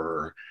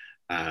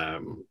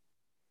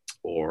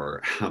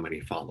or how many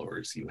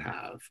followers you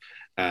have.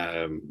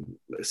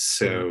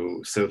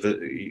 So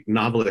the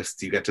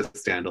novelists, you get to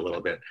stand a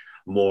little bit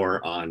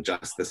more on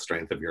just the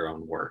strength of your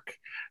own work.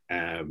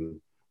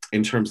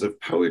 In terms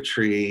of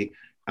poetry,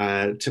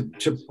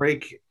 to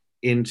break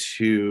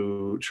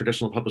into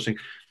traditional publishing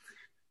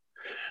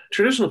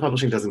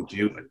doesn't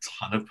do a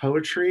ton of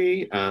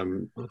poetry.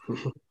 And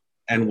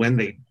when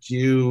they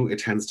do, it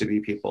tends to be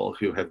people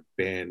who have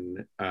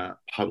been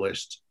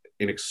published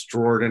in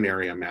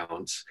extraordinary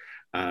amounts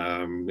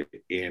in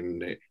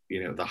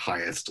the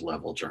highest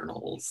level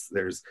journals.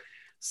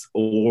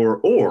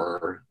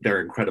 Or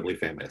they're incredibly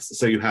famous.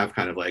 So you have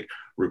kind of like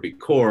Ruby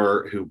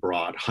Kaur, who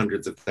brought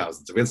hundreds of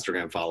thousands of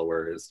Instagram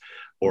followers,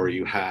 or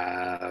you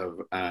have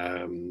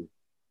I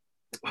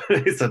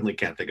suddenly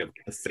can't think of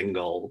a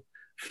single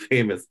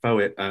famous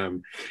poet,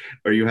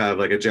 or you have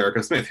like a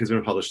Jericho Smith, who's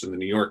been published in the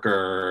New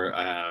Yorker,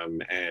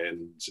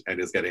 and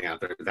is getting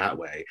out there that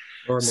way.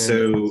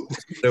 So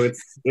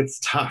it's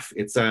tough.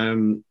 It's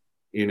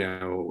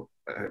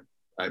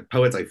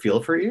poets, I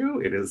feel for you.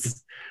 It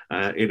is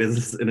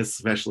an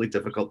especially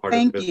difficult part of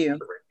the business.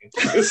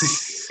 Thank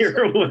you.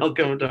 You're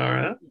welcome,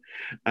 Dara.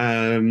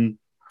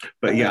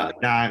 But yeah,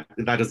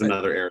 that is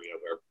another area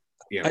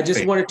where I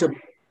just wanted to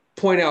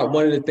point out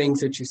one of the things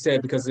that you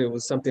said, because it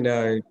was something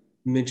that I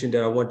mentioned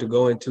that I want to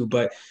go into,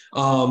 but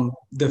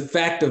the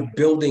fact of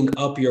building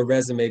up your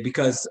resume,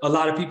 because a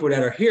lot of people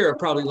that are here are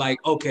probably like,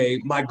 okay,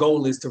 my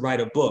goal is to write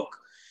a book,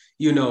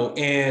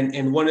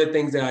 and one of the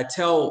things that I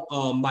tell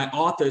my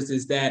authors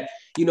is that,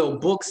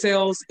 book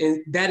sales,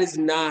 and that is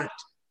not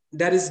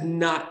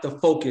the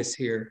focus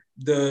here.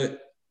 The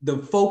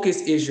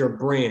focus is your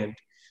brand.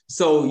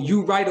 So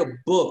you write a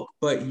book,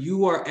 but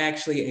you are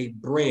actually a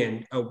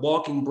brand, a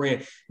walking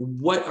brand.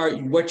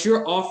 What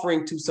you're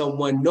offering to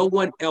someone, no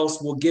one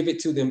else will give it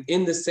to them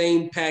in the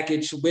same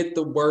package with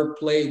the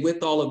wordplay,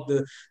 with all of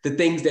the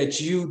things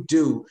that you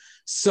do.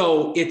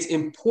 So it's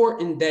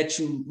important that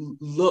you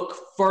look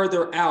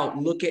further out,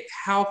 look at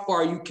how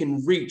far you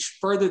can reach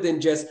further than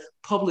just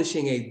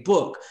publishing a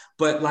book.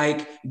 But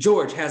like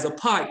George has a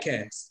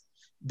podcast,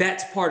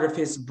 that's part of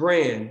his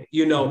brand,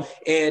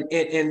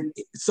 and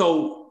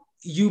so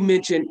you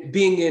mentioned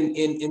being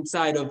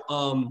inside of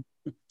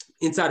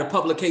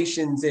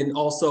publications and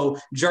also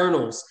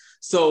journals.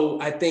 So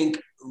I think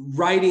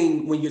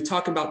writing, when you're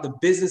talking about the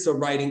business of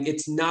writing,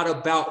 it's not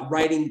about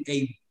writing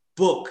a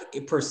book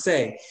per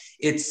se.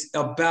 It's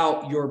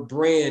about your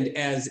brand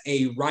as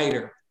a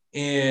writer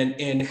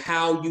and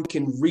how you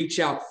can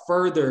reach out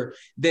further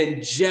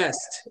than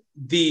just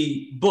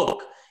the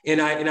book.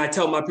 And I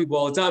tell my people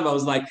all the time, I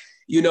was like,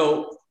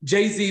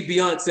 Jay-Z,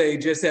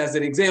 Beyonce, just as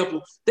an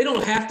example, they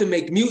don't have to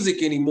make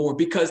music anymore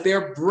because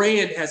their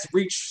brand has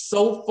reached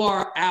so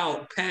far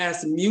out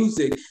past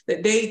music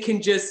that they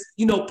can just,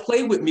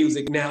 play with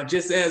music now,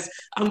 just as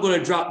I'm going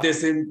to drop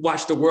this and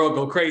watch the world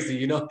go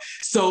crazy,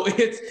 So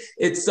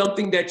it's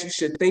something that you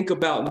should think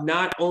about,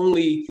 not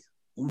only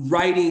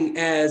writing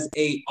as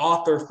an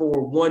author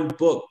for one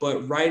book,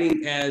 but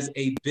writing as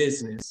a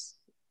business.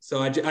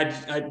 So I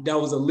that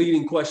was a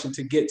leading question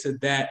to get to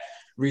that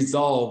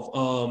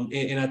resolve.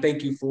 And I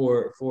thank you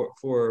for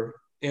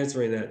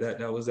answering that.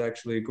 That was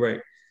actually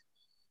great.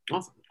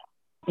 Awesome.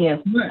 Yes,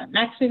 we're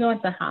actually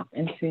going to hop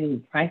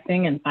into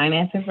pricing and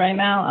finances right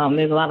now.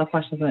 There's a lot of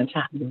questions in the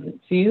chat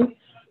to you.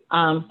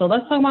 So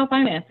let's talk about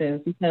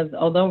finances, because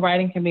although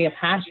writing can be a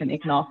passion,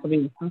 it can also be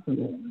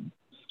responsible.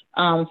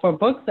 For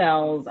book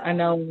sales, I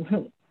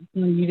know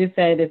you just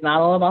said it's not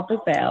all about the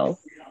sales.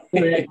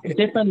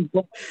 Different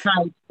book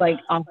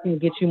types often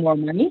get you more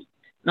money.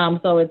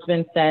 So it's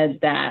been said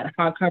that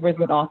hardcovers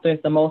with authors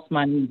the most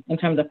money in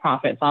terms of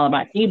profit, followed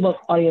by ebook,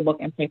 audiobook,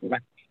 and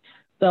paperback.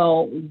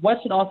 So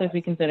what should authors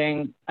be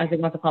considering as they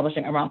go into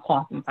publishing around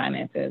cost and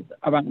finances,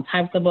 around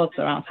types of books,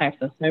 around types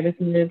of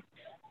services?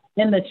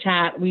 In the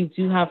chat, we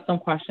do have some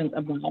questions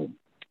about,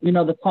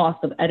 the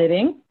cost of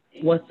editing.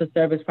 What's the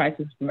service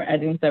prices for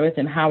editing service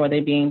and how are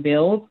they being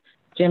billed?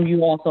 Jim,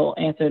 you also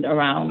answered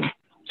around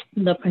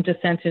the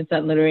percentage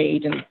that literary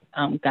agents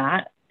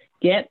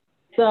get.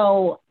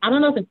 So I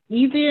don't know if it's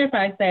easier if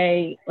I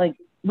say, I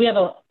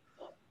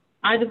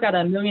just got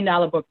 $1 million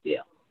book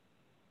deal.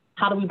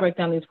 How do we break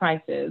down these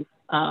prices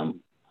to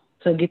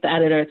get the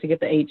editor, to get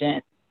the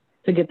agent,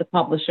 to get the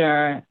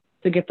publisher,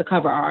 to get the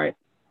cover art?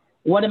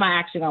 What am I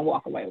actually going to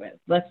walk away with?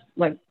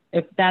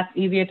 If that's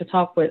easier to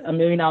talk with $1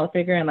 million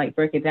figure and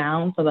break it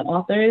down for the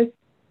authors,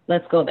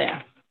 let's go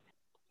there.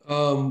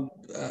 Um,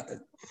 uh,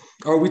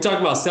 are we talking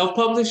about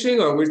self-publishing,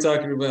 or are we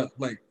talking about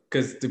like,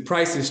 because the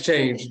prices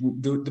change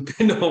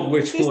depending on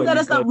which He one set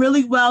you us go. up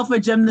really well for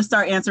Jim to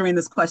start answering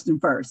this question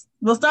first.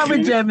 We'll start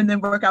with Jim and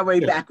then work our way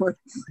backwards.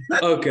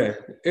 Okay.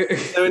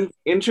 So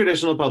in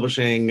traditional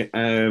publishing,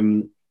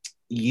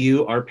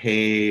 you are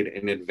paid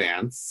in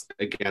advance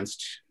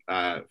against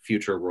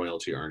future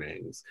royalty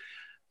earnings.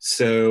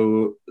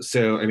 So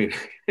I mean,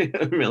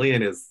 $1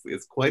 million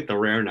is quite the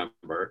rare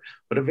number,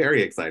 but a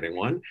very exciting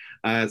one.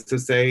 So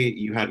say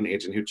you had an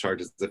agent who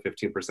charges a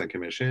 15%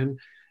 commission,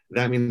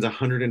 that means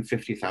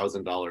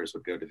 $150,000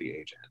 would go to the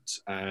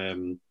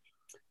agent.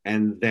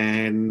 And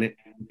then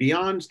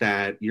beyond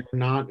that, you're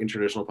not in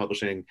traditional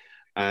publishing.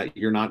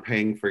 You're not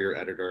paying for your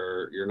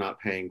editor. You're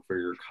not paying for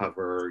your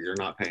cover. You're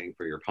not paying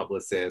for your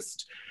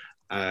publicist.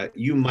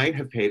 You might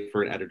have paid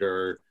for an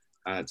editor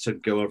to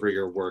go over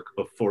your work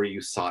before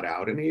you sought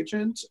out an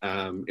agent,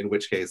 in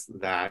which case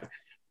that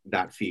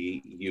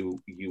fee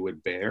you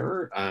would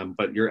bear.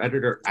 But your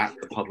editor at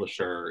the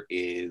publisher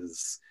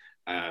is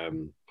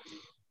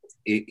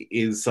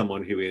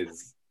someone who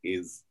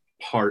is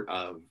part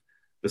of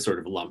the sort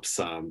of lump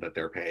sum that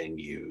they're paying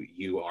you.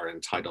 You are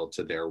entitled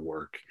to their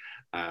work,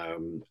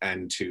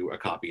 and to a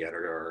copy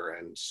editor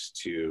and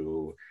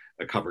to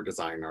a cover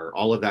designer.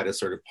 All of that is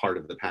sort of part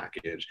of the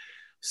package.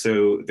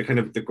 So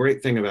the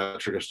great thing about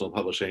traditional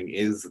publishing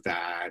is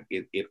that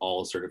it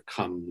all sort of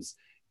comes,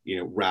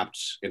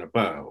 wrapped in a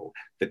bow.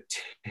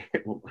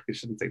 Well, I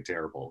shouldn't say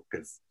terrible,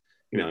 because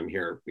I'm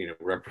here,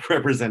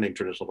 representing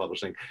traditional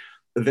publishing.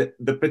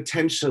 The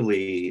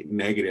potentially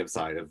negative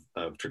side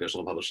of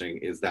traditional publishing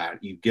is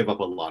that you give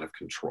up a lot of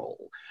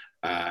control.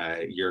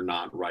 You're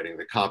not writing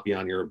the copy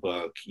on your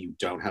book. You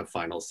don't have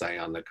final say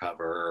on the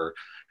cover.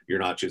 You're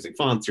not choosing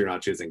fonts. You're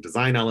not choosing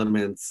design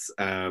elements.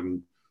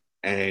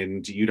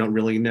 And you don't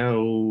really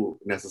know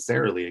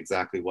necessarily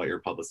exactly what your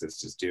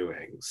publicist is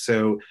doing.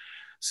 So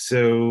it's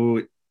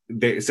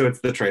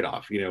the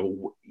trade-off.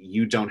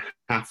 You don't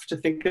have to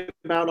think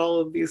about all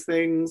of these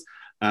things.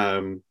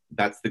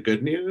 That's the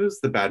good news.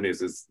 The bad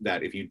news is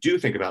that if you do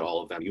think about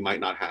all of them, you might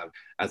not have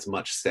as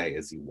much say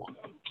as you want.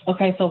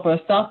 Okay, so for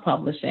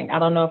self-publishing, I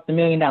don't know if the $1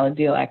 million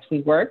deal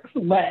actually works,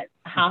 but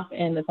hop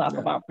in to talk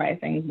about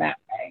pricing that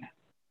way.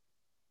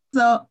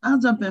 So I'll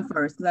jump in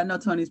first because I know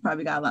Tony's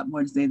probably got a lot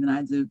more to say than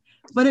I do.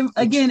 But I'm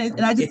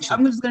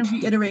just going to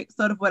reiterate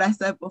sort of what I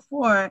said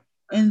before,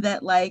 in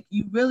that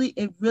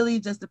it really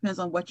just depends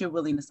on what you're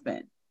willing to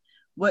spend.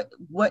 What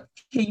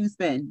can you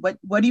spend?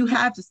 What do you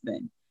have to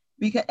spend?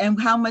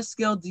 And how much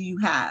skill do you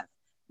have?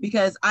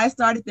 Because I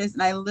started this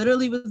and I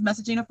literally was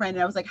messaging a friend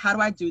and I was like, how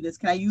do I do this?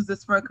 Can I use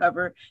this for a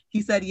cover?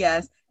 He said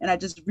yes. And I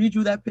just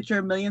redrew that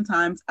picture 1,000,000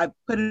 times. I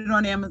put it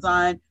on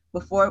Amazon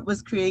when it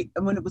was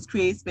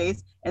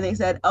CreateSpace, and they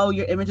said, oh,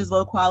 your image is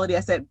low quality. I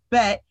said,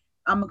 bet,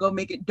 I'm gonna go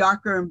make it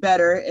darker and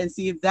better and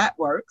see if that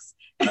works.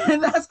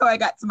 And that's how I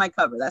got to my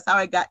cover. That's how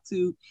I got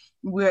to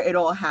where it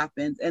all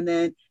happens. And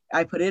then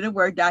I put it in a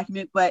Word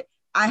document, but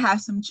I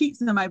have some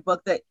cheats in my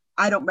book that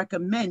I don't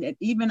recommend. And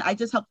even I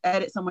just helped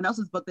edit someone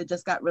else's book that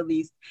just got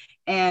released.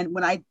 And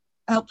when I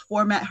helped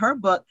format her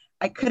book,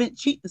 I couldn't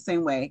cheat the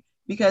same way,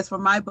 because for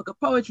my book of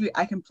poetry,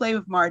 I can play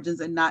with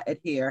margins and not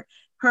adhere.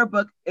 Her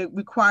book, it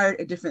required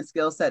a different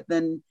skill set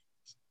than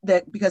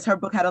that, because her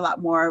book had a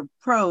lot more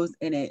prose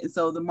in it. And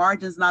so the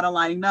margins not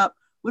aligning up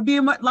would be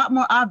a lot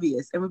more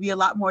obvious and would be a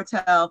lot more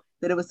tell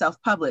that it was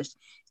self-published.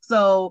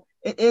 So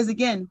it is,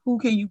 again, who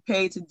can you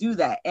pay to do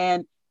that?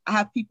 And I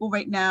have people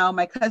right now,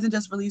 my cousin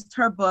just released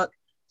her book.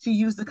 She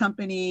used the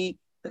company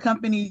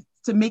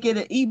to make it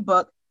an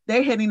ebook.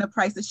 They're hitting a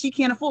price that she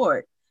can't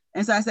afford.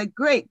 And so I said,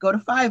 great, go to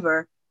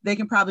Fiverr. They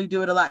can probably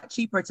do it a lot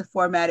cheaper to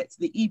format it to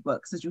the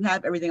ebook, since you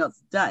have everything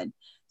else done.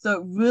 So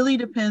it really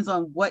depends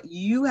on what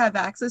you have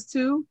access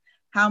to,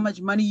 how much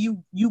money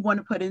you want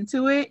to put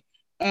into it,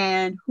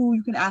 and who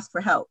you can ask for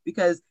help.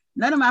 Because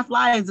none of my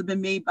flyers have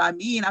been made by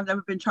me, and I've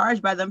never been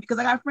charged by them, because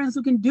I got friends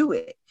who can do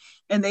it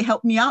and they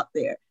help me out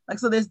there.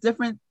 So there's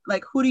different,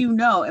 who do you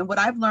know? And what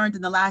I've learned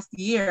in the last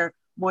year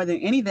more than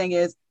anything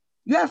is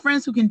you have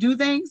friends who can do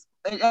things.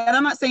 And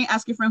I'm not saying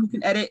ask your friend who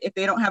can edit if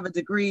they don't have a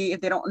degree,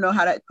 if they don't know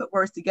how to put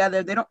words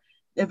together,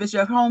 if it's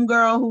your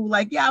homegirl who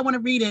I want to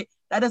read it,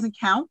 that doesn't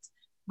count.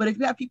 But if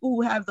you have people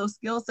who have those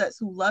skill sets,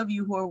 who love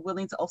you, who are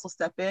willing to also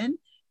step in,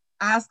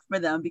 ask for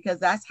them, because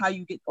that's how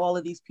you get all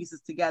of these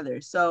pieces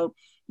together. So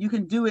you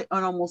can do it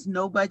on almost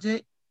no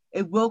budget.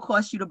 It will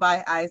cost you to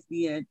buy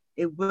ISBN.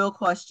 It will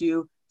cost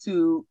you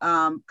to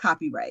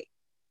copyright.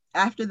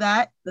 After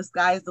that, the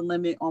sky is the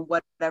limit on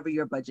whatever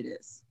your budget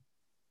is.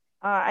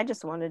 I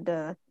just wanted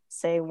to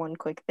say one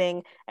quick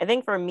thing. I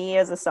think for me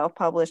as a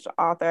self-published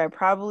author, I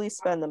probably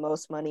spend the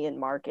most money in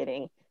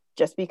marketing,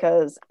 just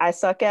because I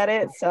suck at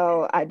it.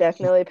 So I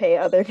definitely pay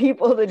other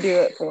people to do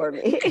it for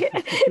me.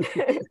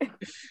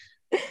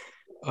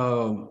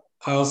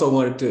 I also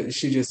wanted to,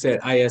 she just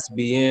said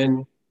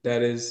ISBN.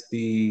 That is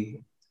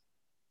the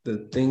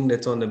thing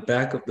that's on the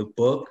back of the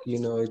book.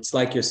 It's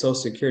like your social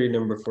security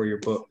number for your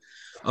book.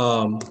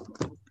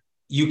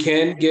 You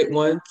can get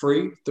one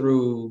free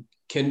through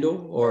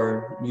Kindle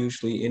or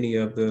usually any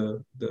of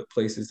the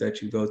places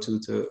that you go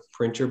to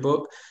print your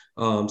book,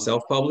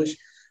 self-publish.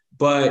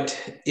 But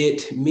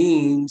it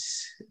means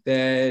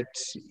that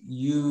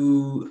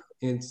you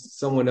and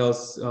someone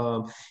else,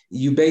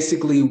 they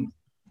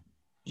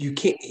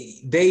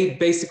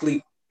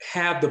basically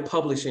have the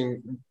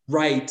publishing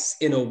rights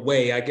in a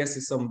way. I guess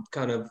it's some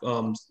kind of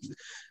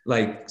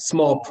like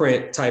small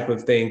print type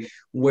of thing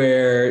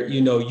where,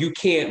 you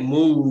can't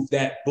move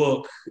that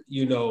book,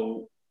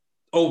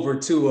 over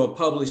to a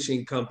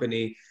publishing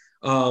company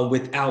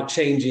without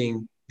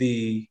changing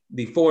the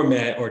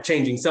format or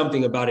changing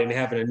something about it and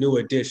having a new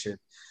edition.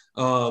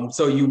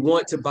 So you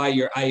want to buy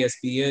your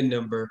ISBN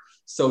number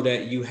so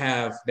that you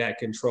have that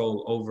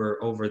control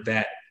over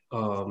that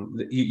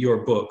your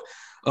book.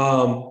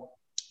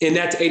 And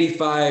that's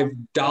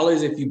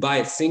 $85 if you buy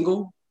it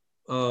single.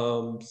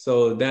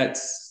 So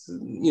that's,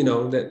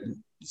 that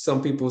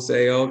some people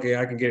say, okay,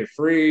 I can get it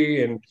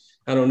free. And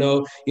I don't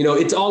know,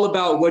 it's all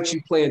about what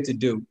you plan to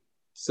do.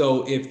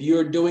 So if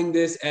you're doing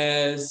this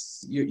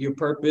as your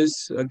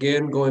purpose,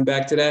 again, going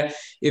back to that,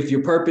 if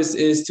your purpose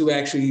is to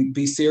actually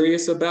be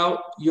serious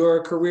about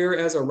your career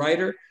as a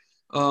writer,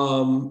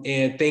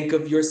 and think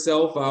of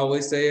yourself, I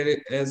always say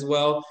it as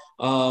well,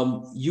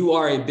 you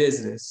are a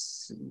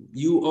business.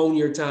 You own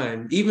your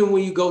time. Even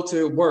when you go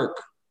to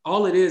work,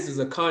 all it is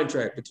a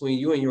contract between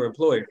you and your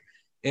employer.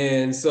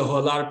 And so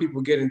a lot of people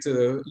get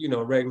into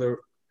the,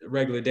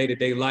 regular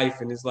day-to-day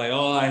life and it's like,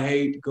 oh, I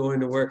hate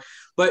going to work,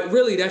 but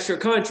really that's your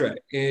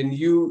contract and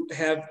you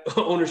have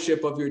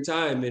ownership of your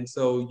time. And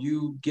so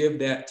you give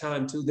that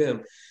time to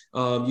them.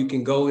 You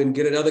can go and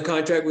get another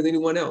contract with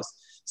anyone else.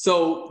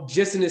 So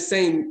just in the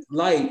same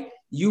light,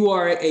 you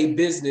are a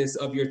business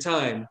of your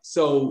time.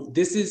 So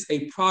this is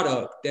a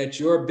product that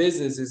your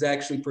business is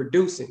actually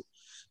producing.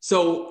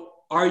 So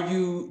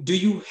do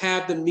you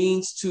have the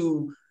means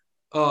to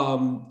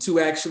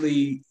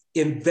actually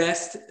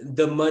invest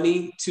the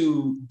money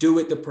to do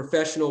it the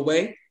professional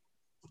way?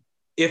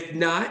 If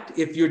not,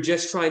 if you're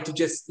just trying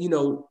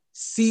to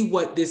see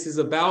what this is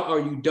about,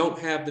 or you don't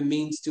have the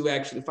means to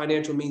actually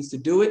financial means to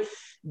do it,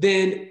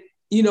 then,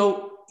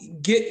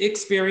 get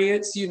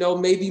experience,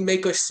 maybe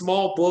make a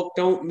small book,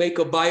 don't make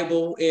a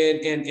Bible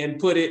and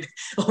put it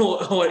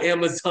on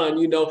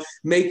Amazon,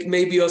 make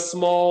maybe a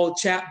small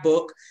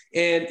chapbook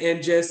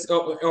and just,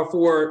 or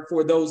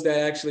for those that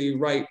actually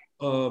write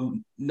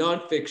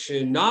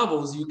nonfiction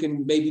novels, you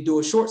can maybe do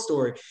a short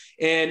story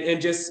and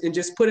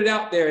just put it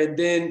out there and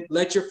then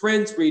let your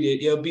friends read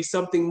it. It'll be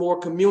something more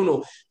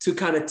communal to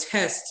kind of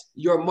test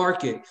your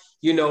market.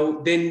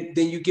 Then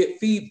you get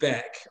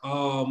feedback.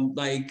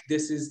 Like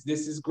this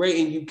is great,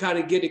 and you kind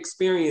of get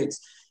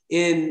experience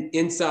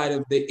inside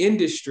of the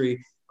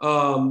industry.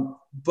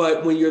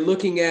 But when you're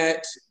looking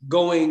at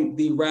going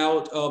the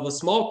route of a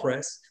small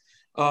press,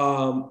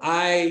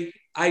 I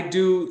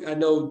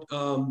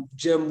know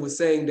Jim was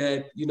saying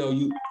that,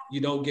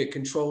 you don't get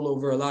control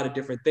over a lot of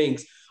different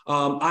things.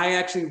 I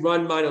actually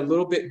run mine a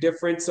little bit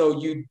different. So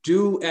you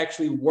do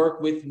actually work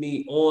with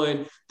me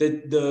on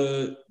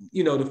the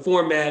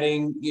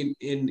formatting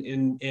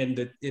in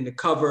the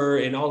cover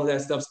and all of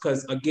that stuff.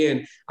 Cause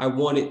again, I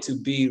want it to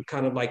be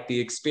kind of like the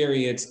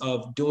experience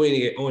of doing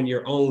it on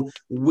your own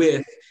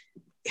with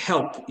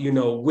help,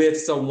 with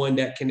someone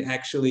that can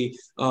actually,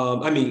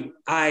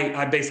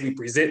 I basically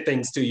present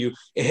things to you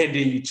and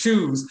then you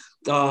choose,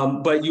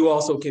 but you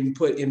also can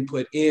put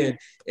input in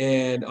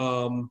and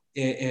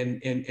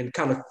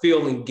kind of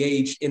feel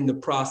engaged in the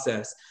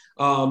process.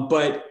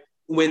 But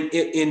when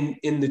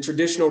in the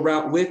traditional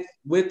route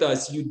with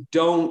us, you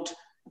don't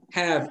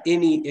have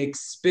any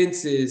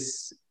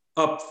expenses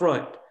up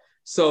front.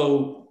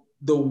 So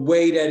the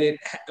way that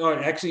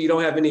you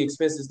don't have any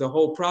expenses the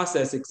whole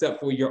process except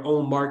for your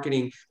own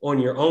marketing on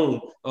your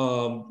own,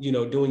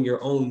 doing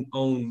your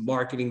own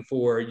marketing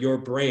for your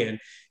brand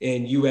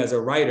and you as a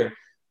writer.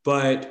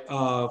 But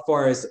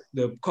far as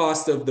the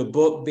cost of the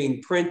book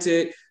being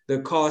printed, the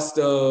cost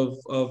of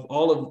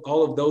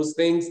all of those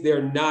things,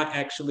 they're not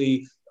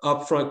actually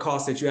upfront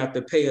costs that you have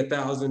to pay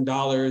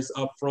 $1,000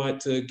 upfront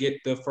to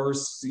get the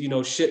first,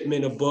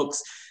 shipment of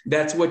books.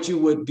 That's what you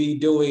would be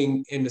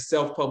doing in the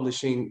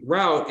self-publishing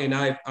route. And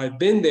I've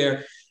been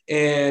there,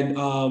 and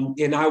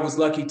I was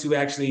lucky to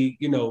actually,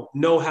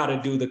 know how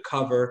to do the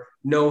cover,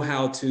 know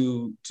how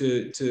to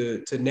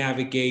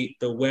navigate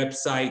the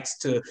websites.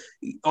 To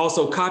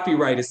also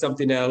copyright is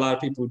something that a lot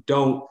of people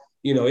don't.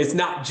 It's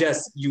not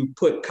just you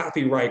put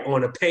copyright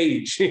on a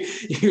page,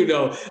 you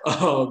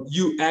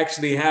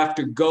actually have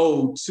to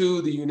go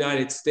to the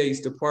United States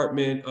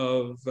Department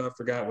of, I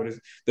forgot what is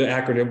the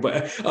acronym,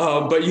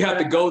 but you have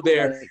to go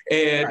there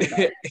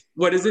and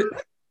what is it?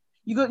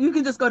 You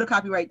can just go to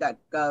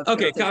copyright.gov.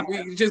 Okay,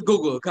 just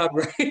Google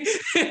copyright,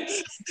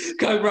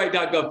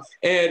 copyright.gov.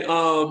 And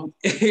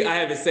I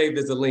have it saved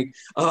as a link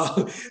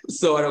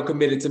so I don't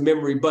commit it to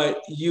memory,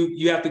 but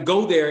you have to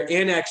go there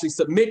and actually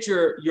submit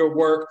your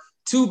work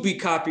to be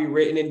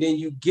copywritten, and then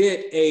you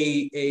get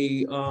a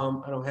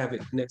I don't have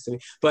it next to me,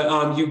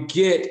 but you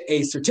get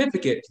a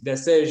certificate that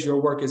says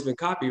your work has been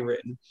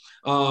copywritten.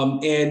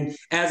 And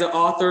as an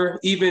author,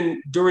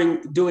 even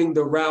during doing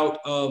the route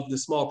of the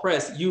small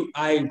press,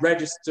 I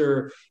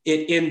register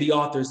it in the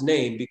author's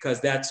name,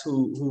 because that's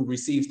who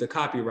receives the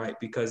copyright,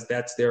 because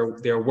that's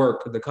their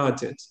work, the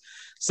contents.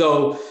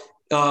 So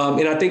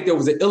and I think there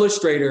was an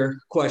Illustrator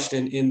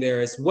question in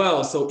there as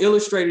well. So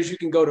illustrators, you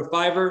can go to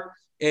Fiverr,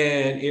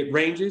 and it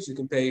ranges. You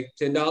can pay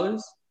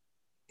 $10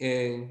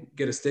 and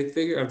get a stick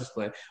figure. I'm just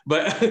playing,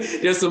 but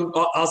there's some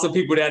also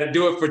people that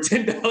do it for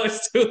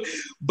 $10 too.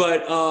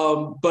 But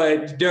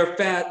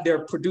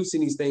they're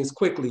producing these things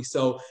quickly,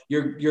 so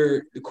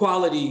your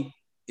quality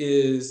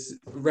is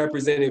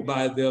represented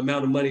by the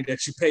amount of money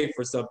that you pay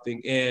for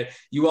something, and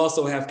you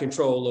also have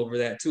control over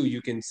that too.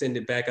 You can send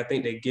it back. I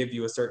think they give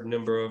you a certain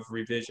number of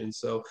revisions.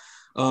 So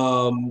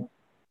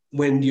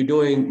when you're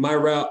doing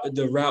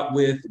the route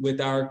with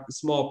our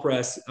small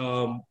press,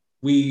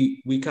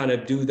 we kind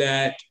of do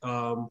that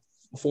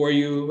for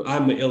you.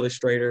 I'm an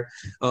illustrator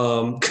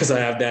because I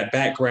have that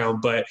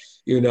background, but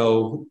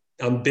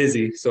I'm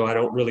busy, so I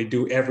don't really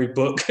do every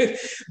book.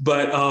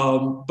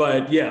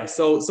 but yeah,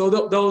 so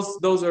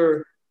those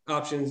are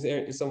options.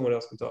 Someone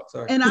else can talk.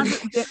 Sorry. And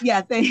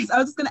yeah, thanks. I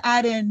was just gonna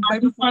add in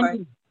right before.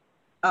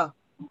 After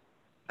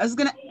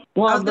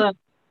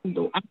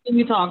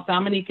you talked,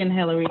 Dominique and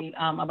Hillary,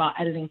 about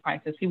editing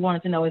prices, he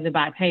wanted to know, is it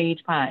by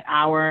page, by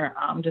hour?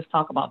 Just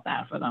talk about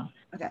that for them.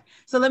 Okay,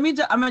 so I'm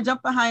gonna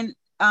jump behind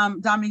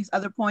Dominique's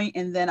other point,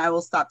 and then I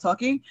will stop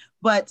talking.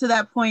 But to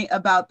that point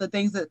about the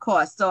things that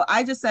cost, so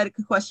I just said it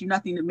could cost you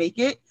nothing to make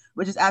it,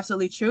 which is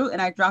absolutely true,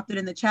 and I dropped it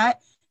in the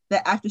chat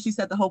that after she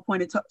said the whole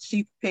point,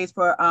 she pays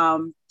for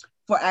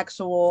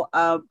actual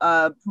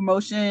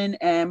promotion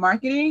and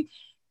marketing.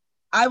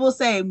 I will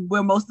say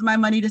where most of my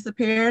money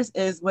disappears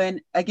is when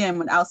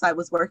outside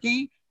was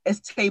working, is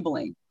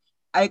tabling.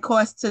 I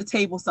cost to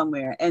table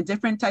somewhere, and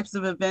different types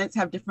of events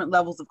have different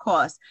levels of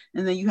cost.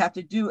 And then you have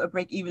to do a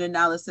break-even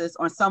analysis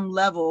on some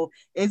level.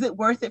 Is it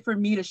worth it for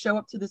me to show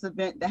up to this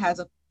event that has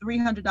a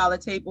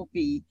 $300 table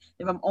fee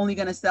if I'm only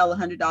going to sell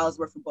 $100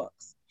 worth of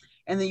books?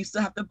 And then you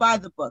still have to buy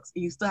the books,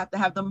 and you still have to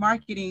have the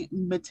marketing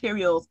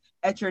materials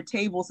at your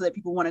table so that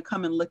people want to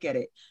come and look at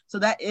it. So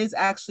that is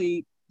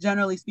actually,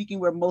 generally speaking,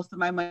 where most of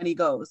my money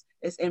goes.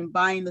 It's in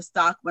buying the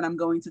stock when I'm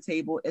going to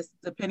table. It's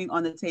depending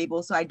on the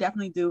table. So I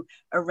definitely do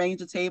a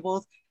range of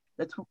tables.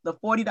 The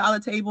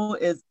 $40 table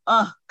is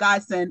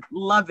godsend,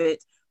 love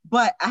it.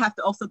 But I have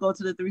to also go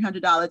to the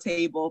 $300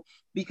 table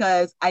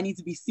because I need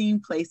to be seen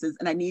places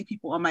and I need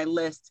people on my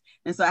list.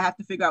 And so I have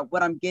to figure out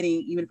what I'm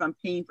getting, even if I'm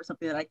paying for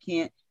something that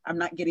I'm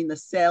not getting the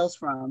sales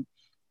from.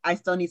 I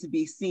still need to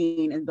be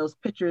seen, and those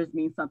pictures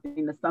mean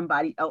something to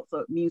somebody else. So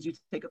it means you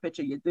take a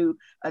picture, you do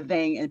a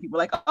thing, and people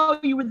are like, oh,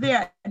 you were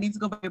there. I need to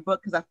go buy your book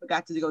because I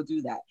forgot to go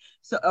do that.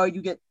 So, or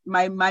you get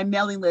my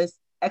mailing list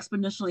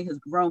exponentially has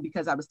grown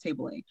because I was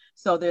tabling.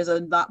 So there's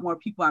a lot more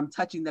people I'm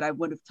touching that I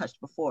would have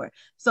touched before.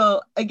 So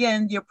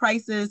again, your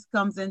prices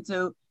comes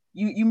into,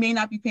 you may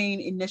not be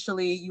paying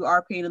initially, you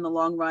are paying in the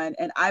long run.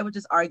 And I would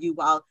just argue,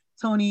 while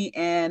Tony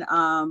and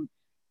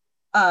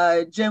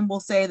Jim will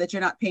say that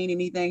you're not paying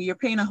anything, you're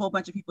paying a whole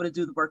bunch of people to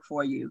do the work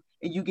for you,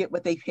 and you get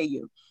what they pay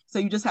you. So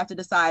you just have to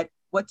decide,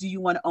 what do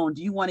you want to own?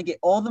 Do you want to get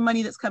all the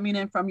money that's coming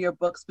in from your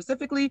book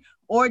specifically,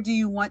 or do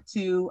you want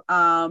to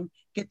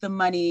get the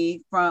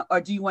money from,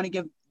 or do you want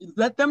to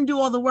let them do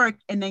all the work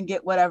and then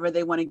get whatever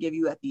they want to give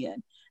you at the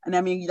end? And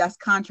I mean, that's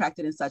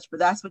contracted and such, but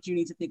that's what you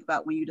need to think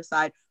about when you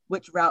decide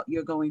which route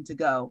you're going to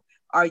go.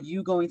 Are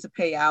you going to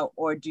pay out,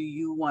 or do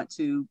you want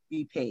to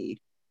be paid?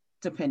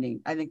 Depending.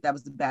 I think that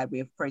was the bad way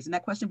of phrasing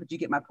that question, but you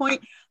get my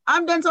point.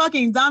 I'm done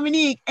talking.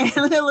 Dominique and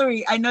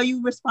Hillary, I know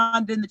you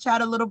responded in the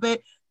chat a little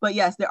bit, but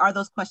yes, there are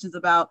those questions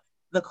about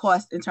the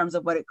cost in terms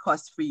of what it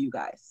costs for you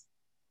guys.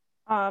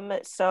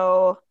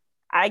 So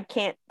I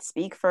can't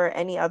speak for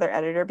any other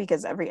editor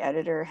because every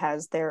editor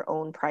has their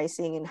own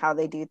pricing and how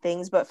they do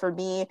things. But for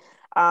me,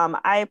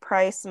 I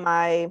price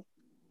my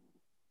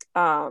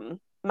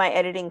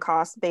editing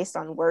costs based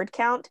on word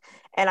count.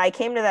 And I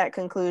came to that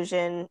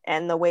conclusion,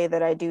 and the way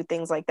that I do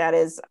things like that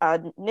is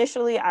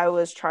initially I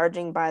was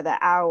charging by the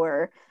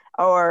hour,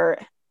 or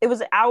it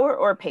was hour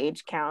or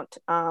page count,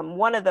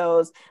 one of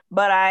those.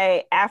 But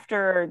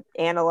after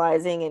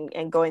analyzing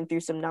and going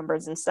through some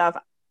numbers and stuff,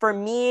 for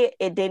me,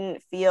 it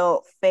didn't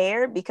feel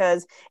fair,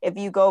 because if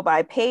you go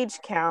by page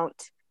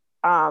count,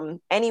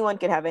 anyone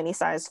could have any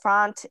size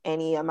font,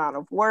 any amount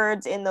of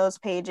words in those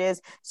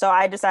pages. So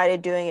I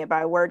decided doing it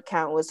by word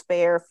count was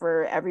fair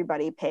for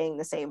everybody paying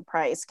the same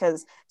price,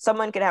 because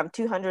someone could have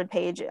 200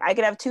 pages. I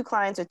could have two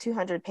clients with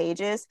 200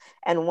 pages,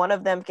 and one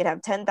of them could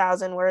have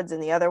 10,000 words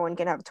and the other one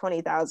can have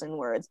 20,000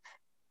 words.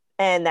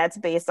 And that's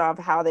based off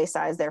how they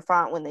size their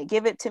font when they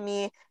give it to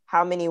me,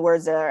 how many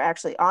words are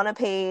actually on a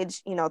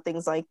page,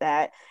 things like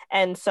that.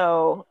 And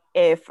so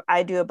if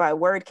I do it by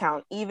word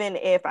count, even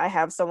if I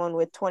have someone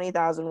with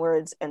 20,000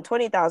 words and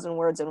 20,000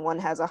 words and one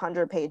has a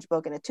 100-page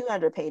book and a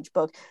 200-page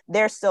book,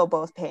 they're still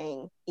both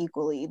paying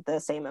equally the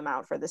same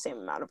amount for the same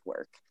amount of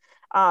work.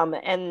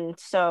 And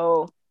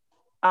so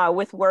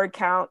with word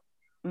count,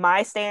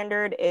 my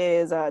standard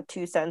is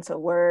 2 cents a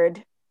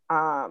word.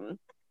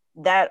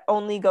 That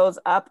only goes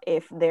up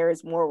if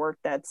there's more work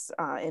that's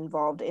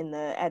involved in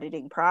the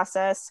editing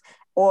process.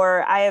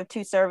 Or I have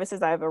 2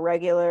 services. I have a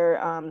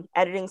regular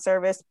editing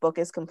service. Book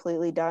is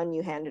completely done.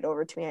 You hand it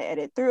over to me. I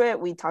edit through it.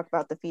 We talk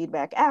about the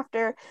feedback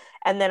after.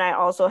 And then I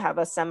also have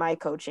a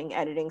semi-coaching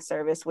editing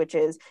service, which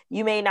is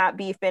you may not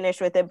be finished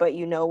with it, but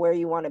you know where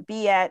you want to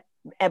be at.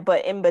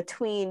 But in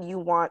between, you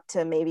want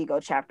to maybe go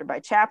chapter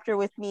by chapter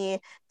with me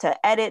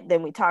to edit.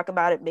 Then we talk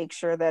about it, make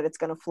sure that it's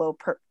going to flow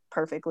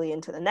perfectly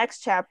into the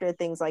next chapter,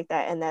 things like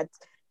that. And that's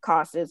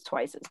cost is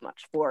twice as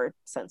much, 4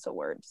 cents a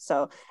word.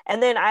 So,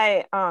 and then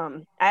I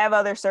have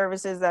other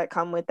services that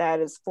come with that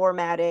is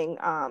formatting.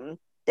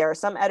 There are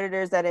some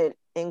editors that it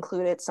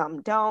include it,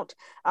 some don't.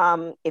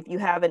 If you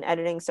have an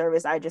editing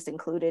service, I just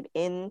include it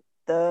in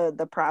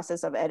the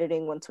process of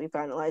editing. Once we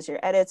finalize your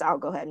edits, I'll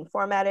go ahead and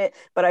format it.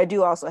 But I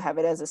do also have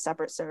it as a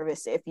separate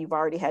service if you've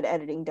already had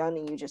editing done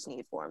and you just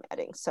need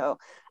formatting. So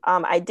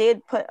I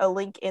did put a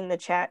link in the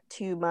chat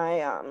to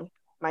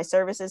my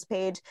services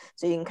page,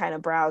 so you can kind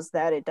of browse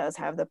that. It does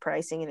have the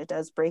pricing and it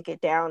does break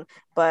it down,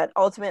 but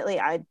ultimately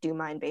I do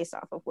mine based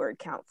off of word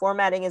count.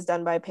 Formatting is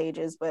done by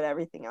pages, but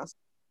everything else.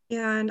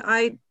 Yeah,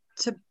 and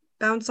to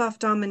bounce off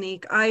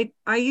Dominique, I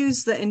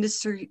use the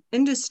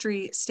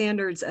industry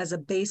standards as a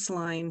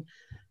baseline,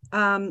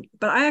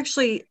 but I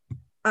actually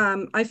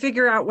I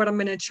figure out what I'm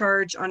going to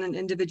charge on an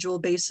individual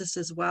basis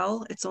as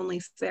well. It's only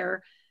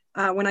fair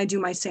when I do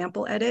my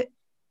sample edit,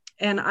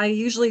 and I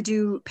usually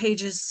do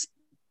pages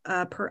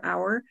per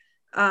hour.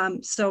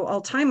 So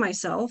I'll time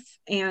myself,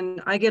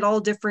 and I get all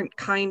different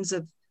kinds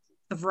of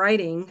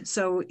writing.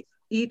 So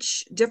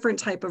each different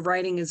type of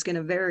writing is going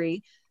to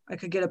vary. I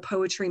could get a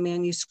poetry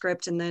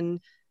manuscript and then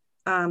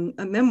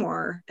a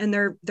memoir, and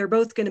they're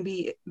both going to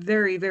be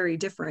very, very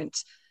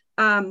different.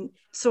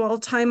 So I'll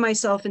time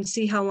myself and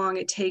see how long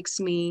it takes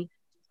me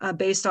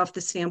based off the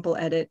sample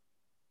edit.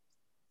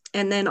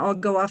 And then I'll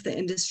go off the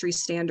industry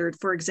standard.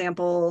 For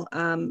example,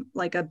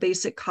 like a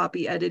basic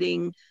copy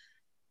editing,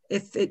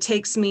 if it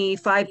takes me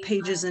 5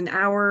 pages an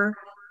hour,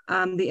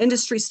 the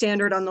industry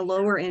standard on the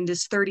lower end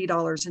is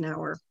 $30 an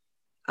hour.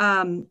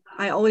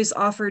 I always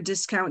offer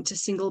discount to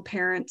single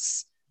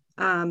parents,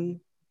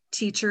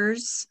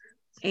 teachers,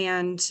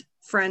 and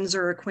friends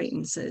or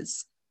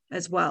acquaintances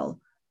as well.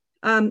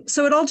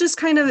 So it all just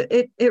kind of,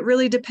 it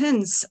really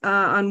depends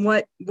on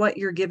what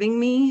you're giving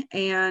me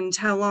and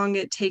how long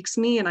it takes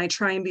me. And I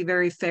try and be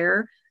very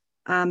fair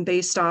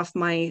based off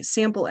my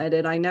sample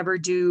edit. I never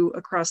do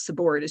across the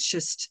board. It's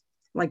just,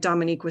 like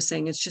Dominique was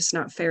saying, it's just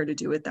not fair to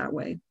do it that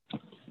way.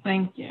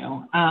 Thank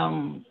you.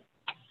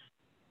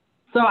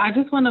 So I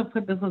just want to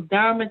put this,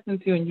 Dara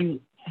mentioned too, and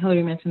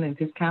Hillary mentioned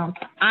the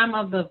discounts. I'm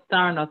of the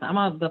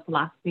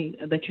philosophy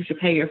that you should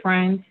pay your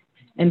friends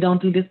and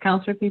don't do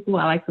discounts for people.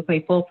 I like to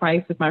pay full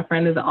price. If my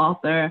friend is an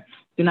author,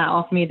 do not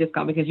offer me a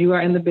discount because you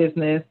are in the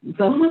business.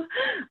 So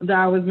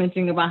Dara was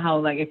mentioning about how,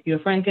 like, if your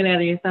friend can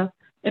edit yourself,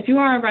 if you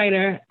are a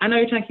writer, I know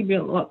you're trying to keep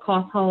your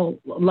cost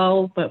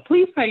low, but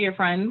please pay your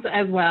friends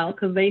as well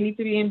because they need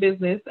to be in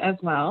business as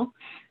well.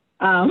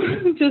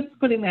 Just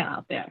putting that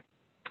out there.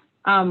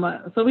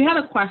 So we had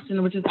a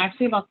question, which is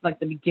actually about like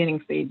the beginning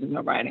stages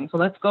of writing. So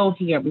let's go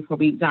here before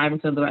we dive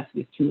into the rest of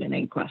these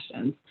Q&A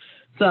questions.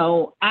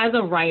 So as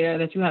a writer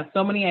that you have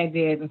so many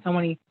ideas and so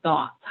many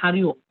thoughts, how do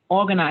you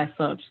organize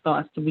such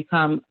thoughts to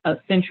become a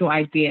central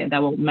idea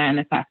that will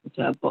manifest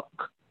into a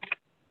book?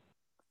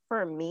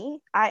 For me,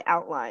 I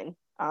outline.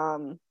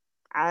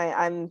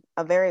 I'm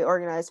a very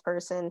organized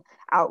person.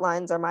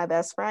 Outlines are my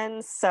best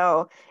friends.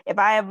 So if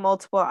I have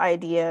multiple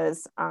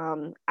ideas,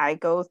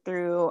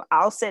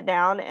 I'll sit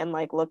down and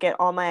like look at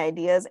all my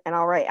ideas and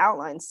I'll write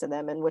outlines to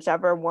them. And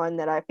whichever one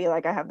that I feel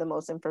like I have the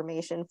most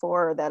information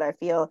for, or that I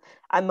feel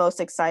I'm most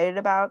excited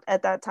about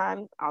at that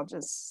time, I'll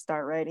just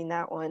start writing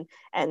that one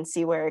and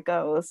see where it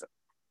goes.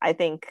 I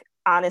think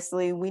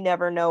honestly, we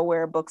never know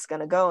where a book's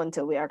going to go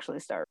until we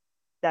actually start.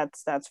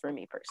 That's for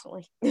me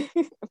personally.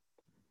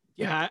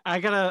 Yeah, I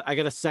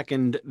gotta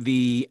second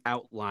the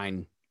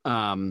outline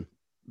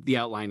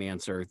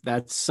answer.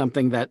 That's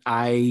something that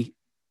I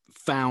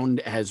found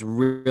has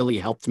really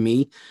helped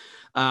me.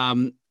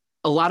 A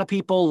lot of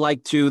people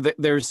like to,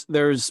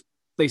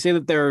 they say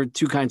that there are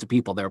 2 kinds of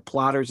people. There are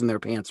plotters and there are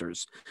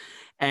pantsers.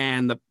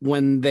 And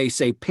when they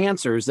say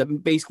pantsers,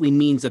 that basically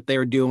means that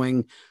they're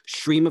doing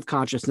stream of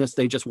consciousness.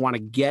 They just want to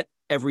get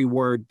every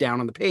word down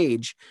on the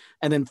page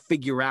and then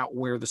figure out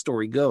where the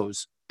story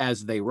goes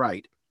as they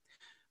write.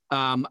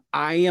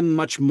 I am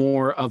much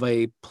more of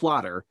a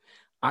plotter.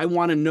 I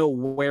want to know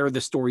where the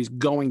story's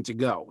going to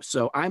go.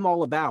 So I'm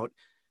all about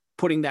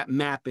putting that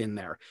map in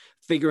there,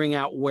 figuring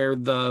out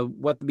what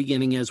the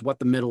beginning is, what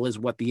the middle is,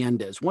 what the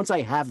end is. Once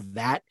I have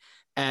that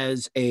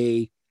as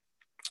a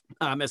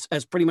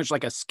as pretty much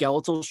like a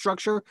skeletal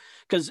structure,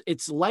 because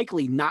it's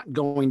likely not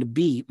going to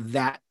be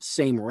that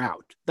same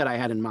route that I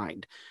had in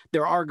mind.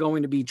 There are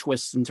going to be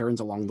twists and turns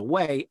along the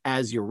way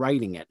as you're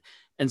writing it.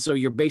 And so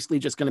you're basically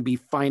just going to be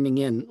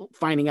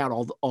finding out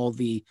all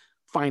the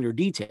finer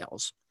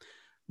details.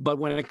 But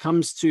when it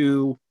comes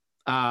to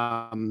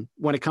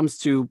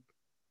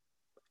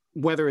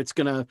whether it's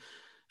going to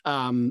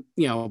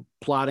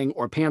plotting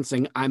or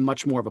pantsing, I'm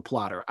much more of a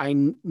plotter.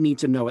 I need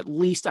to know, at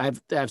least I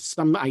have to have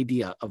some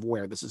idea of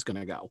where this is going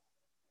to go.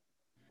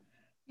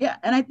 Yeah,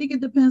 and I think it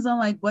depends on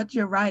like what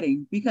you're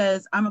writing,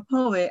 because I'm a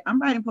poet.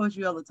 I'm writing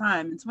poetry all the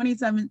time. In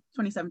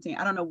 2017,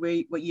 I don't know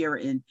what year we're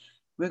in.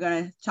 We're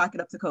going to chalk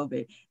it up to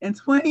COVID. In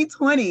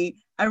 2020,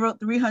 I wrote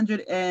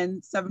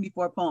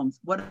 374 poems.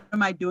 What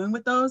am I doing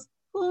with those?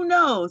 Who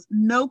knows?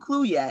 No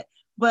clue yet,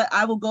 but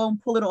I will go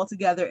and pull it all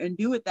together and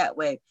do it that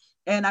way.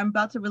 And I'm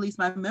about to release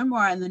my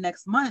memoir in the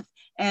next month.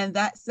 And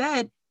that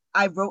said,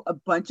 I wrote a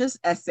bunch of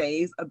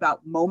essays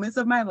about moments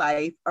of my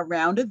life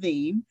around a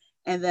theme.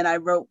 And then I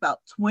wrote about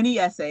 20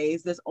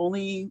 essays.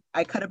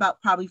 I cut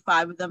about probably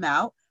 5 of them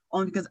out,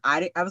 only because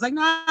I was like,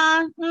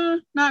 nah,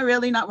 not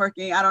really, not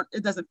working.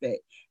 It doesn't fit.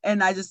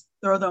 And I just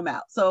throw them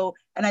out. So,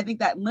 and I think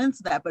that lends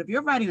to that. But if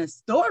you're writing a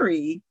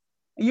story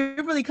and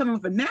you're really coming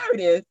with a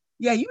narrative,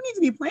 yeah, you need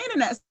to be planning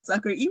that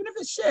sucker. Even if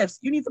it shifts,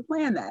 you need to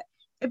plan that.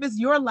 If it's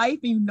your life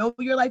and you know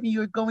your life and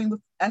you're going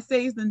with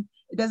essays, then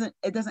it doesn't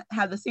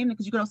have the same thing,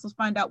 because you can also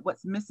find out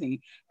what's missing.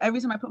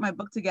 Every time I put my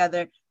book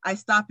together, I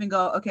stop and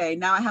go, okay,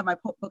 now I have my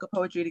book of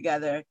poetry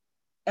together.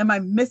 Am I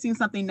missing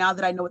something now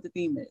that I know what the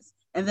theme is?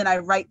 And then I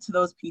write to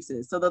those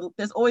pieces. So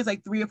there's always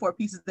like 3 or 4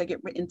 pieces that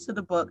get written to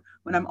the book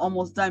when I'm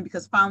almost done,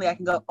 because finally I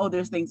can go, oh,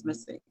 there's things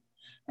missing.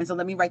 And so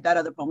let me write that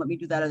other poem. Let me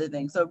do that other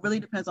thing. So it really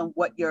depends on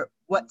what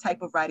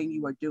type of writing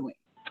you are doing.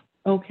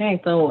 Okay,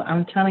 so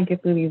I'm trying to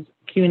get through these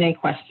Q&A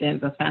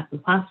questions as fast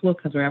as possible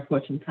because we're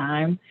approaching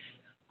time.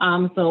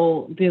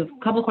 So there's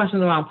a couple of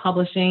questions around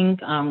publishing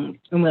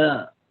in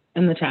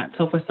the chat.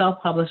 So for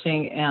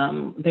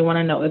self-publishing, they want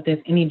to know if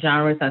there's any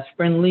genres that's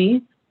friendlier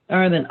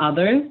than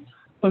others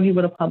for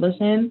people to publish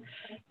in.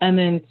 And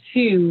then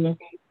 2,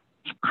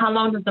 how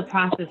long does the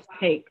process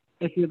take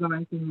if you're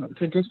going to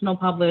traditional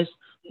publish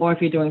or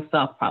if you're doing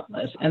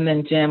self-publish? And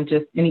then Jim,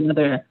 just any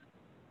other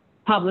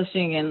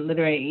publishing and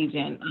literary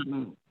agent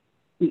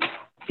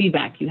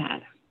feedback you had.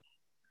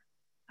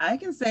 I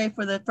can say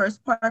for the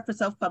first part, for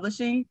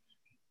self-publishing,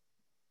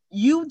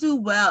 you do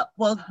well.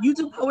 Well, you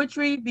do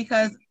poetry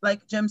because,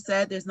 like Jim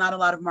said, there's not a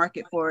lot of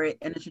market for it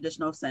in a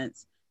traditional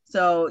sense.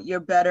 So you're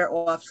better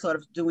off sort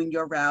of doing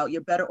your route.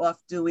 You're better off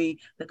doing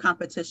the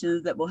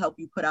competitions that will help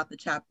you put out the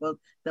chapbook,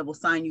 that will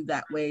sign you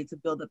that way to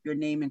build up your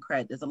name and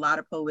cred. There's a lot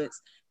of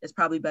poets. It's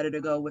probably better to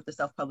go with the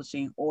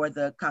self-publishing or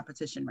the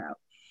competition route.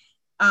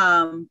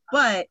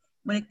 But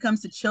when it comes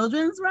to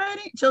children's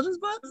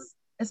books,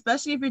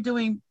 especially if you're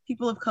doing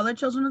people of color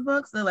children's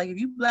books, so like if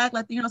you Black,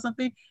 Latino,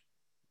 something,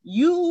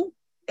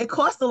 it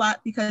costs a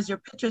lot because your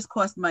pictures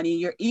cost money,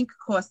 your ink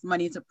costs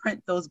money to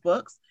print those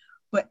books,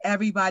 but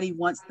everybody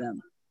wants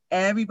them.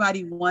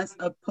 Everybody wants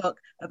a book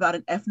about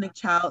an ethnic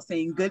child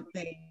saying good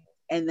things,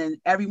 and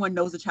then everyone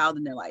knows a child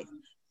in their life.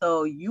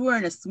 So you are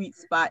in a sweet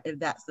spot if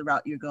that's the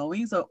route you're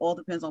going. So it all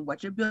depends on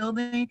what you're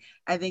building.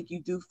 I think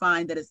you do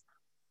find that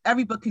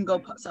every book can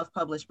go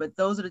self-published, but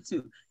those are the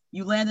 2.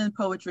 You land in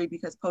poetry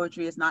because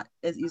poetry is not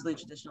as easily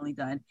traditionally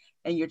done.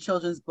 And your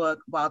children's book,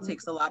 while it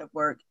takes a lot of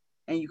work,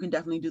 and you can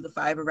definitely do the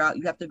Fiverr route,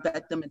 you have to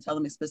vet them and tell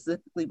them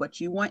specifically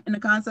what you want in the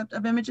concept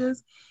of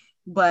images,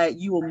 but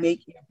you will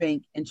make your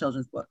bank in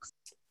children's books.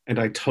 And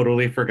I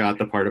totally forgot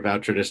the part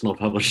about traditional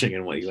publishing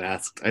and what you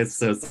asked. I'm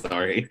so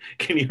sorry.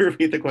 Can you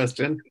repeat the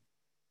question?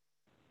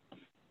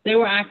 They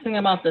were asking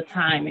about the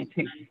time it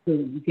takes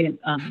to get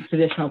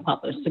traditional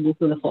published, to go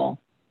through the full.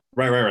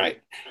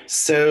 Right.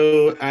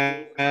 So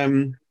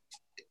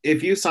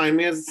if you sign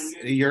me as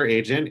your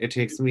agent, it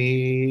takes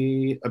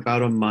me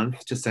about a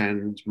month to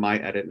send my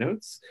edit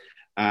notes.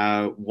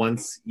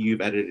 Once you've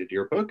edited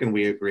your book and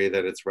we agree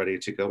that it's ready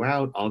to go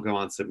out, I'll go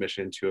on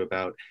submission to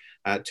about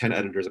 10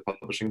 editors of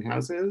publishing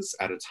houses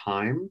at a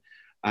time.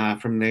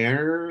 From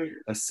there,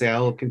 a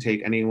sale can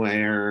take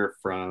anywhere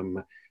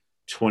from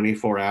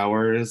 24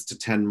 hours to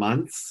 10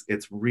 months.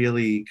 It's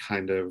really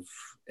kind of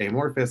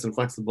amorphous and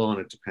flexible, and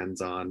it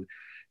depends on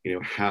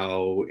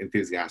how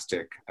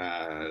enthusiastic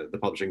the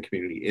publishing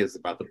community is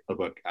about the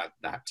book at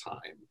that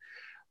time.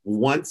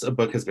 Once a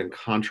book has been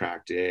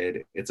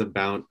contracted, it's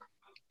about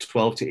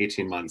 12 to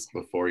 18 months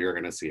before you're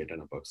going to see it in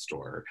a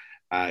bookstore.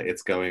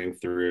 It's going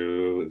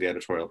through the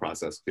editorial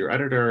process with your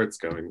editor, it's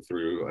going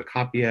through a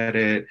copy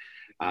edit,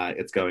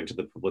 it's going to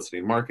the publicity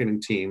and marketing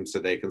team so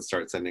they can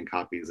start sending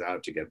copies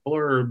out to get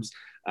blurbs,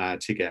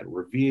 to get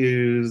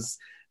reviews.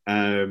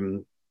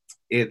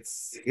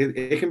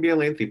 It can be a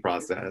lengthy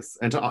process.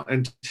 And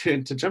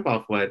to jump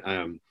off what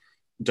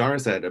Dara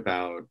said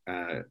about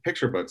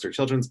picture books or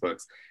children's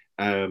books,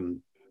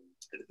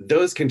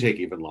 those can take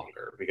even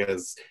longer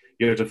because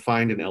you have to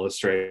find an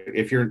illustrator.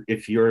 If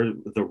you're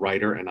the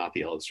writer and not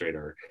the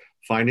illustrator,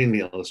 finding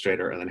the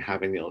illustrator and then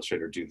having the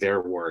illustrator do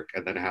their work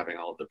and then having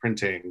all of the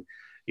printing,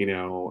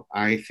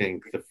 I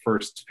think the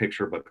first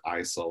picture book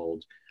I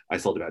sold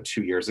about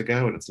 2 years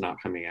ago, and it's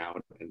not coming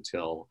out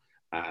until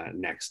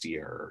next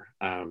year.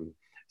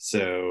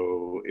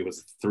 So it was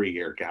a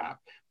 3-year gap.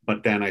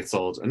 But then I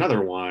sold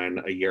another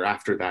one a year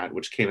after that,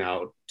 which came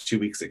out 2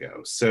 weeks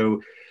ago.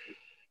 So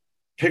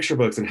picture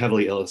books and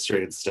heavily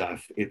illustrated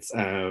stuff, it's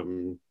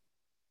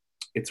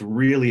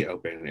really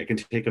open. It can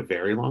take a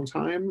very long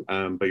time,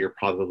 but you're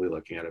probably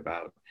looking at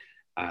about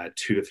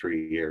 2 to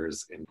 3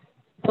 years.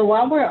 So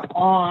while we're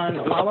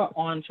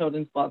on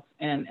children's books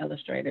and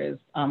illustrators,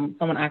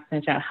 someone asked in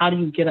the chat, how do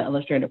you get an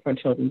illustrator for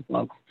children's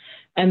books?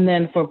 And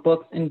then for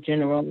books in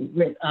general,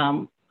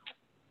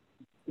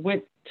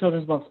 with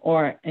children's books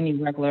or any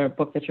regular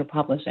book that you're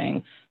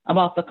publishing,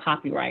 about the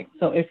copyright.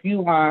 So if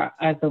you are,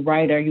 as a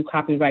writer, you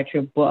copyright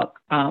your book,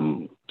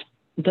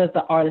 does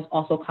the artist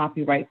also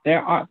copyright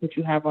their art that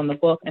you have on the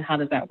book? And how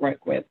does that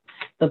work with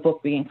the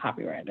book being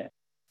copyrighted?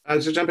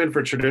 To jump in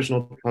for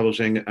traditional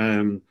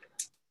publishing,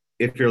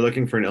 if you're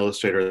looking for an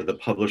illustrator, the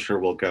publisher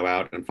will go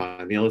out and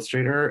find the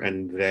illustrator,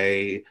 and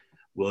they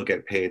will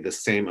get paid the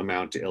same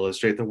amount to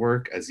illustrate the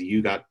work as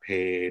you got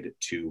paid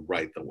to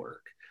write the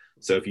work.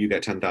 So if you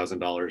get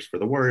 $10,000 for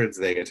the words,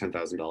 they get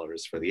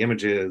 $10,000 for the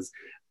images,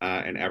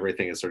 and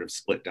everything is sort of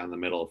split down the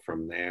middle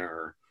from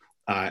there.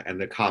 And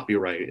the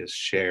copyright is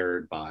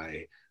shared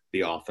by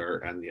the author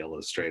and the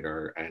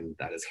illustrator, and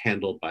that is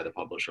handled by the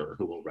publisher,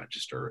 who will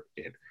register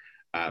it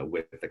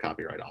with the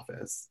Copyright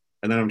Office.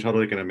 And then I'm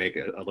totally going to make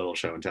a little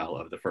show and tell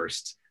of the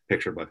first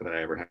picture book that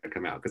I ever had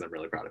come out, because I'm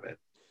really proud of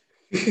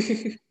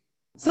it.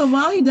 So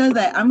while he does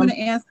that, I'm going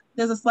to ask,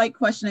 there's a slight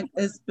question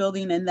that is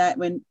building in that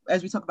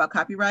as we talk about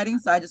copywriting.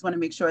 So I just want to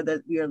make sure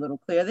that we are a little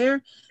clear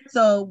there.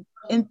 So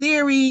in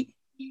theory,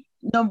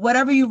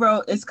 whatever you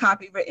wrote is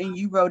copywritten,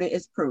 you wrote it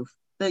is proof.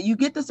 That you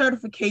get the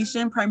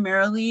certification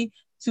primarily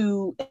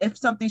to if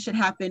something should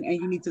happen and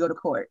you need to go to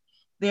court.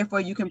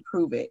 Therefore, you can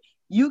prove it.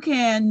 You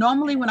can,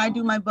 normally when I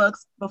do my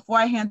books, before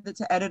I hand it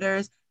to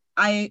editors,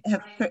 I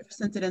have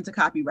sent it into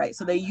copyright.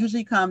 So they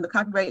usually come, the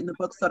copyright and the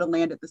book sort of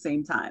land at the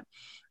same time.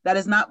 That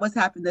is not what's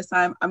happened this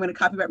time. I'm going to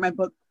copyright my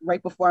book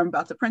right before I'm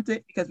about to print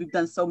it, because we've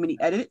done so many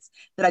edits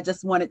that I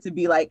just want it to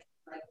be like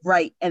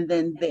right and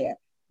then there.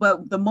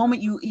 But the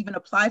moment you even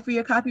apply for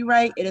your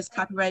copyright, it is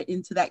copyright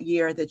into that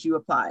year that you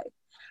applied.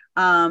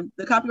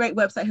 The copyright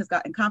website has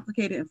gotten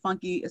complicated and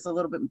funky. It's a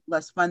little bit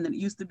less fun than it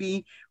used to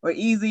be, or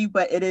easy,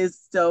 but it is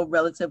still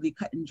relatively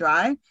cut and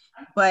dry.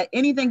 But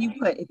anything you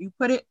put,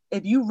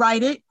 if you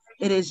write it,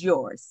 it is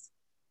yours.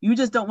 You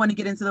just don't want to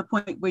get into the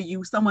point where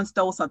someone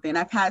stole something.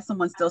 I've had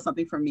someone steal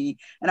something from me,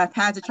 and I've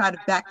had to try to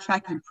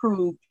backtrack and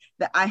prove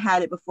that I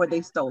had it before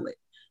they stole it.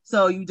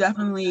 So you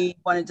definitely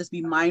want to just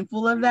be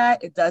mindful of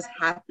that. It does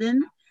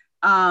happen.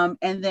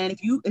 And then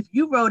if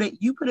you wrote it,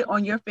 you put it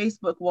on your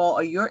Facebook wall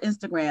or your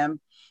Instagram,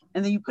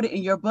 and then you put it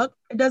in your book,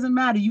 it doesn't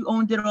matter. You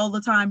owned it all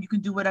the time. You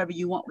can do whatever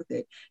you want with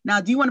it. Now,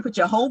 do you want to put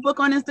your whole book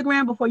on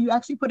Instagram before you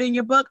actually put it in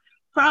your book?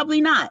 Probably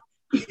not.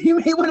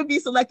 You may want to be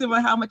selective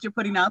on how much you're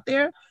putting out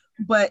there,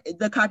 but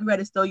the copyright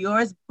is still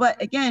yours.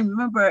 But again,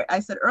 remember,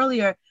 I said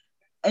earlier,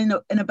 as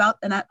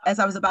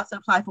I was about to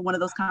apply for one of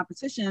those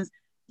competitions,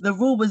 the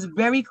rule was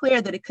very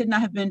clear that it could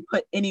not have been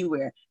put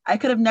anywhere. I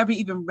could have never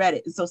even read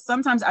it. And so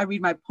sometimes I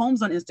read my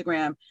poems on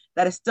Instagram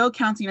that is still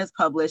counting as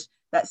published.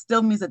 That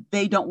still means that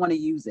they don't want to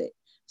use it.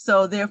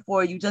 So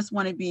therefore, you just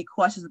want to be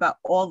cautious about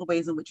all the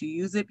ways in which you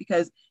use it,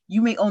 because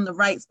you may own the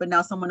rights, but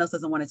now someone else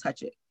doesn't want to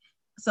touch it.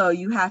 So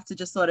you have to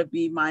just sort of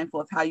be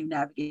mindful of how you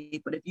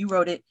navigate. But if you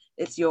wrote it,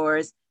 it's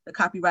yours. The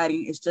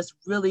copywriting is just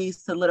really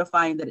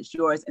solidifying that it's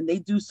yours. And they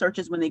do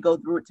searches when they go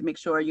through it to make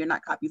sure you're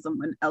not copying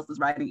someone else's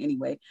writing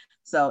anyway.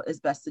 So it's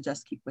best to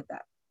just keep with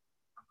that.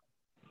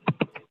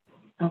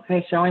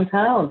 Okay, show and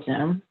tell,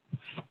 Jim.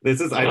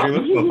 This is I Dream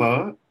of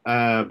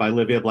Papa by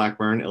Livia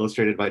Blackburn,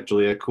 illustrated by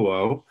Julia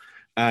Kuo.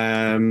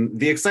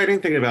 The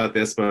exciting thing about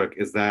this book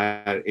is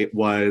that it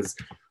was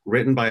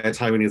written by a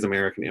Taiwanese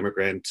American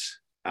immigrant,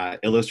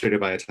 illustrated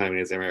by a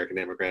Taiwanese American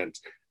immigrant,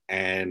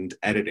 and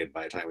edited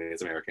by a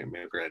Taiwanese American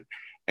immigrant.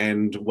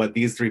 And what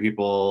these three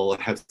people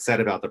have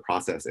said about the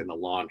process in the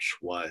launch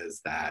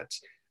was that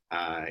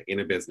in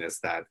a business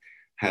that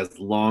has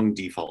long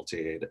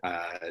defaulted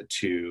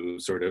to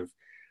sort of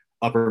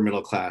upper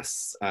middle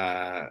class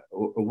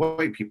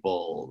white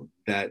people,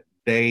 that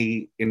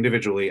they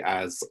individually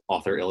as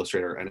author,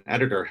 illustrator, and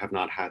editor have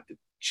not had the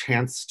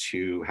chance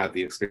to have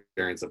the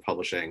experience of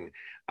publishing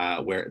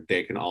where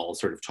they can all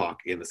sort of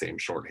talk in the same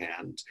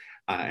shorthand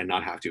and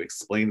not have to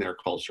explain their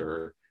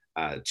culture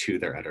to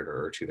their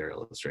editor or to their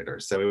illustrator.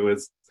 So it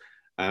was,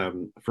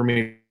 for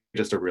me,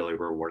 just a really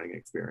rewarding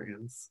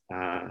experience.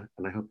 And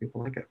I hope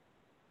people like it.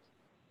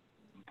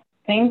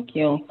 Thank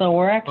you. So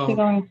we're actually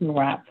going to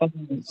wrap for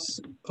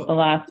the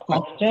last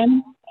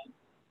question.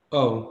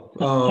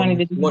 One of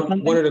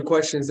the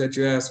questions that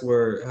you asked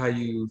were how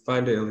you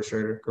find an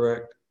illustrator,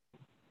 correct?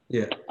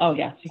 Yeah. Oh,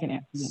 yes, you can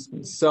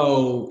answer.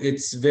 So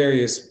it's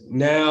various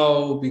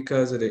now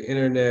because of the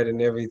internet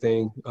and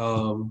everything.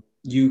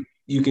 You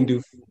can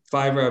do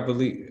Fiverr.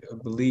 I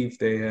believe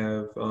they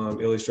have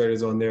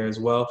illustrators on there as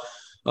well.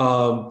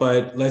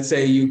 But let's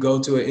say you go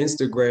to an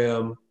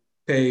Instagram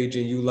page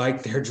and you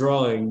like their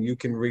drawing, you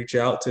can reach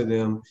out to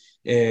them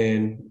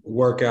and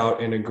work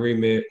out an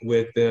agreement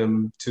with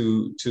them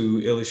to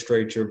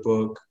illustrate your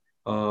book.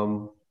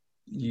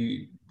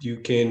 You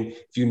can,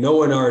 if you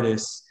know an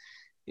artist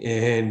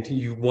and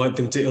you want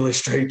them to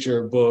illustrate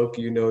your book,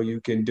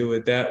 you can do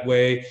it that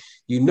way.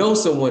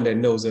 Someone that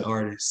knows an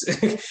artist.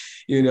 When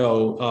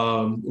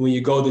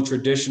you go the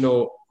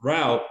traditional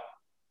route,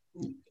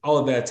 all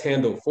of that's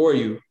handled for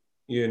you.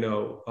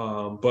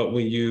 But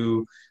when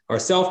you are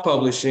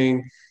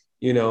self-publishing,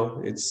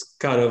 it's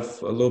kind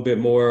of a little bit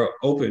more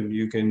open.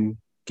 You can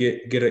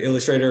get an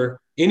illustrator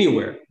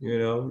anywhere.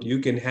 You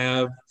can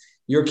have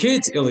your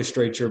kids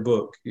illustrate your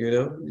book.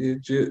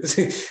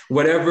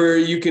 Whatever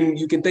you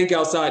can think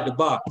outside the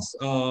box,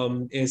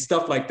 and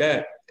stuff like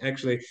that.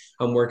 Actually,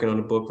 I'm working on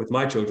a book with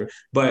my children,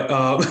 but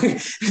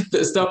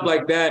stuff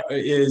like that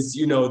is,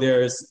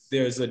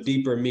 there's a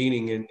deeper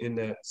meaning in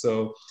that.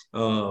 So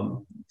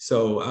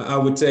I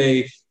would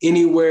say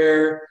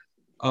anywhere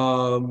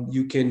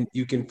you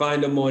can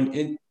find them on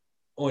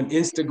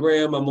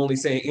Instagram. I'm only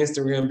saying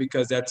Instagram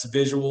because that's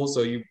visual,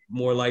 so you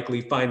more likely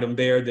find them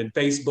there than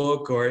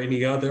Facebook or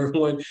any other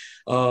one.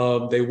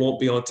 They won't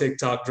be on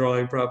TikTok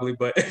drawing probably,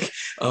 but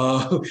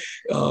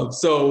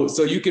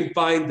so you can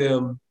find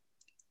them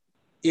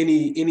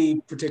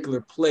any particular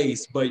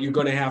place, but you're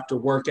going to have to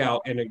work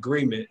out an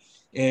agreement.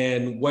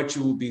 And what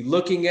you will be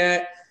looking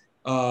at,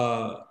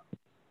 I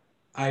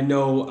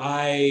know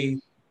I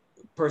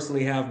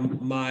personally have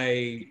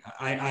I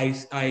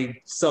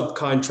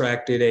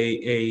subcontracted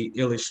a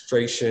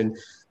illustration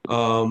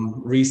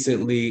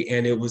recently,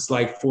 and it was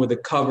like for the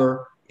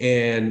cover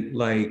and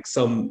like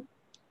some,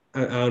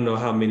 I don't know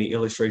how many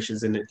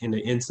illustrations in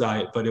the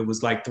inside, but it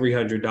was like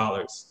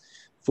 $300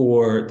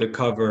 for the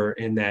cover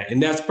and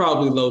that's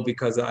probably low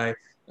because I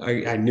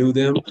knew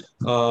them,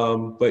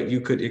 but you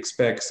could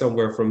expect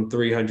somewhere from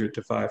 300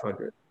 to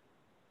 500.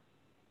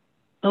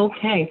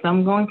 Okay, so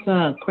I'm going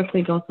to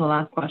quickly go to the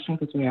last question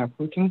because we are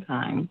approaching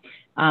time.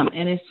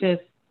 And it's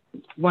just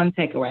one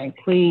takeaway.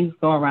 Please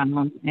go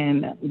around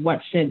and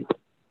what should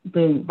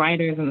the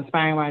writers and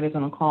aspiring writers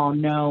on the call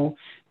know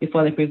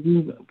before they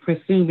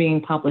pursue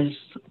being published?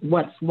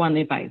 What's one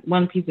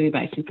piece of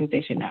advice you think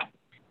they should know?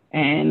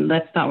 And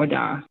let's start with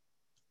Dara.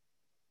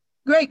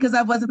 Great, because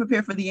I wasn't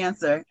prepared for the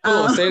answer.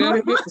 Say that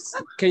again.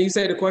 Can you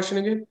say the question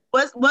again?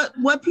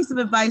 What piece of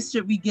advice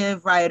should we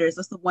give writers?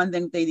 What's the one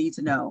thing they need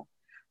to know?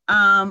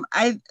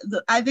 I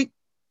think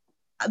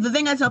the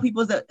thing I tell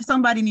people is that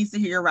somebody needs to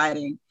hear your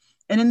writing.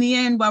 And in the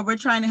end, while we're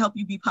trying to help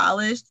you be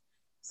polished,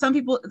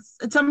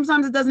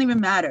 sometimes it doesn't even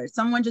matter.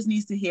 Someone just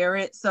needs to hear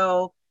it.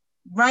 So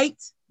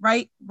write,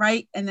 and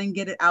then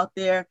get it out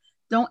there.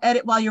 Don't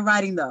edit while you're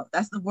writing, though.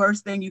 That's the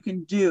worst thing you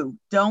can do.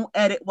 Don't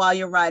edit while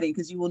you're writing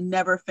because you will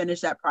never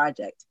finish that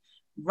project.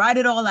 Write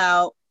it all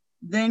out,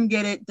 then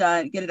get it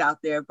done, get it out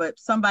there. But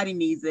somebody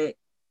needs it.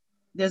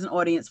 There's an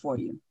audience for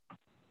you.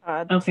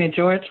 Okay,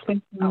 George,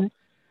 please.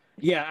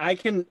 Yeah, I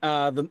can.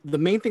 The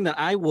main thing that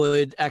I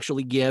would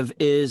actually give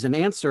is an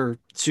answer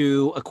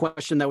to a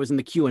question that was in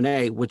the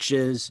Q&A, which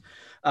is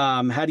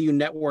how do you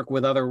network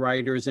with other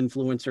writers,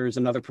 influencers,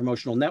 and other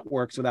promotional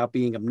networks without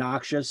being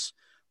obnoxious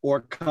or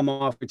come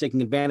off or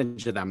taking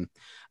advantage of them?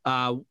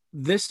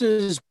 This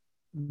is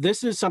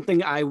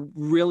something I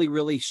really,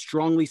 really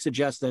strongly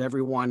suggest that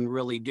everyone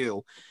really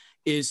do,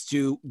 is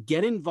to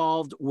get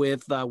involved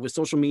with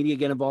social media,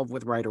 get involved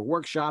with writer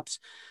workshops,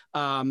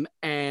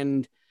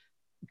 and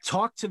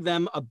talk to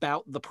them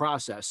about the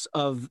process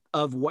of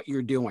what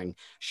you're doing.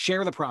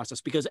 Share the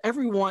process, because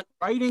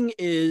writing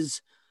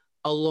is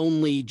a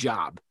lonely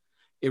job.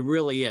 It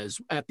really is.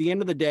 At the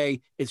end of the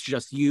day, it's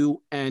just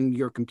you and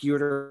your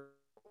computer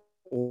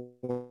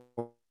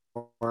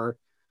or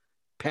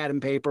pad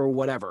and paper, or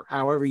whatever,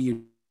 however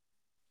you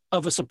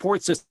of a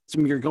support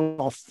system, you're going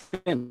all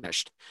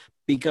finished.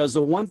 Because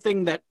the one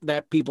thing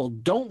that people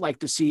don't like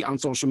to see on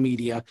social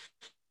media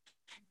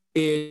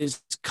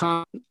is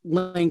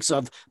links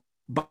of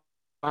buy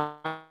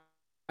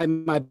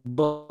my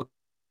book,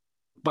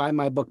 buy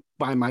my book,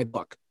 buy my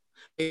book,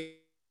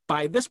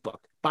 buy this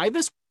book, buy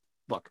this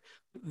book,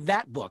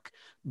 that book,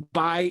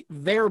 buy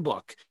their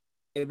book,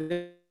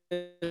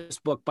 this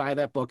book, buy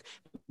that book,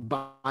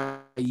 buy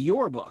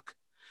your book.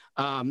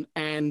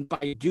 And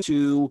by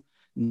to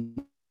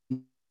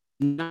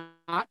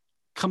not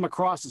come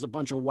across as a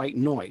bunch of white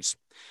noise.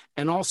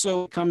 And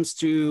also comes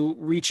to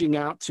reaching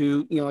out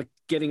to, like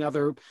getting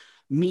other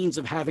means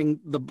of having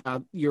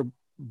your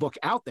book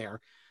out there.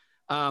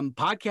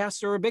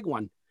 Podcasts are a big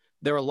one.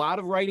 There are a lot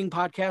of writing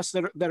podcasts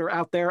that are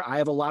out there. I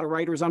have a lot of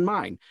writers on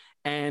mine,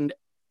 and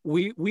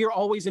we are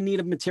always in need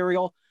of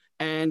material,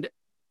 and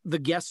the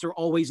guests are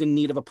always in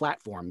need of a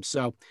platform.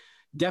 So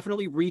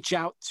definitely reach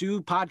out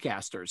to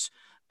podcasters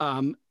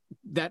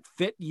that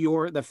fit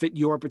your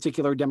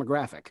particular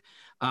demographic.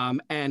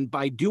 And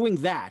by doing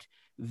that,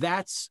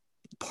 that's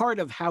part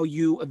of how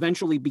you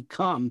eventually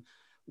become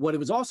what it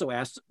was also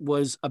asked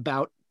was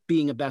about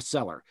being a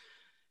bestseller.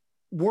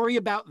 Worry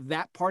about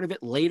that part of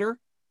it later.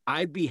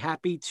 I'd be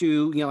happy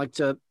to,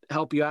 to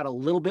help you out a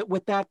little bit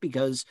with that,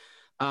 because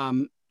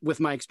with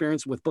my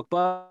experience with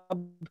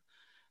BookBub,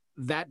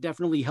 that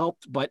definitely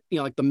helped. But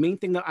like the main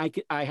thing that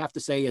I have to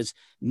say is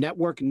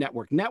network,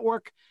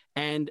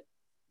 and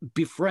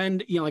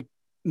befriend. Like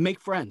make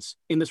friends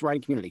in this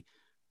writing community.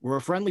 We're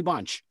a friendly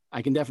bunch.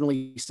 I can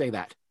definitely say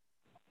that.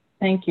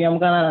 Thank you. I'm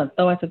going to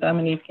throw it to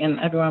Dominique, and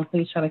everyone,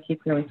 please try to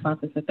keep your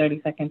responses to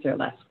 30 seconds or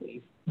less,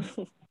 please.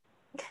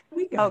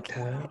 We got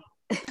time.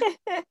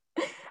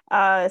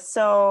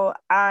 So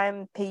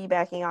I'm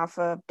piggybacking off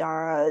of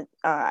Dara.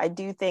 I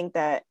do think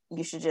that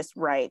you should just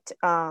write.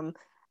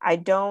 I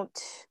don't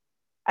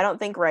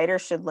think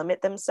writers should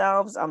limit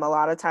themselves. A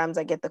lot of times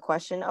I get the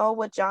question, oh,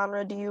 what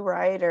genre do you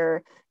write?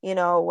 Or,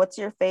 what's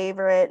your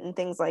favorite and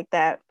things like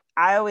that.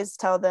 I always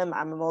tell them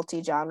I'm a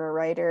multi-genre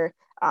writer.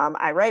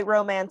 I write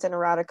romance and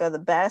erotica the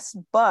best,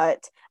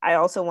 but I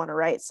also want to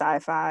write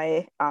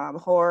sci-fi,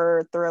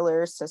 horror,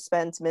 thrillers,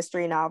 suspense,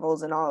 mystery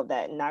novels, and all of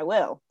that, and I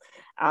will.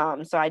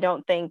 So I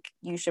don't think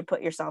you should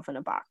put yourself in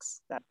a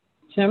box.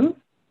 Jim?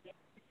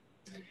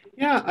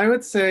 Yeah, I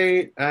would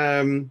say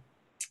try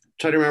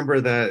to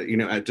remember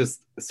that,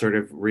 just sort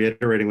of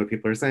reiterating what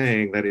people are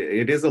saying, that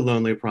it is a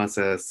lonely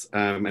process,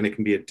 and it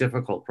can be a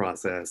difficult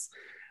process.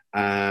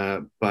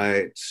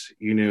 But,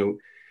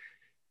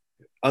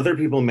 other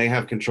people may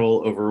have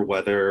control over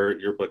whether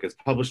your book is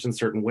published in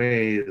certain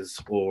ways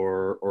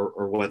or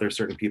whether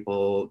certain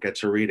people get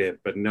to read it,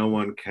 but no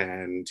one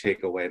can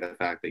take away the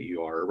fact that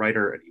you are a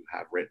writer and you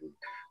have written.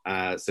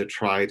 So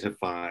try to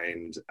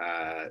find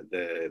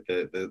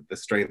the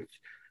strength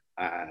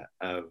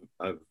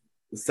of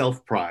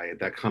self-pride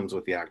that comes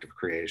with the act of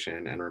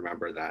creation, and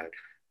remember that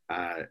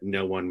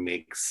no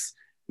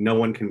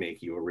one can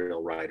make you a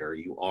real writer.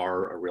 You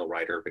are a real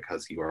writer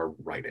because you are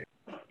writing.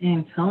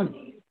 And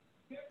Tony?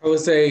 I would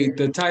say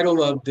the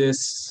title of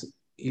this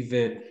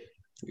event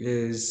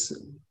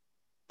is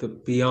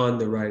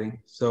Beyond the Writing.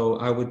 So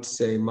I would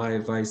say my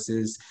advice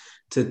is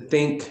to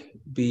think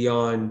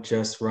beyond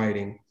just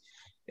writing.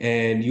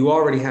 And you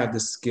already have the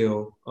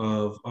skill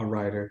of a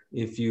writer.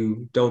 If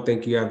you don't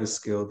think you have the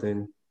skill,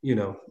 then,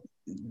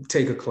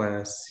 take a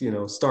class,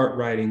 start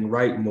writing,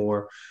 write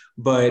more.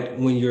 But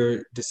when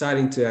you're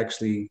deciding to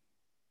actually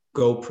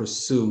go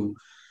pursue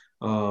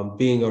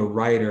being a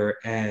writer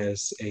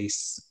as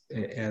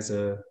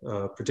a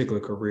particular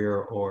career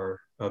or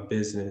a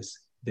business,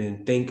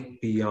 then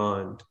think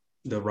beyond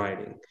the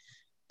writing.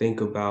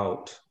 Think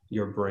about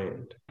your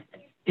brand.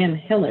 And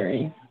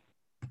Hillary?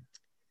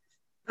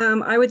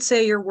 I would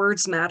say your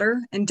words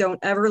matter, and don't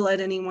ever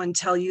let anyone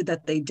tell you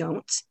that they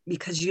don't,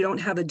 because you don't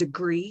have a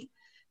degree,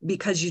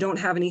 because you don't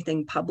have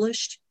anything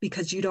published,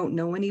 because you don't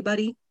know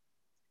anybody.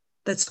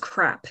 That's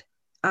crap.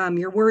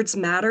 Your words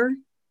matter,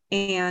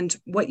 and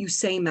what you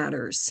say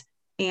matters.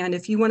 And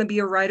if you want to be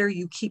a writer,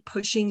 you keep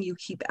pushing, you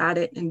keep at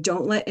it, and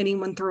don't let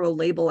anyone throw a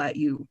label at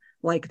you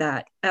like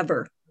that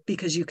ever,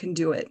 because you can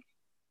do it.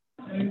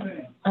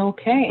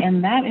 Okay,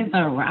 and that is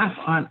a wrap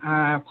on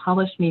our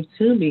Publish Me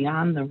Too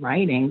Beyond the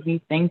Writing.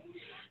 We thank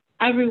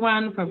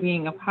everyone for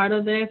being a part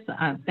of this.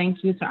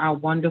 Thank you to our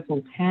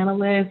wonderful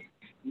panelists.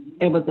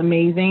 It was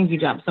amazing. You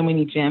dropped so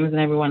many gems, and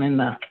everyone in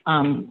the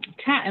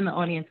chat and the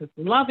audience is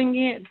loving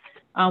it.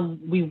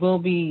 We will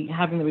be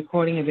having the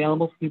recording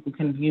available so people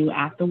can view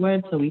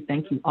afterwards. So we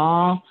thank you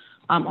all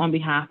on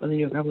behalf of the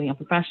New York Urban Young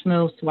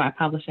Professionals, to our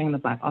publishing, the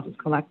Black Authors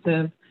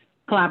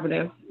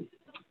Collaborative.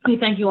 We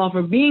thank you all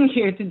for being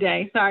here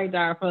today. Sorry,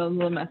 Dara, for a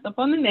little mess up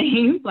on the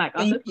name, Black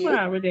Authors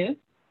Collaborative.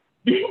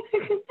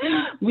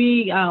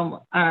 We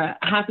are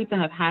happy to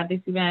have had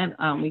this event.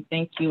 We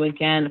thank you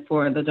again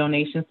for the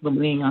donations to the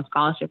Bleeding Young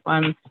Scholarship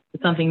Fund.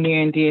 It's something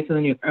near and dear to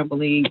the New York Urban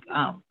League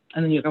and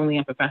the New York Urban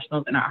Young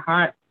Professionals in our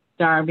heart.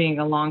 Dara being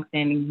a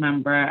longstanding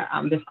member,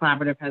 this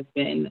collaborative has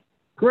been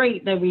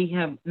great that we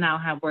have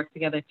now worked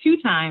together 2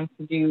 times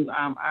to do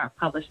our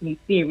Publish Me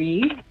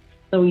series.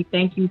 So we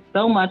thank you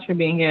so much for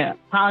being here.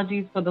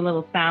 Apologies for the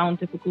little sound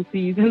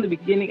difficulties in the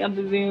beginning of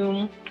the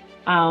Zoom.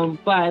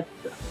 But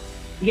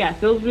yes,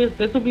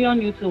 this will be on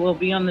YouTube. It will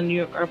be on the New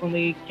York Urban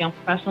League Young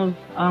Professionals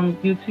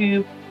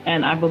YouTube.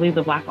 And I believe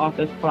the Black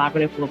Authors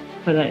Collaborative will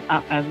put it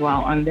up as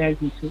well on their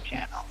YouTube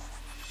channel.